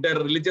 because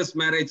inter-religious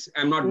marriage,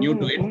 I'm not new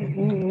to it.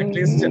 At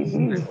least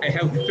I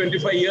have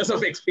 25 years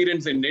of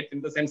experience in it,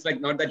 in the sense like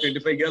not that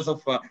 25 years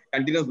of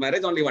continuous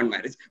marriage, only one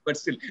marriage, but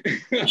still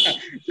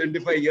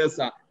 25 years.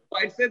 So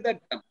I'd say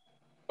that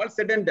all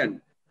said and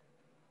done,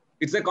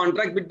 it's a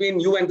contract between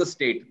you and the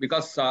state,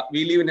 because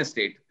we live in a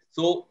state.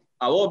 So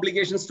our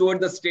obligations toward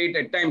the state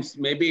at times,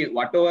 maybe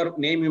whatever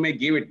name you may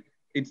give it,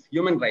 it's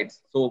human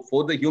rights. So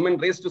for the human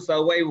race to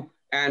survive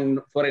and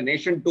for a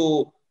nation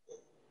to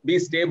be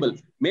stable,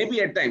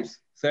 maybe at times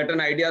certain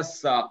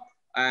ideas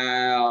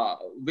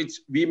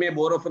which we may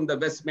borrow from the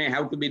West may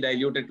have to be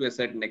diluted to a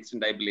certain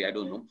extent, I believe. I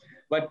don't know.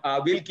 But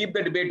we'll keep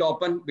the debate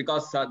open,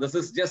 because this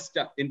is just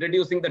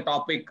introducing the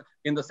topic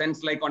in the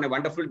sense like on a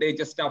wonderful day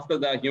just after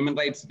the Human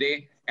Rights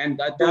Day. And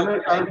that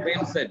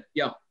Prem said,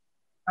 yeah.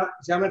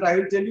 Shyam, I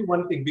will tell you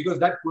one thing, because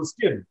that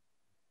question,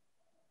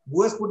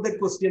 who has put that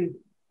question?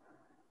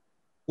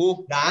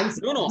 Who? The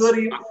answer. No.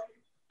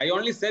 I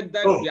only said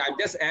that I'm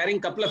just airing a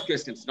couple of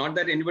questions, not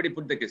that anybody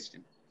put the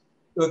question.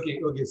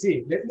 Okay.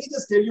 See, let me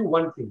just tell you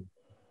one thing.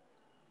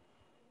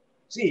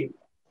 See,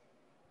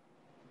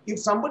 if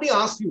somebody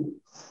asks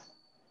you,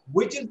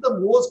 which is the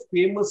most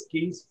famous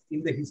case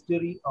in the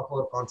history of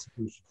our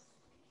constitution?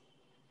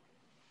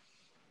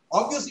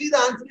 Obviously, the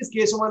answer is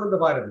Keshavananda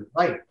Bharati,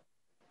 right?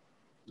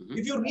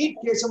 If you read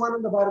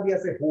Keshavananda Bharati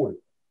as a whole,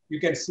 you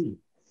can see.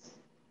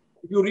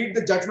 If you read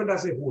the judgment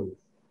as a whole,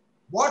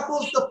 what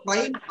was the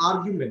prime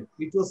argument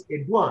which was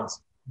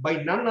advanced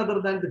by none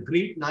other than the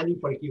great Nani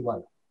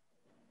Palkiwala?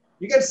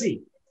 You can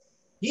see,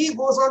 he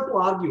goes on to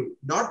argue,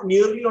 not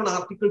merely on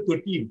Article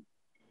 13,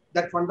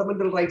 that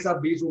fundamental rights are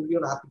based only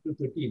on Article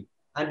 13,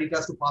 and it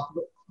has to pass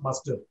the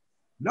muster.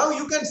 Now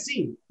you can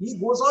see, he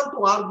goes on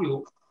to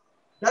argue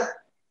that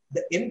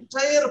the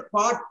entire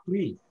part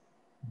 3,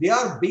 they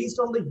are based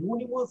on the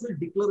Universal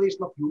Declaration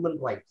of Human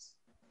Rights,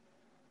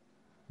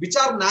 which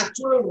are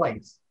natural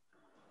rights,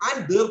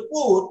 and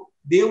therefore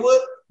they were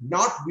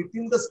not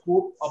within the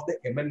scope of the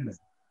amendment.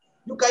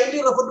 You kindly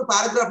refer to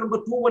paragraph number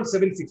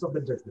 2176 of the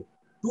judgment,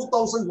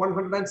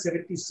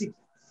 2176,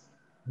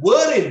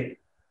 wherein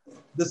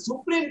the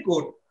Supreme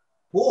Court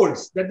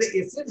holds that the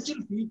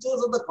essential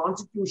features of the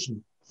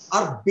Constitution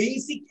are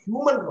basic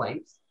human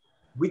rights,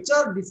 which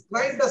are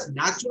described as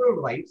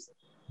natural rights,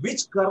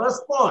 which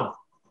correspond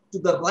to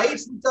the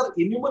rights which are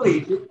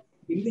enumerated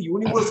in the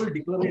Universal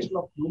Declaration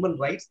of Human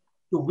Rights,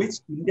 to which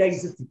India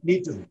is a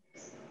signatory.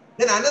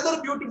 Then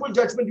another beautiful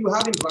judgment you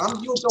have in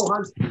Ramji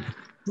Chauhan's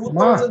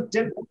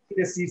 2010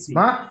 SCC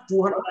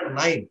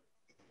 209.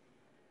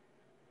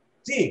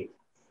 See,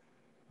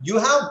 you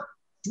have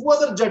two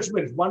other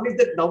judgments. One is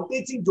that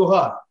Navtej Singh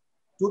Johar,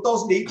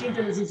 2018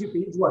 SCC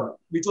page 1,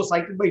 which was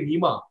cited by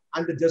Neema,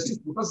 and the Justice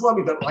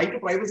Puttaswamy, the right to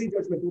privacy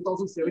judgment,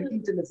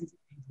 2017 SCC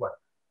page 1.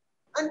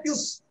 And you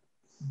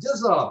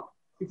just,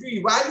 if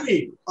you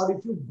evaluate, or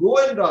if you go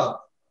and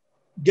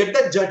get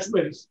that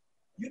judgments,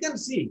 you can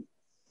see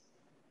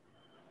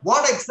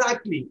what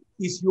exactly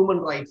is human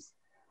rights.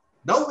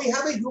 Now we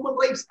have a Human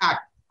Rights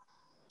Act.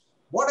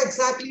 What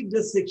exactly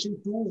does Section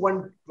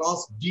 2(1)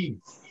 Clause G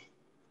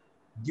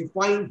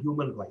define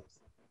human rights?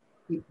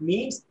 It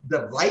means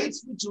the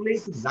rights which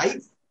relate to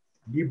life,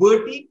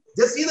 liberty,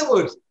 just see the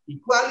words,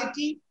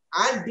 equality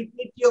and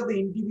dignity of the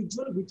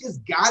individual, which is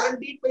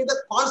guaranteed by the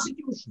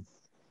Constitution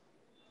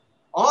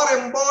or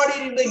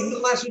embodied in the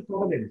international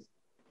covenants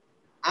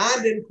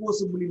and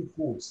enforceable in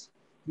force.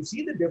 You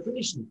see the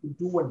definition in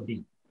 2(1)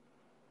 D.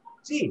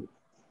 See,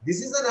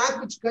 this is an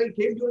act which came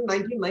during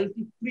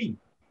 1993.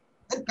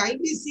 And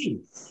kindly see,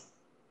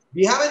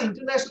 we have an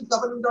international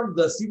covenant on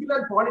the civil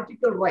and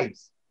political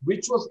rights,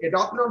 which was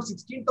adopted on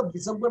 16th of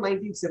December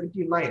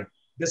 1979,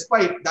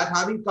 despite that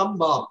having come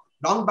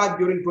long back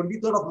during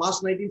 23rd of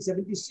March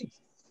 1976.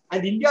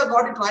 And India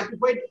got it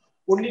ratified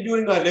only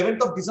during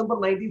 11th of December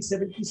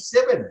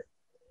 1977.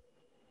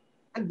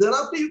 And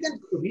thereafter, you can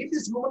read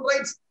this Human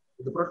Rights,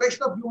 the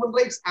Protection of Human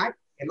Rights Act,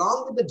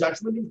 along with the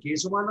judgment in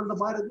Kesavananda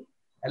Bharati,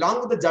 along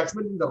with the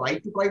judgment in the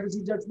right to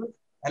privacy judgment,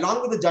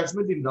 along with the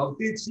judgment in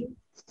Navtej Singh,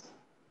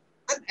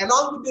 and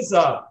along with this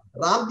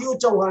Ramdev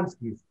Chauhan's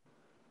case.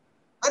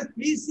 And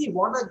please see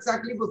what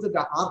exactly was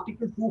the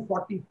Article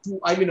 242,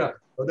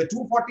 the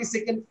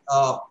 242nd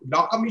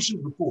Law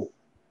Commission report.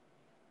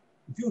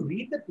 If you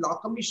read that Law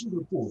Commission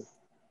report,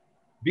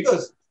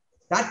 because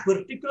that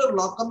particular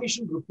Law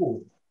Commission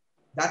report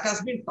that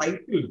has been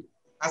titled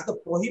as the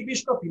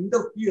Prohibition of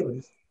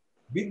Interference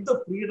with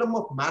the Freedom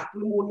of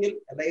Matrimonial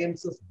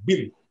Alliances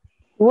Bill.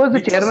 Who was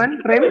the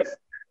chairman, Prem?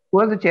 Who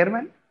was the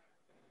chairman?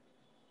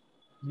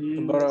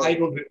 I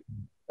don't know.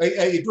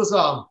 It was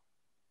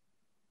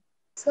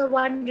So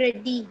one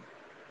Reddy.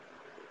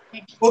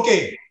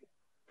 Okay.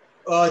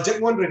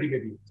 Jagmohan Reddy,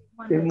 maybe.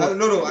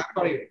 No, I'm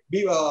sorry.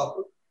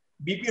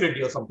 BP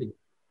Reddy or something.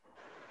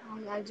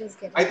 I'll just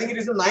get it. I think it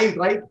is the 9th,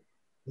 right?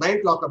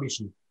 9th Law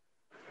Commission.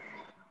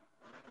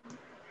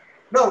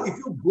 Now, if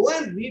you go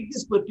and read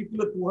this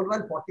particular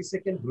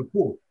 242nd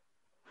report,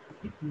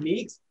 it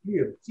makes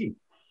clear. See,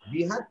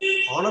 we had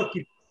honor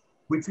killing,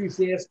 which we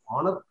say as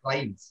honor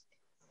crimes.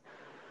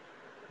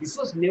 This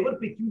was never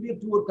peculiar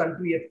to our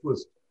country at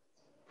first.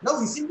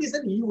 Now, isn't this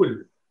an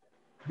evil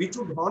which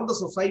would haunt the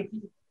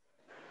society?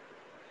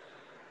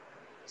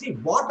 See,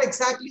 what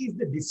exactly is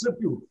the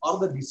disrepute or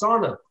the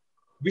dishonor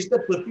which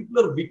that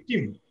particular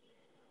victim,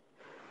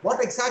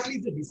 what exactly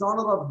is the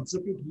dishonor or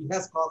disrepute he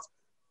has caused?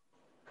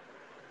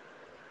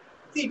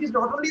 See, it is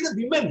not only the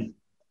women,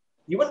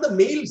 even the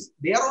males,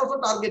 they are also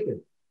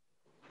targeted.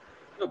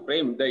 No,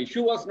 Prem, the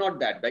issue was not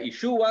that. The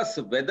issue was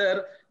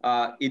whether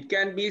it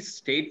can be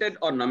stated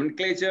or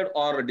nomenclatured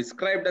or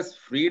described as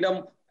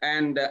freedom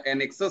and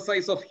an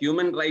exercise of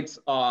human rights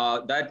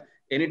that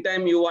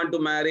anytime you want to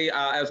marry,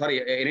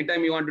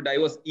 anytime you want to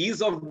divorce,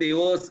 ease of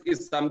divorce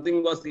is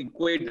something was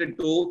equated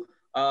to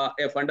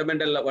a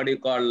fundamental,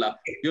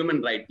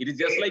 human right. It is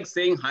just like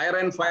saying hire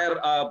and fire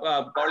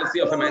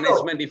policy of a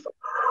management if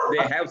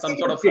they have some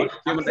sort of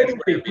human rights.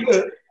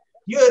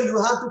 Here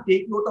you have to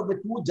take note of the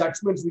two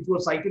judgments which were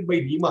cited by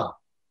Neema.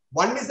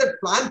 One is that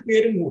Planned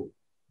Parenthood,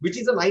 which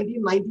is a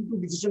 1992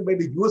 decision by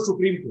the US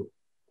Supreme Court.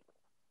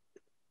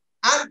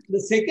 And the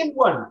second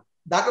one,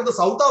 that of the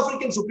South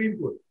African Supreme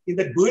Court, is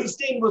the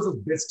Bernstein versus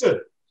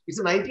Bester. It's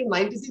a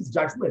 1996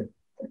 judgment.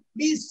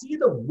 Please see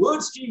the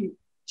words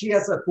she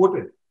has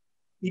quoted.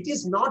 It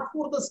is not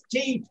for the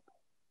state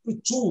to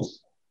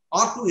choose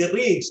or to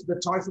arrange the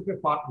choice of a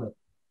partner,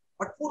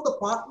 but for the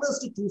partners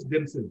to choose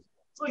themselves.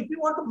 So if you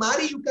want to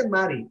marry, you can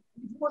marry.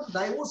 If you want to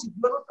divorce, if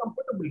you are not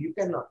comfortable, you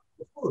cannot.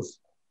 Of course.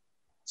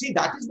 See,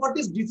 that is what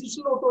is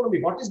decisional autonomy.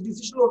 What is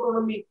decisional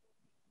autonomy?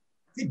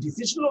 See,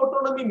 decisional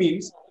autonomy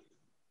means,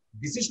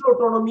 decisional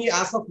autonomy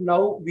as of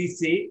now, we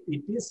say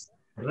it is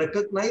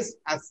recognized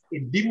as a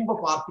limb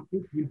of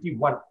Article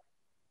 21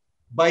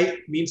 by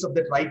means of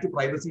that right to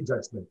privacy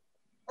judgment.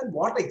 And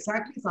what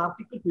exactly is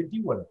Article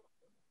 21?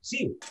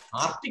 See,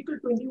 Article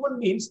 21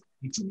 means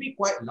it should be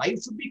quite,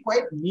 life should be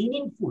quite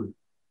meaningful.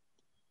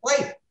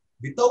 Right?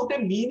 Without a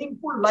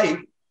meaningful life,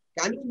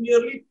 can you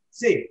merely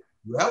say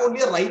you have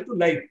only a right to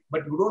life,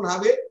 but you don't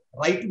have a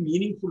right to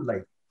meaningful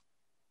life?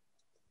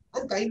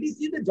 And kindly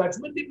see the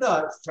judgment in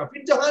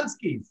Shafin Jahan's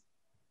case.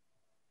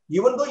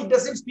 Even though it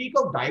doesn't speak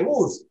of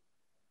divorce,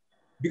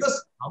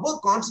 because our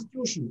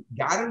constitution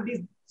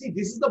guarantees, see,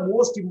 this is the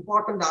most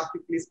important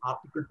article, is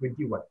Article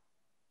 21.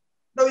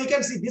 Now you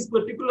can see this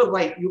particular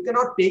right, you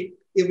cannot take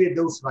away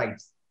those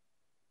rights.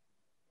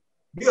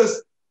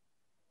 Because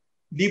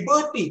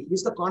liberty,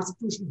 which the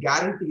Constitution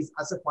guarantees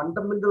as a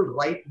fundamental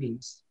right,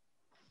 means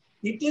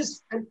it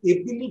is an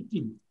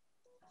ability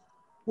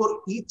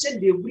for each and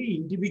every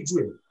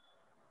individual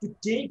to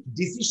take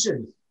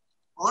decisions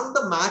on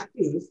the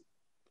matters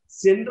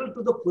central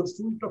to the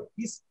pursuit of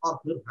his or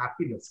her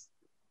happiness.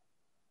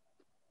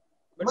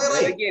 But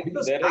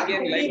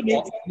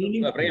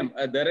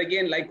there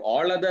again, like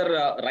all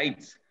other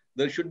rights,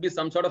 there should be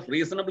some sort of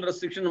reasonable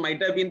restriction.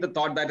 Might have been the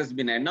thought that has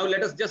been had. Now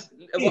let us just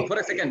for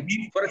a second,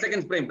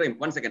 Prem,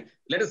 1 second.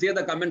 Let us hear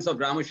the comments of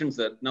Ramushan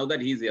sir. Now that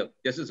he's here,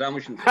 Justice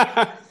Ramushan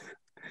sir.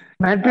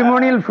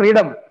 Matrimonial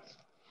freedom.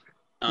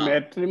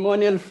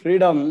 Matrimonial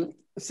freedom.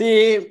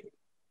 See,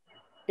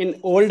 in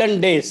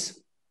olden days,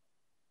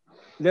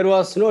 there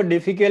was no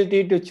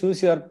difficulty to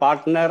choose your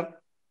partner,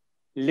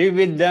 live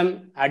with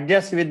them,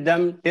 adjust with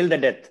them till the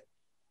death.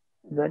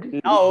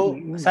 Now,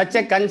 such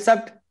a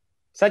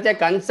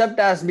concept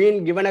has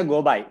been given a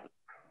go by.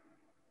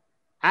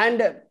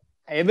 And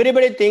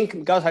everybody think,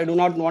 because I do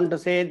not want to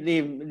say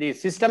the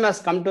system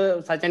has come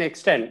to such an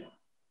extent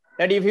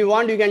that if you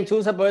want, you can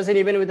choose a person,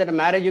 even without a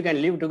marriage, you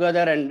can live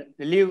together and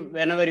live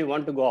whenever you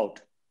want to go out.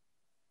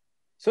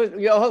 So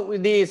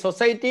the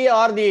society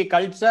or the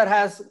culture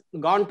has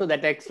gone to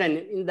that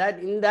extent. In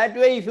that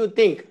way, if you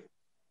think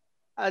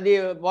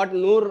what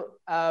Noor,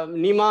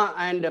 Neema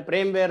and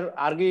Prem were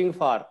arguing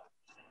for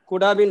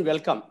could have been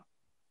welcome.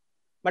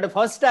 But the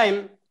first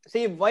time,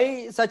 see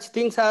why such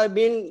things have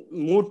been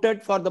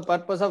mooted for the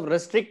purpose of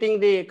restricting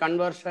the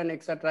conversion,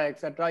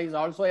 etc., is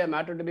also a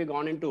matter to be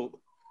gone into.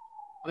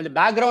 I mean, the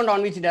background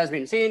on which it has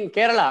been. See, in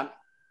Kerala,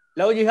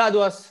 love jihad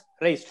was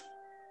raised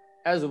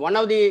as one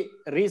of the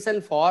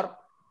reasons for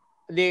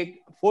the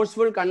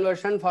forceful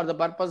conversion for the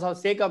purpose of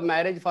sake of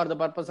marriage, for the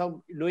purpose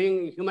of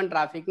doing human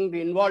trafficking,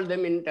 to involve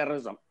them in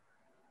terrorism.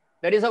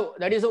 That is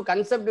a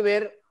concept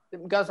where,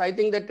 because I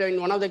think that in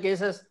one of the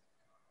cases,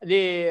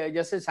 the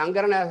Justice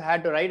Shankaran has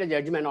had to write a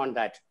judgment on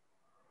that.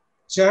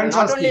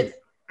 Not only,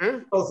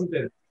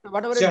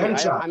 whatever it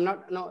is, I'm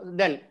not, no,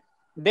 then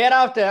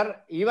thereafter,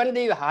 even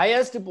the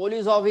highest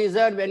police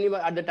officer, when he,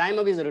 at the time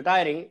of his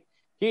retiring,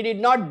 he did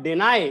not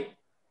deny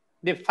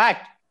the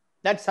fact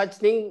that such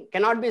thing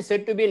cannot be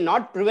said to be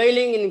not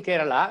prevailing in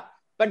Kerala,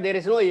 but there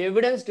is no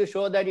evidence to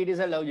show that it is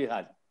a love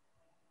jihad.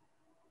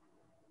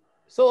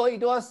 So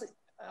it was,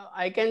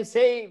 I can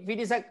say, if it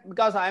is a,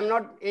 because I am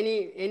not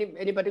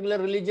any particular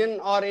religion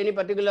or any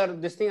particular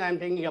this thing I am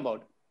thinking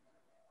about.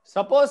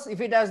 Suppose if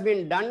it has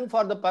been done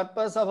for the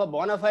purpose of a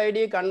bona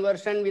fide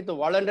conversion with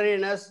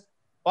voluntariness,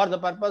 for the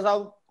purpose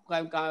of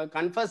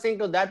confessing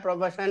to that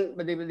profession,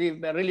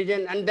 the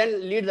religion, and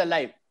then lead the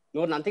life,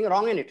 no, nothing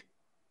wrong in it.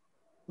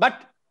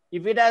 But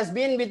if it has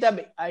been with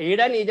a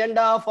hidden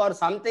agenda for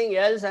something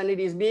else and it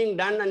is being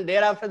done, and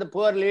thereafter the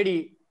poor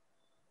lady,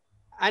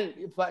 and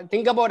if I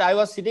think about, I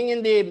was sitting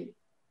in the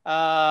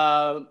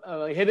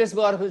habeas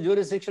corpus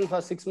jurisdiction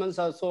for 6 months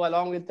or so,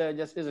 along with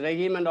Justice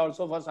Rahim, and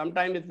also for some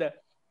time with the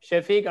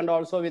Shafiq, and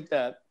also with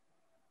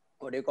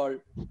what do you call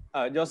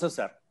Joseph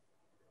sir.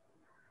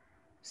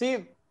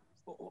 See,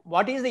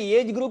 what is the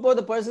age group of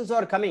the persons who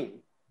are coming?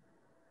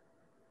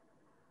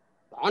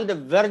 On the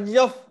verge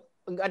of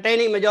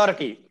attaining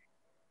majority,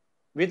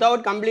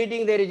 without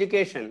completing their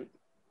education,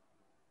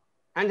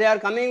 and they are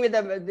coming with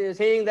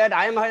saying that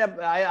I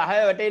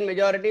have attained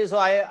majority, so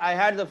I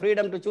had the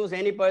freedom to choose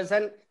any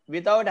person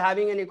without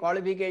having any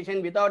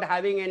qualification, without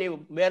having any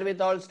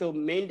wherewithals to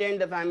maintain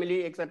the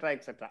family, etc.,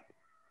 etc.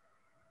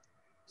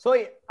 So,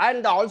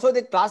 and also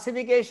the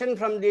classification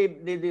from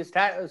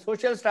the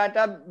social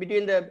strata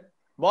between the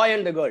boy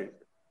and the girl.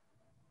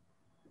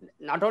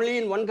 Not only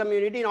in one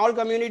community, in all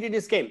communities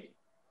this came.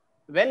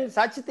 When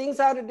such things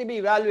are to be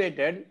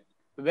evaluated,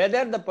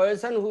 whether the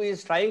person who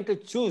is trying to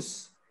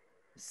choose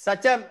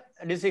such a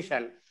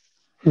decision.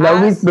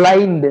 Love is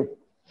blind.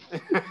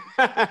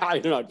 I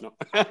do not know.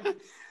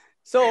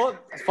 So,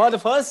 for the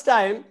first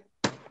time,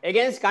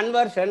 against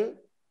conversion,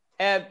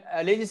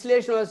 a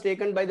legislation was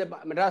taken by the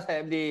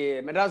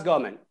Madras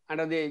government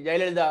under the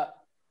Jayalalitha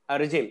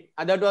regime.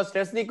 And that was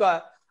test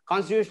the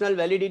constitutional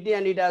validity,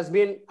 and it has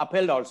been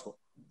upheld also.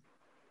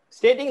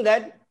 Stating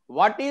that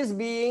what is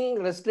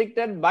being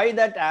restricted by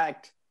that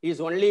act is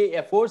only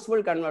a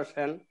forceful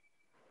conversion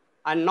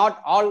and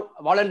not all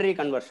voluntary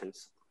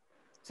conversions.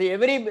 See,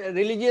 every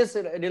religious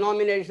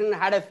denomination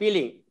had a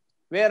feeling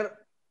where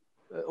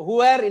who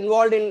were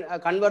involved in a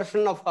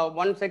conversion of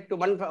one sect to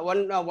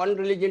one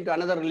religion to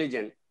another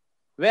religion,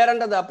 were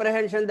under the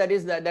apprehension that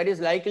is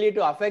likely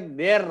to affect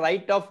their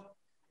right of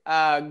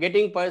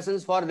getting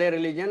persons for their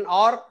religion,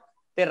 or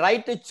the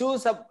right to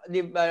choose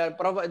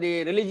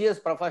the religious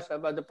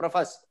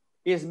profess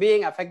is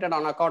being affected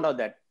on account of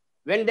that.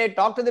 When they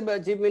talk to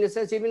the Chief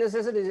Minister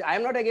says, I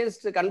am not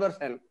against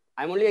conversion.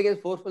 I am only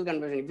against forceful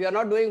conversion. If you are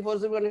not doing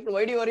forceful conversion,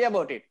 why do you worry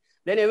about it?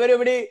 Then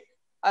everybody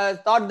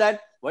thought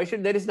that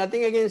there is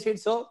nothing against it.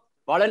 So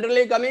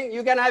voluntarily coming,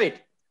 you can have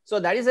it.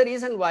 So that is the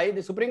reason why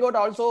the Supreme Court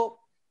also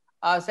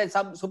said,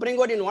 Supreme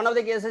Court in one of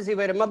the cases, if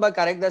I remember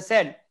correct, they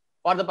said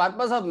for the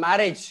purpose of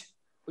marriage,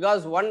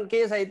 because one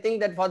case I think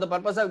that for the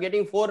purpose of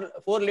getting four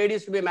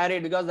ladies to be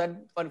married, because that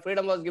for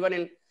freedom was given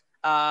in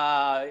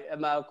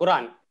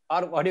Quran,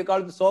 or what do you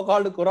call the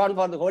so-called Quran,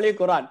 for the Holy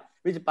Quran,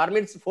 which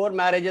permits 4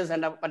 marriages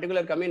in a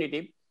particular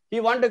community. He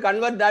wanted to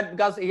convert that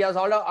because he has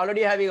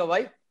already having a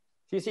wife.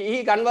 You see,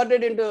 he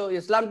converted into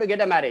Islam to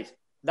get a marriage.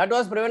 That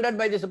was prevented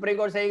by the Supreme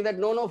Court saying that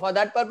no, for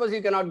that purpose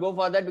you cannot go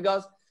for that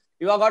because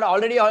you have got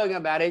already having a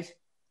marriage.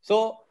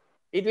 So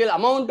it will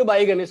amount to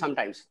bigamy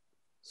sometimes.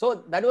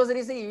 So that was the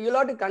reason you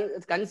have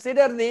to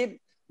consider the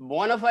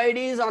bona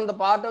fides on the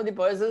part of the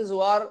persons who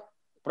are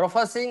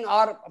professing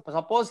or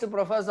supposed to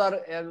profess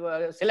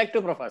or select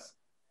to profess.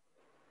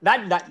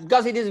 That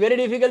because it is very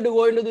difficult to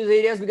go into these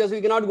areas, because we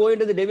cannot go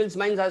into the devil's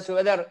minds as to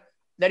whether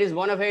that is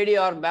bona fide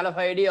or mala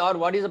fide, or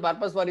what is the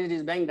purpose for it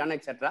is being done,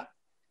 etc.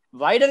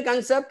 Wider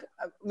concept,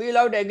 we will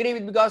have to agree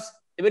with, because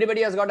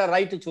everybody has got a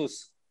right to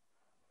choose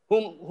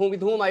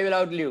with whom I will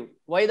have to live.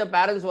 Why the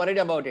parents worried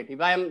about it?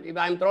 If I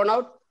am thrown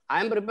out,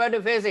 I am prepared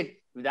to face it.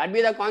 If that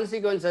be the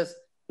consequences,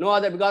 no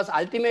other, because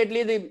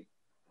ultimately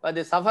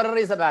the sufferer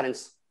is the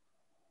parents.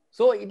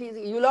 So it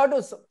is, you will have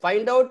to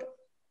find out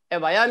a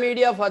via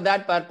media for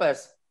that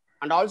purpose,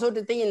 and also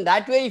to think in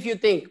that way, if you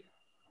think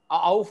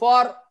how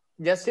far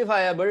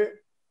justifiable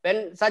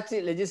when such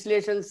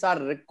legislations are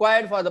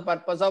required for the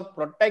purpose of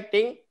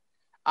protecting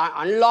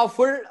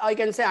unlawful, I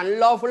can say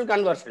unlawful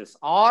conversions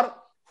or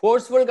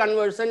forceful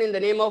conversion in the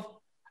name of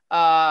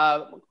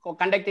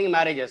conducting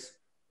marriages.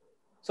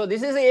 So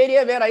this is an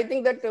area where I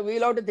think that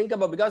we'll have to think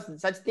about, because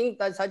such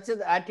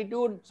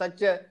attitude,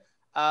 such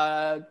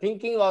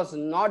thinking was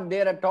not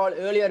there at all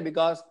earlier,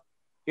 because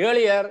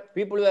earlier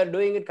people were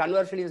doing it,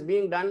 conversion is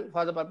being done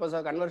for the purpose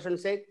of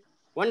conversion's sake.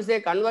 Once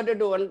they converted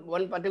to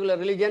one particular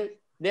religion,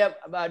 they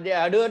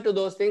adhere to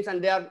those things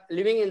and they are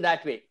living in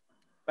that way.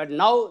 But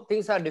now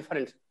things are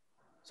different.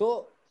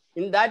 So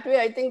in that way,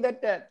 I think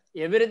that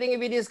everything,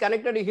 if it is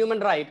connected to human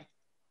right,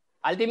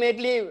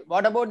 ultimately,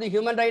 what about the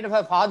human right of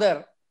a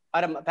father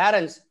or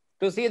parents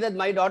to see that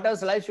my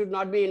daughter's life should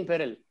not be in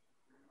peril?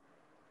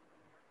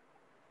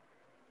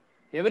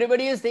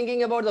 Everybody is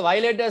thinking about the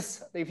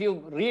violators. If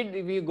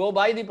you go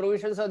by the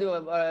provisions of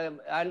the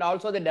and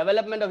also the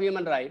development of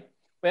human right,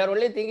 we are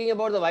only thinking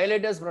about the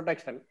violators'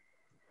 protection.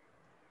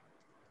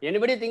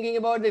 Anybody thinking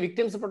about the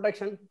victims'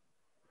 protection?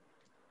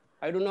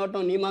 I do not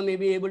know. Neema may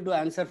be able to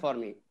answer for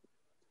me.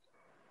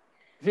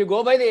 If you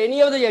go by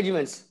any of the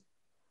judgments,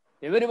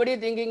 everybody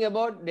thinking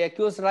about the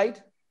accused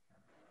right.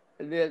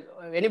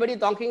 Anybody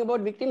talking about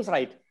victims'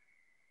 right?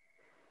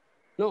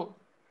 No.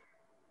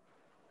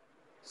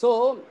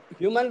 So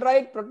human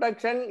right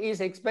protection is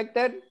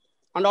expected,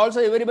 and also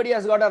everybody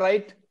has got a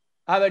right to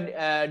have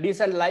a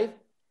decent life.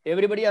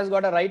 Everybody has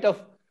got a right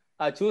of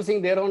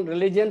choosing their own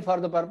religion for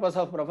the purpose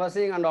of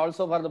professing, and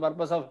also for the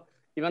purpose of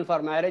even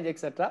for marriage,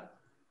 etc.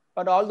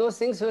 But all those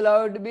things will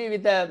have to be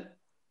with a,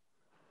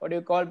 what do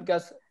you call,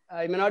 because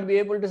I may not be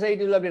able to say it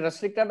will be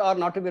restricted or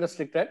not to be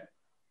restricted.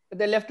 But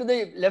they're left to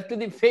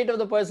the fate of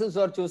the persons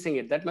who are choosing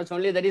it. That much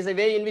only. That is a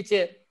way in which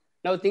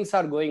now things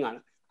are going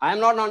on. I am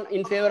not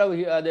in favor of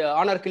the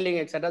honor killing,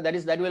 etc.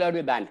 That will have to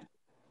be banned.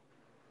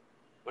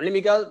 Only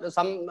because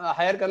some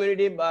higher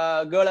community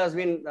girl has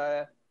been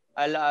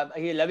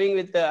living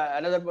with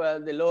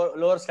the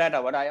lower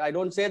strata. But I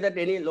don't say that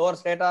any lower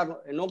strata,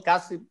 no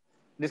caste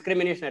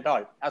discrimination at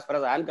all, as far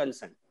as I am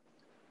concerned.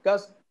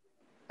 Because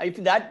if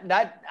that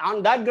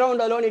on that ground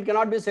alone, it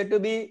cannot be said to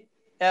be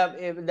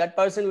that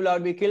person will have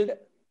to be killed,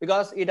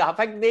 because it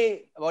affects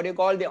the, what you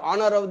call, the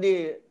honor of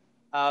the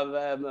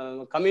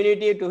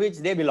community to which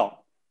they belong.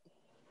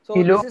 So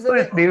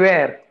elopers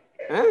beware.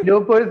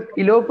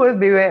 Elopers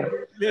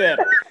beware. Beware.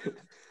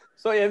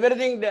 So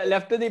everything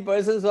left to the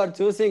persons who are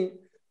choosing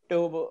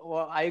to,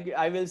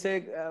 I will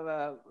say,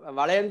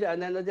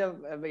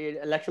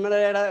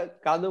 Lakshmanayada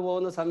Kadu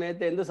Povuna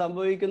Samayathe endu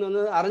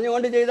sambhavikkunnu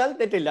aranjukondu cheyidal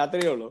tettilla,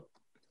 athare ullu.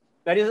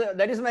 That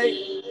is my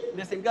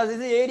this thing, because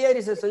this area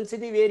is a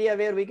sensitive area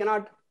where we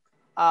cannot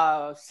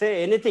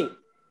say anything,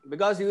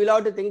 because you will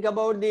have to think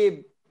about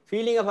the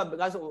feeling of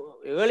because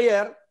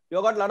earlier you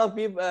got a lot of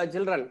people,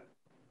 children.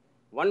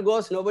 One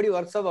goes, nobody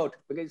works about,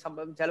 because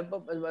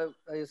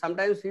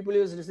sometimes people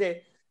used to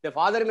say the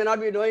father may not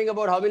be knowing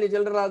about how many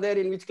children are there,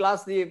 in which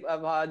class the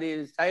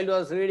child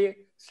was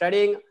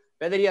studying,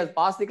 whether he has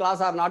passed the class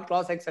or not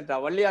class, etc.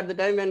 Only at the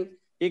time when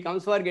he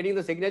comes for getting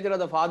the signature of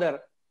the father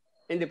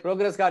in the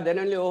progress card, then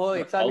only, oh,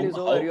 exam is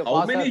over.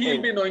 How many he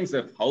will be knowing,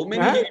 sir? How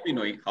many he will be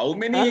knowing? How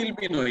many he will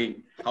be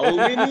knowing? How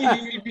many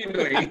he will be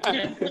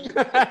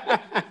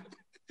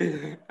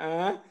knowing?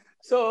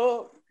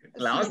 So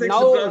now the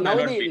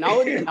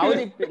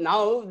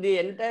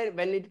entire,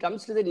 when it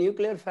comes to the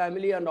nuclear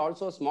family and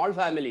also small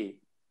family,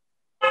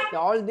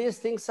 all these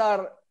things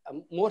are a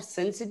more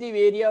sensitive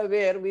area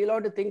where we'll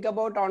have to think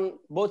about on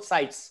both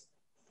sides.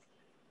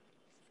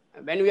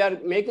 When we are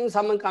making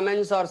some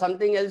comments or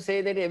something else,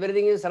 say that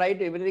everything is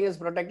right, everything is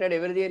protected,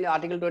 everything in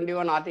Article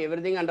 21,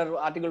 everything under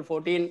Article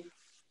 14,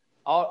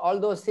 all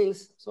those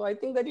things. So I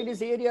think that it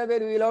is an area where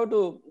we will have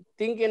to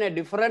think in a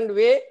different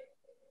way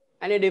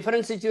and a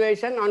different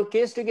situation on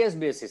case-to-case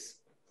basis.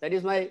 That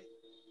is my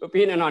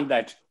opinion on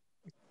that.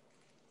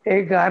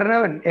 A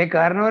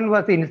Karnavan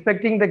was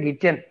inspecting the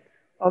kitchen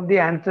of the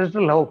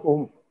ancestral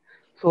home.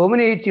 So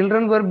many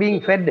children were being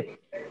fed.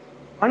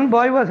 One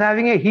boy was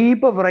having a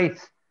heap of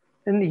rice,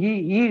 and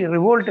he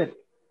revolted.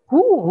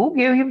 Who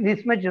gave him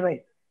this much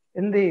rice?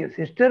 And the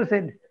sister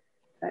said,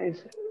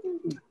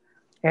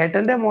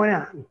 Etanda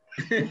Mona.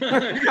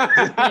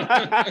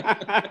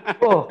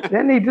 Oh,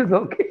 then it is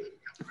okay.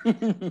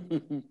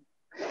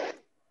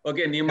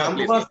 Okay, Neema,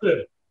 please.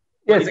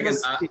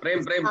 Yes.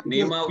 Prem,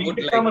 Neema would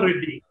like.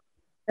 Reddy.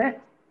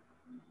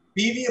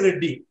 P.V.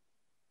 Reddy.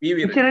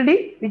 Which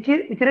Reddy? Which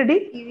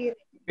Reddy?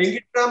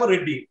 Venkatrama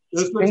Reddy.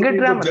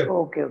 Venkatrama.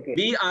 Okay.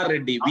 V.R.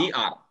 Reddy.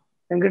 V.R.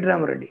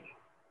 Venkatrama Reddy.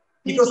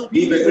 It was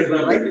P.V. Reddy,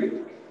 right?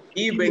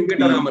 P.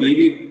 Venkatrama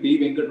Reddy. P.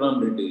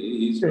 Venkatrama Reddy.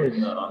 He's from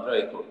Andhra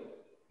High Court.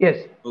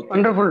 Yes. Okay.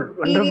 Wonderful.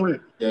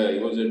 Yeah, he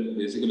was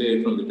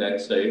basically from the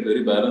tax side,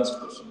 very balanced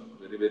person.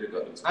 Very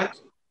balanced person.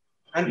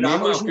 And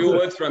Neema, a few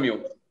words from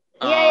you.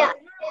 I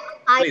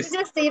please.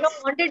 just,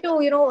 wanted to,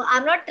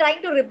 I'm not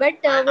trying to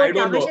rebut I what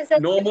don't Ramesh know.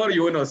 said. No more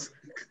Yunus.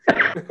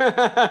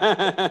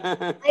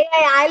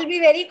 I'll be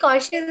very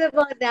cautious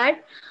about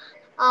that.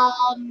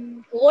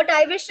 What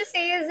I wish to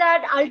say is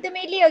that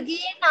ultimately,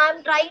 again,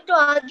 I'm trying to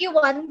argue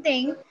one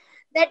thing,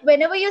 that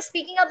whenever you're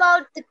speaking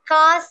about the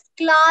caste,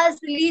 class,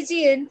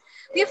 religion,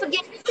 we're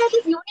forgetting that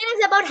this union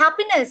is about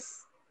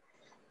happiness.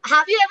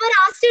 Have you ever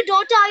asked your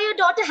daughter, are your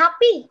daughter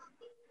happy?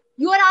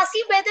 You are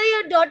asking whether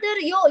your daughter,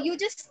 you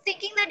just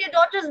thinking that your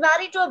daughter is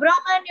married to a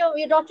Brahman,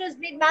 your daughter is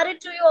being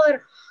married to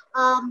your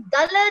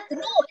Dalit.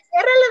 No, it's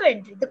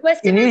irrelevant. The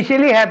question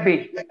Initially is,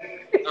 happy.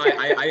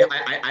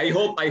 I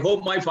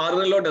hope my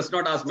father-in-law does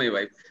not ask my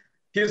wife,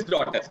 his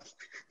daughter.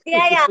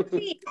 yeah.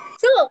 See,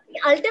 so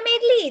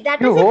ultimately, that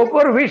You is hope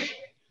or wish.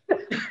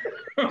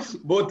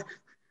 Both.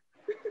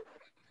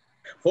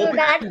 So Hope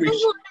that and was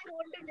wish. what I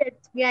wanted it.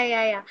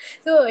 Yeah.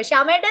 So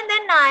Shamadan,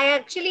 then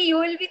you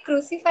will be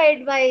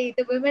crucified by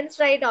the women's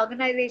right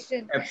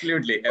organization.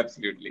 Absolutely.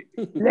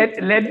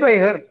 Led by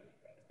her.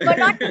 But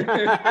not.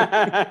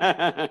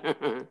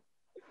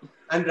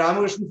 And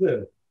Ramakrishna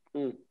sir,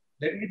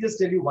 let me just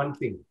tell you one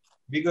thing,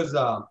 because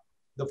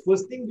the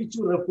first thing which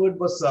you referred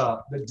was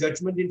the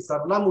judgment in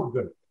Sarla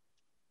Mudgal,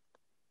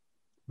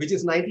 which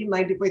is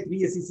 1995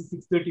 3 SEC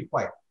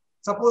 635.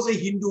 Suppose a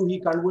Hindu, he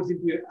converts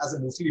into as a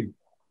Muslim.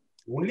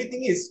 The only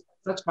thing is,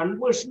 such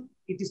conversion,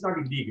 it is not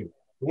illegal.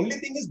 The only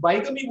thing is,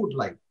 bigamy would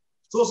lie.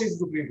 So says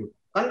the Supreme Court.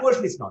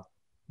 Conversion is not.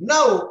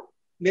 Now,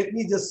 let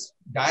me just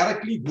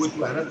directly go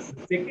to another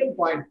second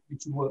point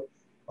which you were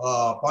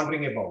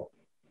pondering about,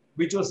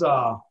 which was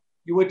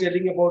you were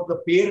telling about the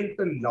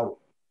parental love.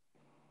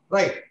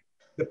 Right?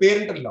 The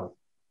parental love.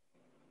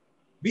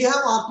 We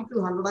have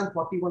Article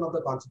 141 of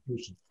the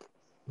Constitution,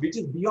 which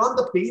is beyond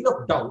the pale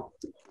of doubt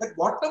that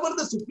whatever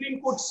the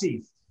Supreme Court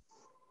says,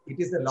 it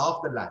is the law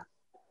of the land.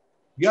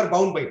 We are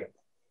bound by that.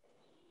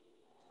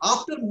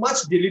 After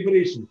much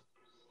deliberation,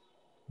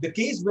 the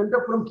case went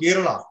up from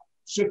Kerala,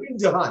 Shafin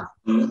Jahan.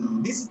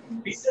 This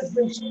is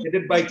the judgment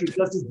headed by Chief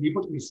Justice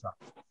Deepak Mishra.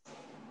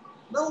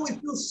 Now,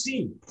 if you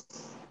see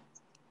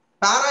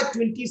para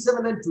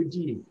 27 and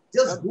 28,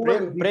 just go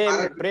and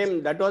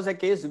Prem, that was a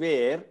case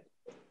where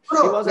she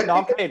was a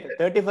doctorate,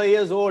 35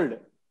 years old.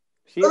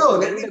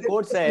 The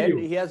court said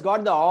he has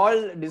got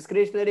all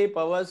discretionary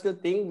powers to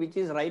think which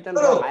is right and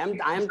wrong.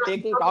 I am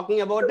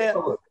talking about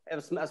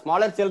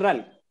smaller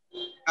children.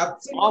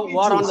 Absolutely. Who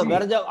are on the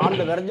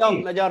verge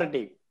of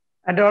majority.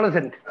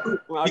 Adolescent.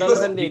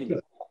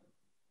 Because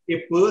a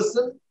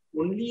person,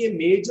 only a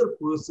major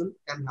person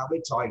can have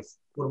a choice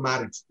for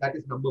marriage. That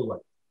is number one.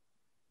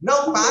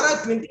 Now,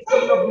 para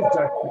 27 of this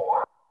judgment,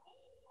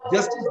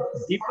 Justice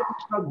Deepak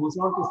Mishra goes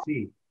on to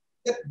say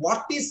that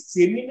what is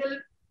seminal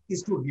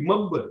is to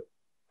remember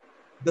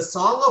the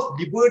song of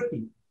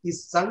liberty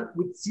is sung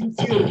with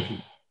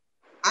sincerity,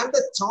 and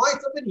the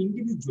choice of an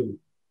individual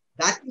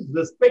that is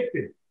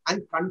respected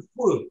and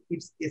conferred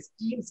its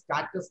esteemed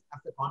status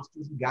as the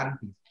Constitution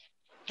guarantees.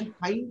 And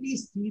kindly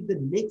see the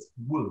next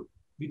word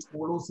which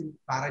follows in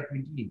para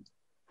 28.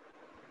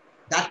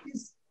 That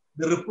is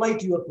the reply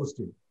to your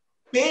question.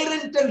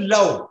 Parental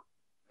love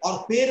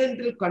or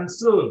parental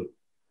concern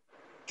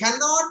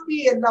cannot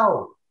be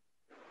allowed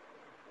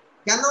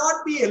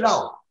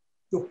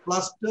to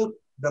fluster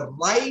the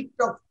right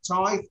of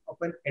choice of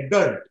an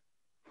adult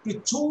to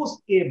choose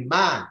a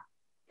man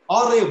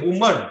or a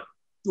woman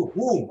to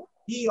whom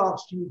he or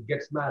she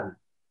gets married.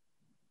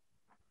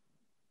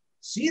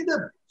 See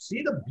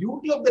the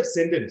beauty of that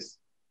sentence.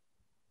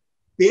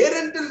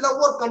 Parental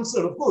love or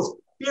concern, of course,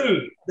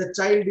 till the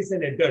child is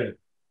an adult.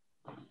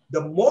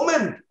 The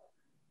moment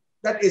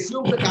that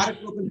assumes the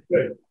character of an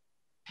adult,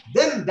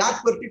 then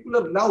that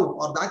particular love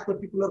or that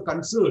particular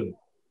concern,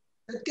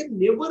 that can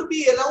never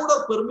be allowed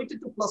or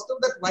permitted to fluster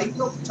that right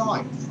of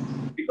choice.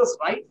 Because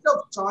right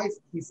of choice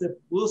is a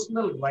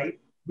personal right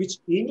which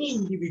any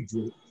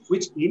individual,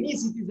 which any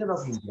citizen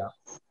of India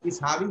is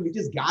having, which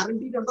is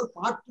guaranteed under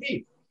Part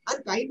 3.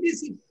 And kindly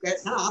see, can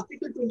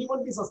Article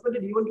 21 be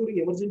suspended even during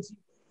emergency?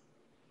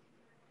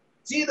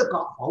 See, the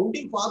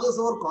founding fathers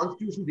of our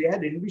Constitution, they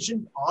had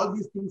envisioned all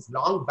these things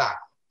long back.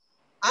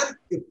 And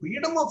the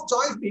freedom of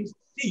choice means,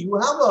 see, you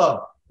have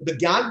the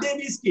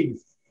Gandhi's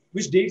case,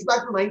 which dates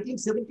back to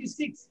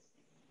 1976.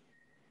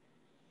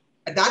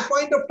 At that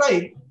point of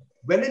time,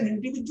 when an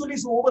individual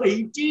is over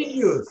 18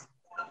 years,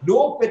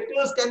 no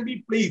fetters can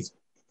be placed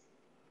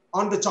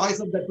on the choice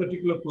of that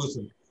particular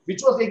person,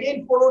 which was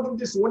again followed in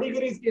this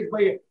Sonigiri's case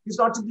by His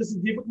Lordship Justice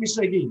Deepak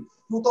Mishra again,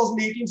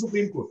 2018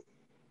 Supreme Court.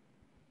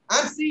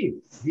 And see,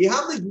 we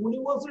have the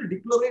Universal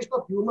Declaration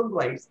of Human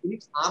Rights in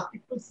its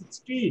Article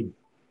 16.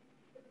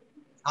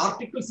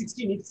 Article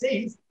 16, it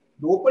says,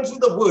 it opens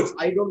with the words,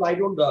 I don't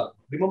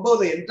remember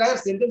the entire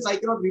sentence, I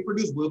cannot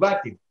reproduce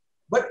verbatim,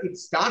 but it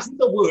starts with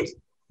the words,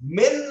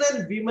 men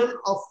and women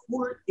of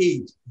full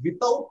age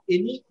without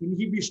any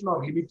inhibition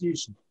or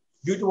limitation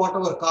due to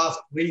whatever caste,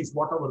 race,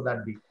 whatever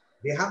that be.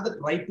 They have the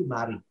right to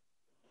marry.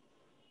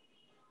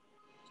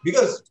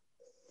 Because,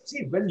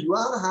 see, when you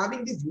are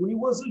having this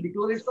Universal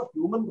Declaration of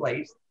Human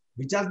Rights,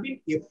 which has been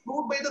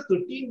approved by the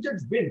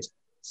 13-judge bench,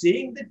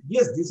 saying that,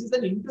 yes, this is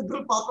an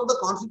integral part of the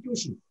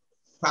Constitution.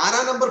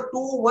 para number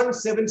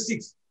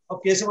 2176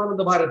 of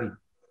Keshavananda Bharati.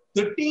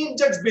 13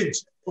 judge bench.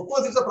 Of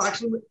course, it's a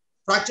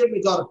fractured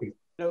majority.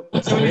 No,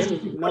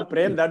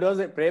 Prem, that was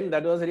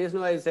the reason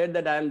why I said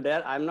that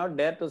I'm not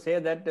there to say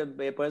that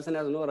a person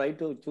has no right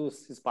to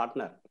choose his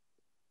partner.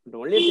 The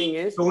only thing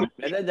is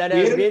whether that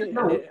has been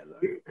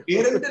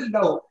parental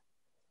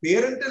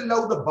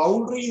love, the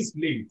boundary is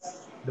laid.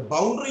 The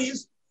boundary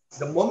is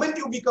the moment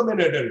you become an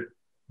adult,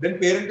 then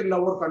parental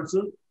love or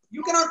concern,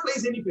 you cannot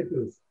place any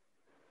fetters.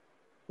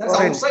 That's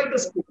outside the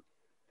school.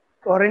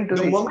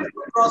 The moment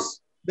you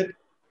cross that,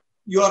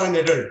 you are an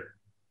adult.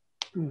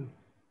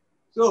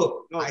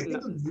 So I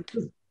think this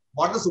is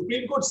what the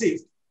Supreme Court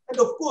says. And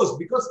of course,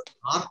 because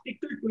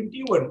Article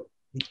 21,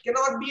 it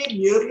cannot be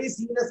merely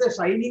seen as a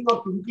shining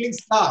or twinkling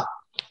star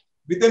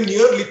with a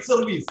mere lip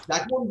service.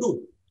 That won't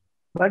do.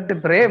 But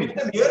Prem,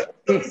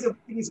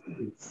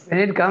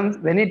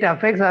 when it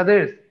affects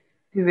others,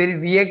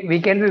 we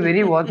can be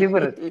very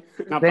vociferous.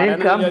 When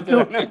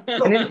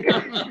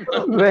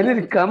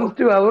it comes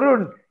to our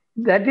own,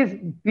 that is,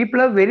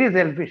 people are very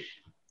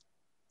selfish.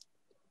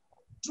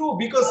 True,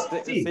 because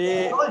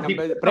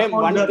Prem,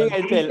 one thing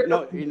I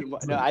tell,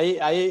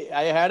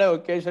 I had an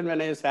occasion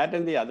when I sat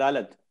in the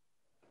Adalat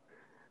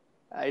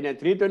in a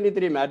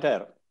 323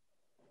 matter.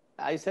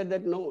 I said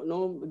that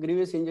no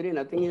grievous injury,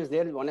 nothing is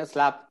there on a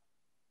slap.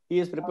 He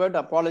is prepared to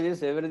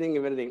apologize, everything.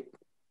 And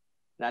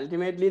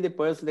ultimately,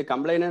 the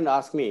complainant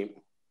asked me,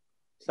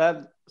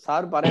 Sir,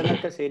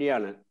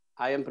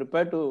 I am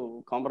prepared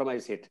to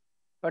compromise it.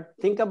 But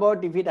think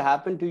about if it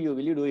happened to you,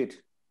 will you do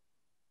it?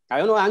 I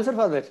have no answer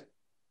for that.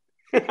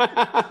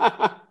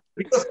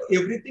 Because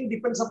everything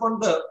depends upon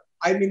the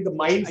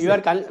mindset.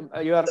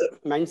 Your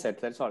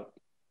mindset, that's all.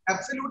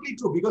 Absolutely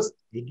true. Because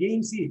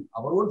again, see,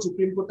 our own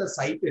Supreme Court has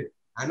cited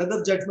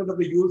another judgment of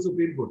the US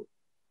Supreme Court.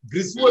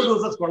 Griswold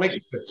versus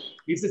Connecticut.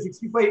 It's a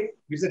 65,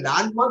 it's a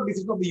landmark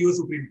decision of the US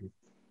Supreme Court.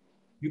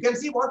 You can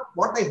see what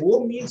a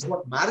home means,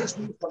 what marriage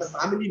means, what a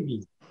family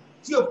means.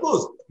 See, of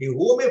course, a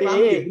home, a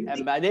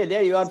family.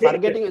 There you are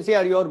forgetting, see,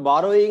 you are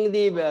borrowing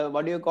the,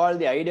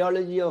 the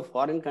ideology of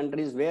foreign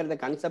countries where the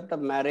concept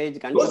of marriage,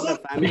 concept of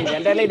family is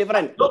entirely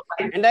different.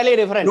 Entirely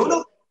different.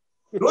 No,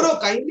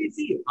 kindly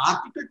see,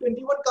 Article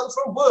 21 comes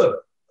from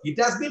where? It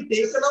has been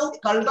taken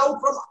out, culled out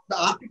from the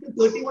Article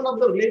 31 of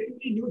the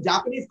relatively new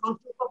Japanese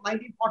Constitution of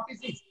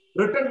 1946,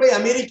 written by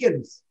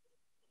Americans.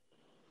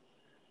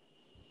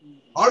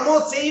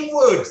 Almost same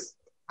words.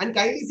 And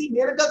kindly see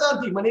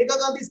Maneka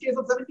Gandhi's case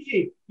of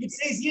 78. It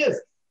says yes,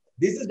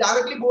 this is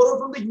directly borrowed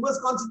from the US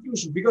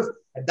Constitution because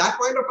at that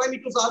point of time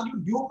it was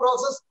argued due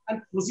process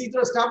and procedure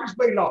established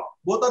by law.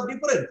 Both are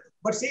different.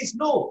 But says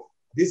no,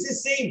 this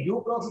is same.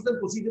 Due process and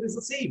procedure is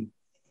the same.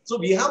 So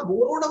we have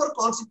borrowed our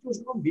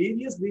constitution from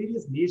various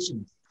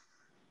nations.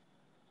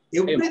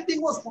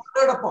 Everything was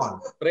pondered upon.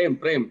 Prem,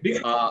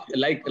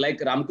 like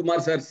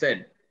Ramkumar sir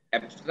said,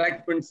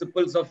 abstract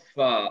principles of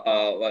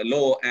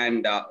law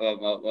and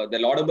the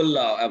laudable,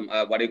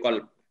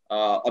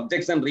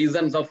 objects and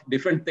reasons of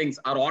different things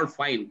are all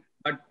fine,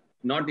 but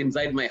not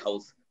inside my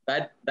house.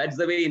 That's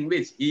the way in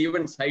which he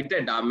even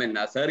cited,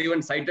 sir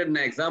even cited an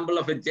example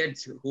of a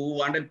judge who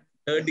wanted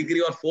third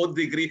degree or fourth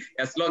degree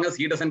as long as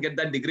he doesn't get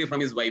that degree from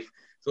his wife.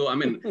 So,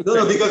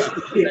 because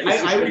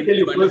I will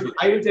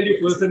tell you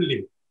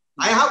personally,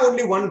 I have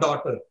only one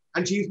daughter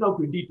and she is now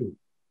 22.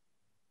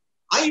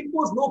 I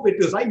impose no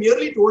fetters. I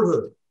merely told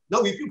her,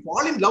 now if you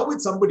fall in love with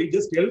somebody,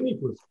 just tell me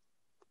first.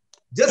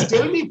 Just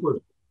tell me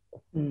first.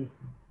 You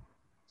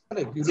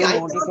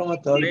don't want it from a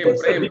third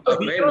person.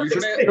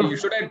 You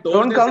should have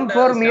told this at the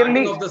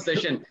starting of the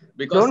session.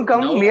 Because don't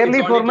come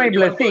merely for my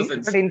blessing,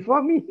 but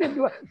inform me in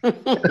advance.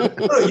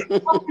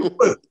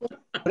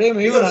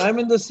 Prem, even I'm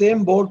in the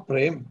same boat,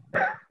 Prem.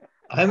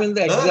 I'm in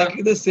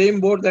exactly the same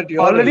boat that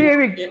you are. Already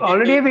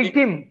a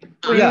victim.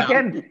 So you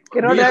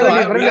cannot have a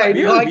different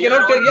idea. No, I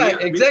cannot tell.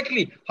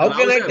 Exactly. How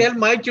can I tell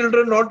my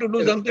children not to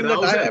do something that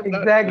I have done?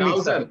 Exactly.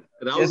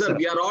 Rao sir,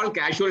 we are all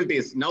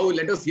casualties. Now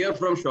let us hear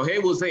from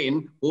Shoaib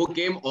Hussain, who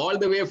came all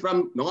the way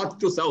from north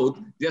to south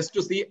just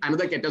to see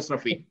another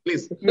catastrophe.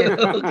 Please. Good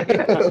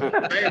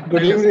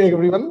evening,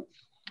 everyone.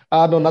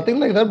 No, nothing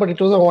like that, but it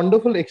was a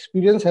wonderful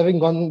experience having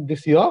gone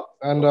this year.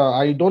 And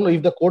I don't know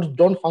if the courts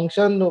don't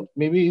function,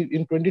 maybe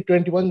in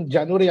 2021,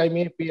 January, I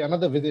may pay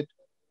another visit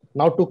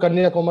now to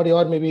Kanyakumari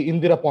or maybe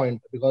Indira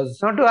Point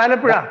because... Not to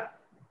Alapura.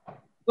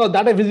 No,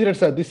 that I visited,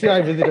 sir. This year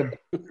I visited.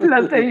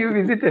 Last time you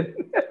visited.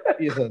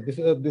 Yes, sir. This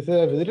year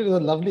I visited. It was a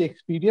lovely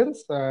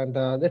experience. And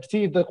let's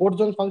see if the courts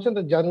don't function,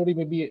 then January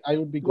maybe I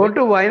would be Go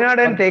to Wayanad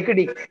and take a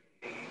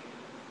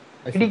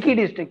Idiki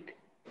district.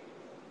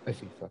 I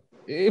see, sir.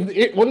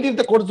 Only if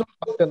the courts don't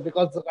function,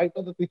 because right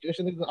now the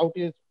situation is out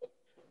here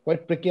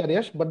quite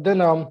precarious. But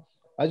then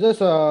I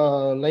just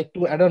like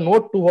to add a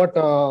note to what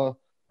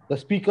the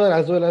speaker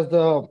as well as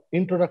the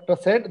introductor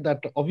said,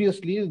 that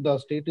obviously the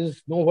state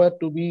is nowhere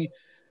to be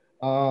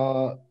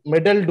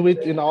meddled with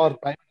in our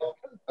private life,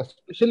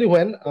 especially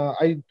when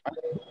I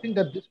think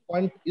that this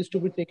point is to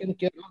be taken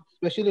care of,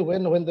 especially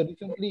when the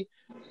recently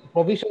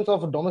provisions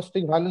of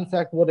Domestic Violence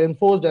Act were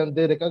enforced and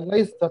they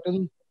recognized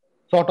certain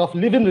sort of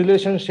live-in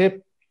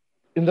relationship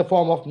in the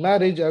form of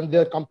marriage and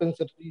their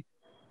compensatory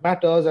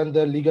matters and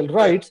their legal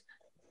rights.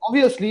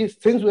 Obviously,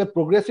 since we're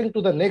progressing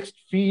to the next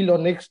field or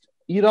next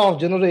era of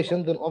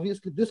generation, then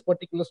obviously this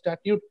particular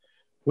statute,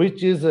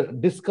 which is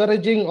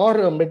discouraging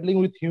or meddling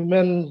with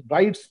human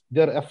rights,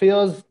 their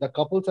affairs, the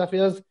couple's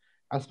affairs,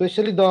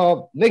 especially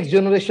the next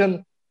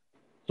generation.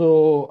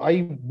 So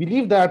I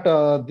believe that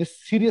this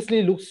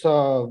seriously looks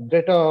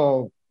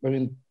greater,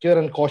 care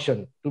and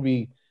caution to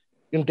be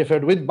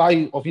interfered with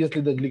by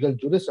obviously the legal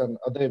jurists and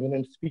other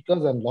eminent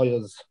speakers and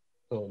lawyers.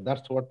 So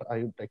that's what I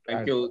would like to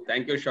add.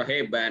 Thank you,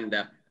 Shoaib.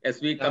 And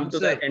as we come to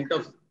the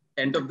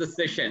end of the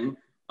session,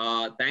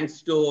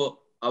 thanks to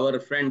our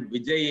friend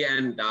Vijay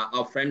and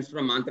our friends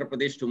from Andhra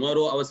Pradesh.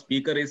 Tomorrow, our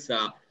speaker is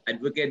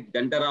Advocate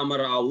Gandarama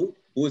Rao,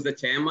 who is the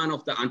chairman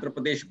of the Andhra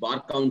Pradesh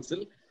Bar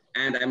Council.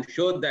 And I'm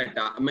sure that,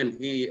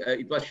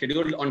 it was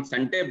scheduled on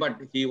Sunday, but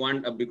he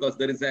because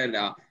there is an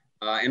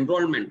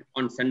enrollment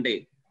on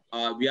Sunday.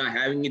 We are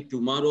having it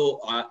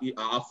tomorrow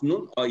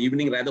afternoon or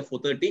evening, rather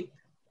 4:30.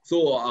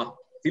 So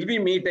till we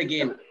meet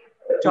again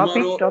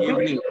tomorrow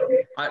evening.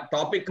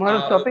 Topic.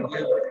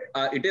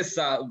 It is,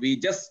 we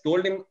just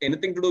told him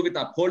anything to do with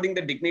upholding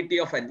the dignity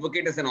of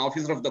advocate as an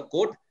officer of the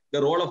court,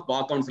 the role of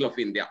Bar Council of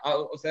India,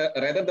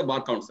 rather the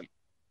Bar Council.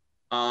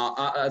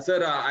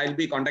 Sir, I'll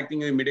be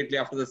contacting you immediately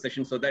after the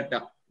session so that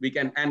we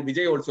can, and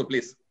Vijay also,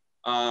 please.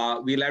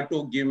 We'll have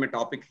to give him a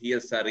topic. He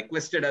has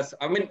requested us.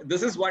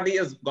 This is what he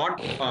has got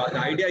the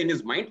idea in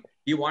his mind.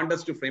 He wants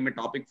us to frame a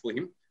topic for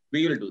him.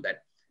 We will do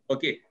that.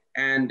 Okay.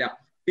 And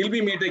till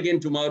we meet again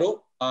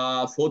tomorrow,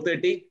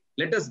 4:30,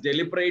 let us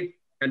deliberate,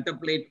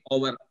 contemplate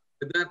over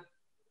whether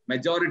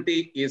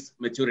majority is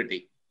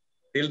maturity.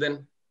 Till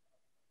then,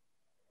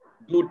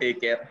 do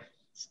take care.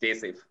 Stay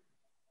safe.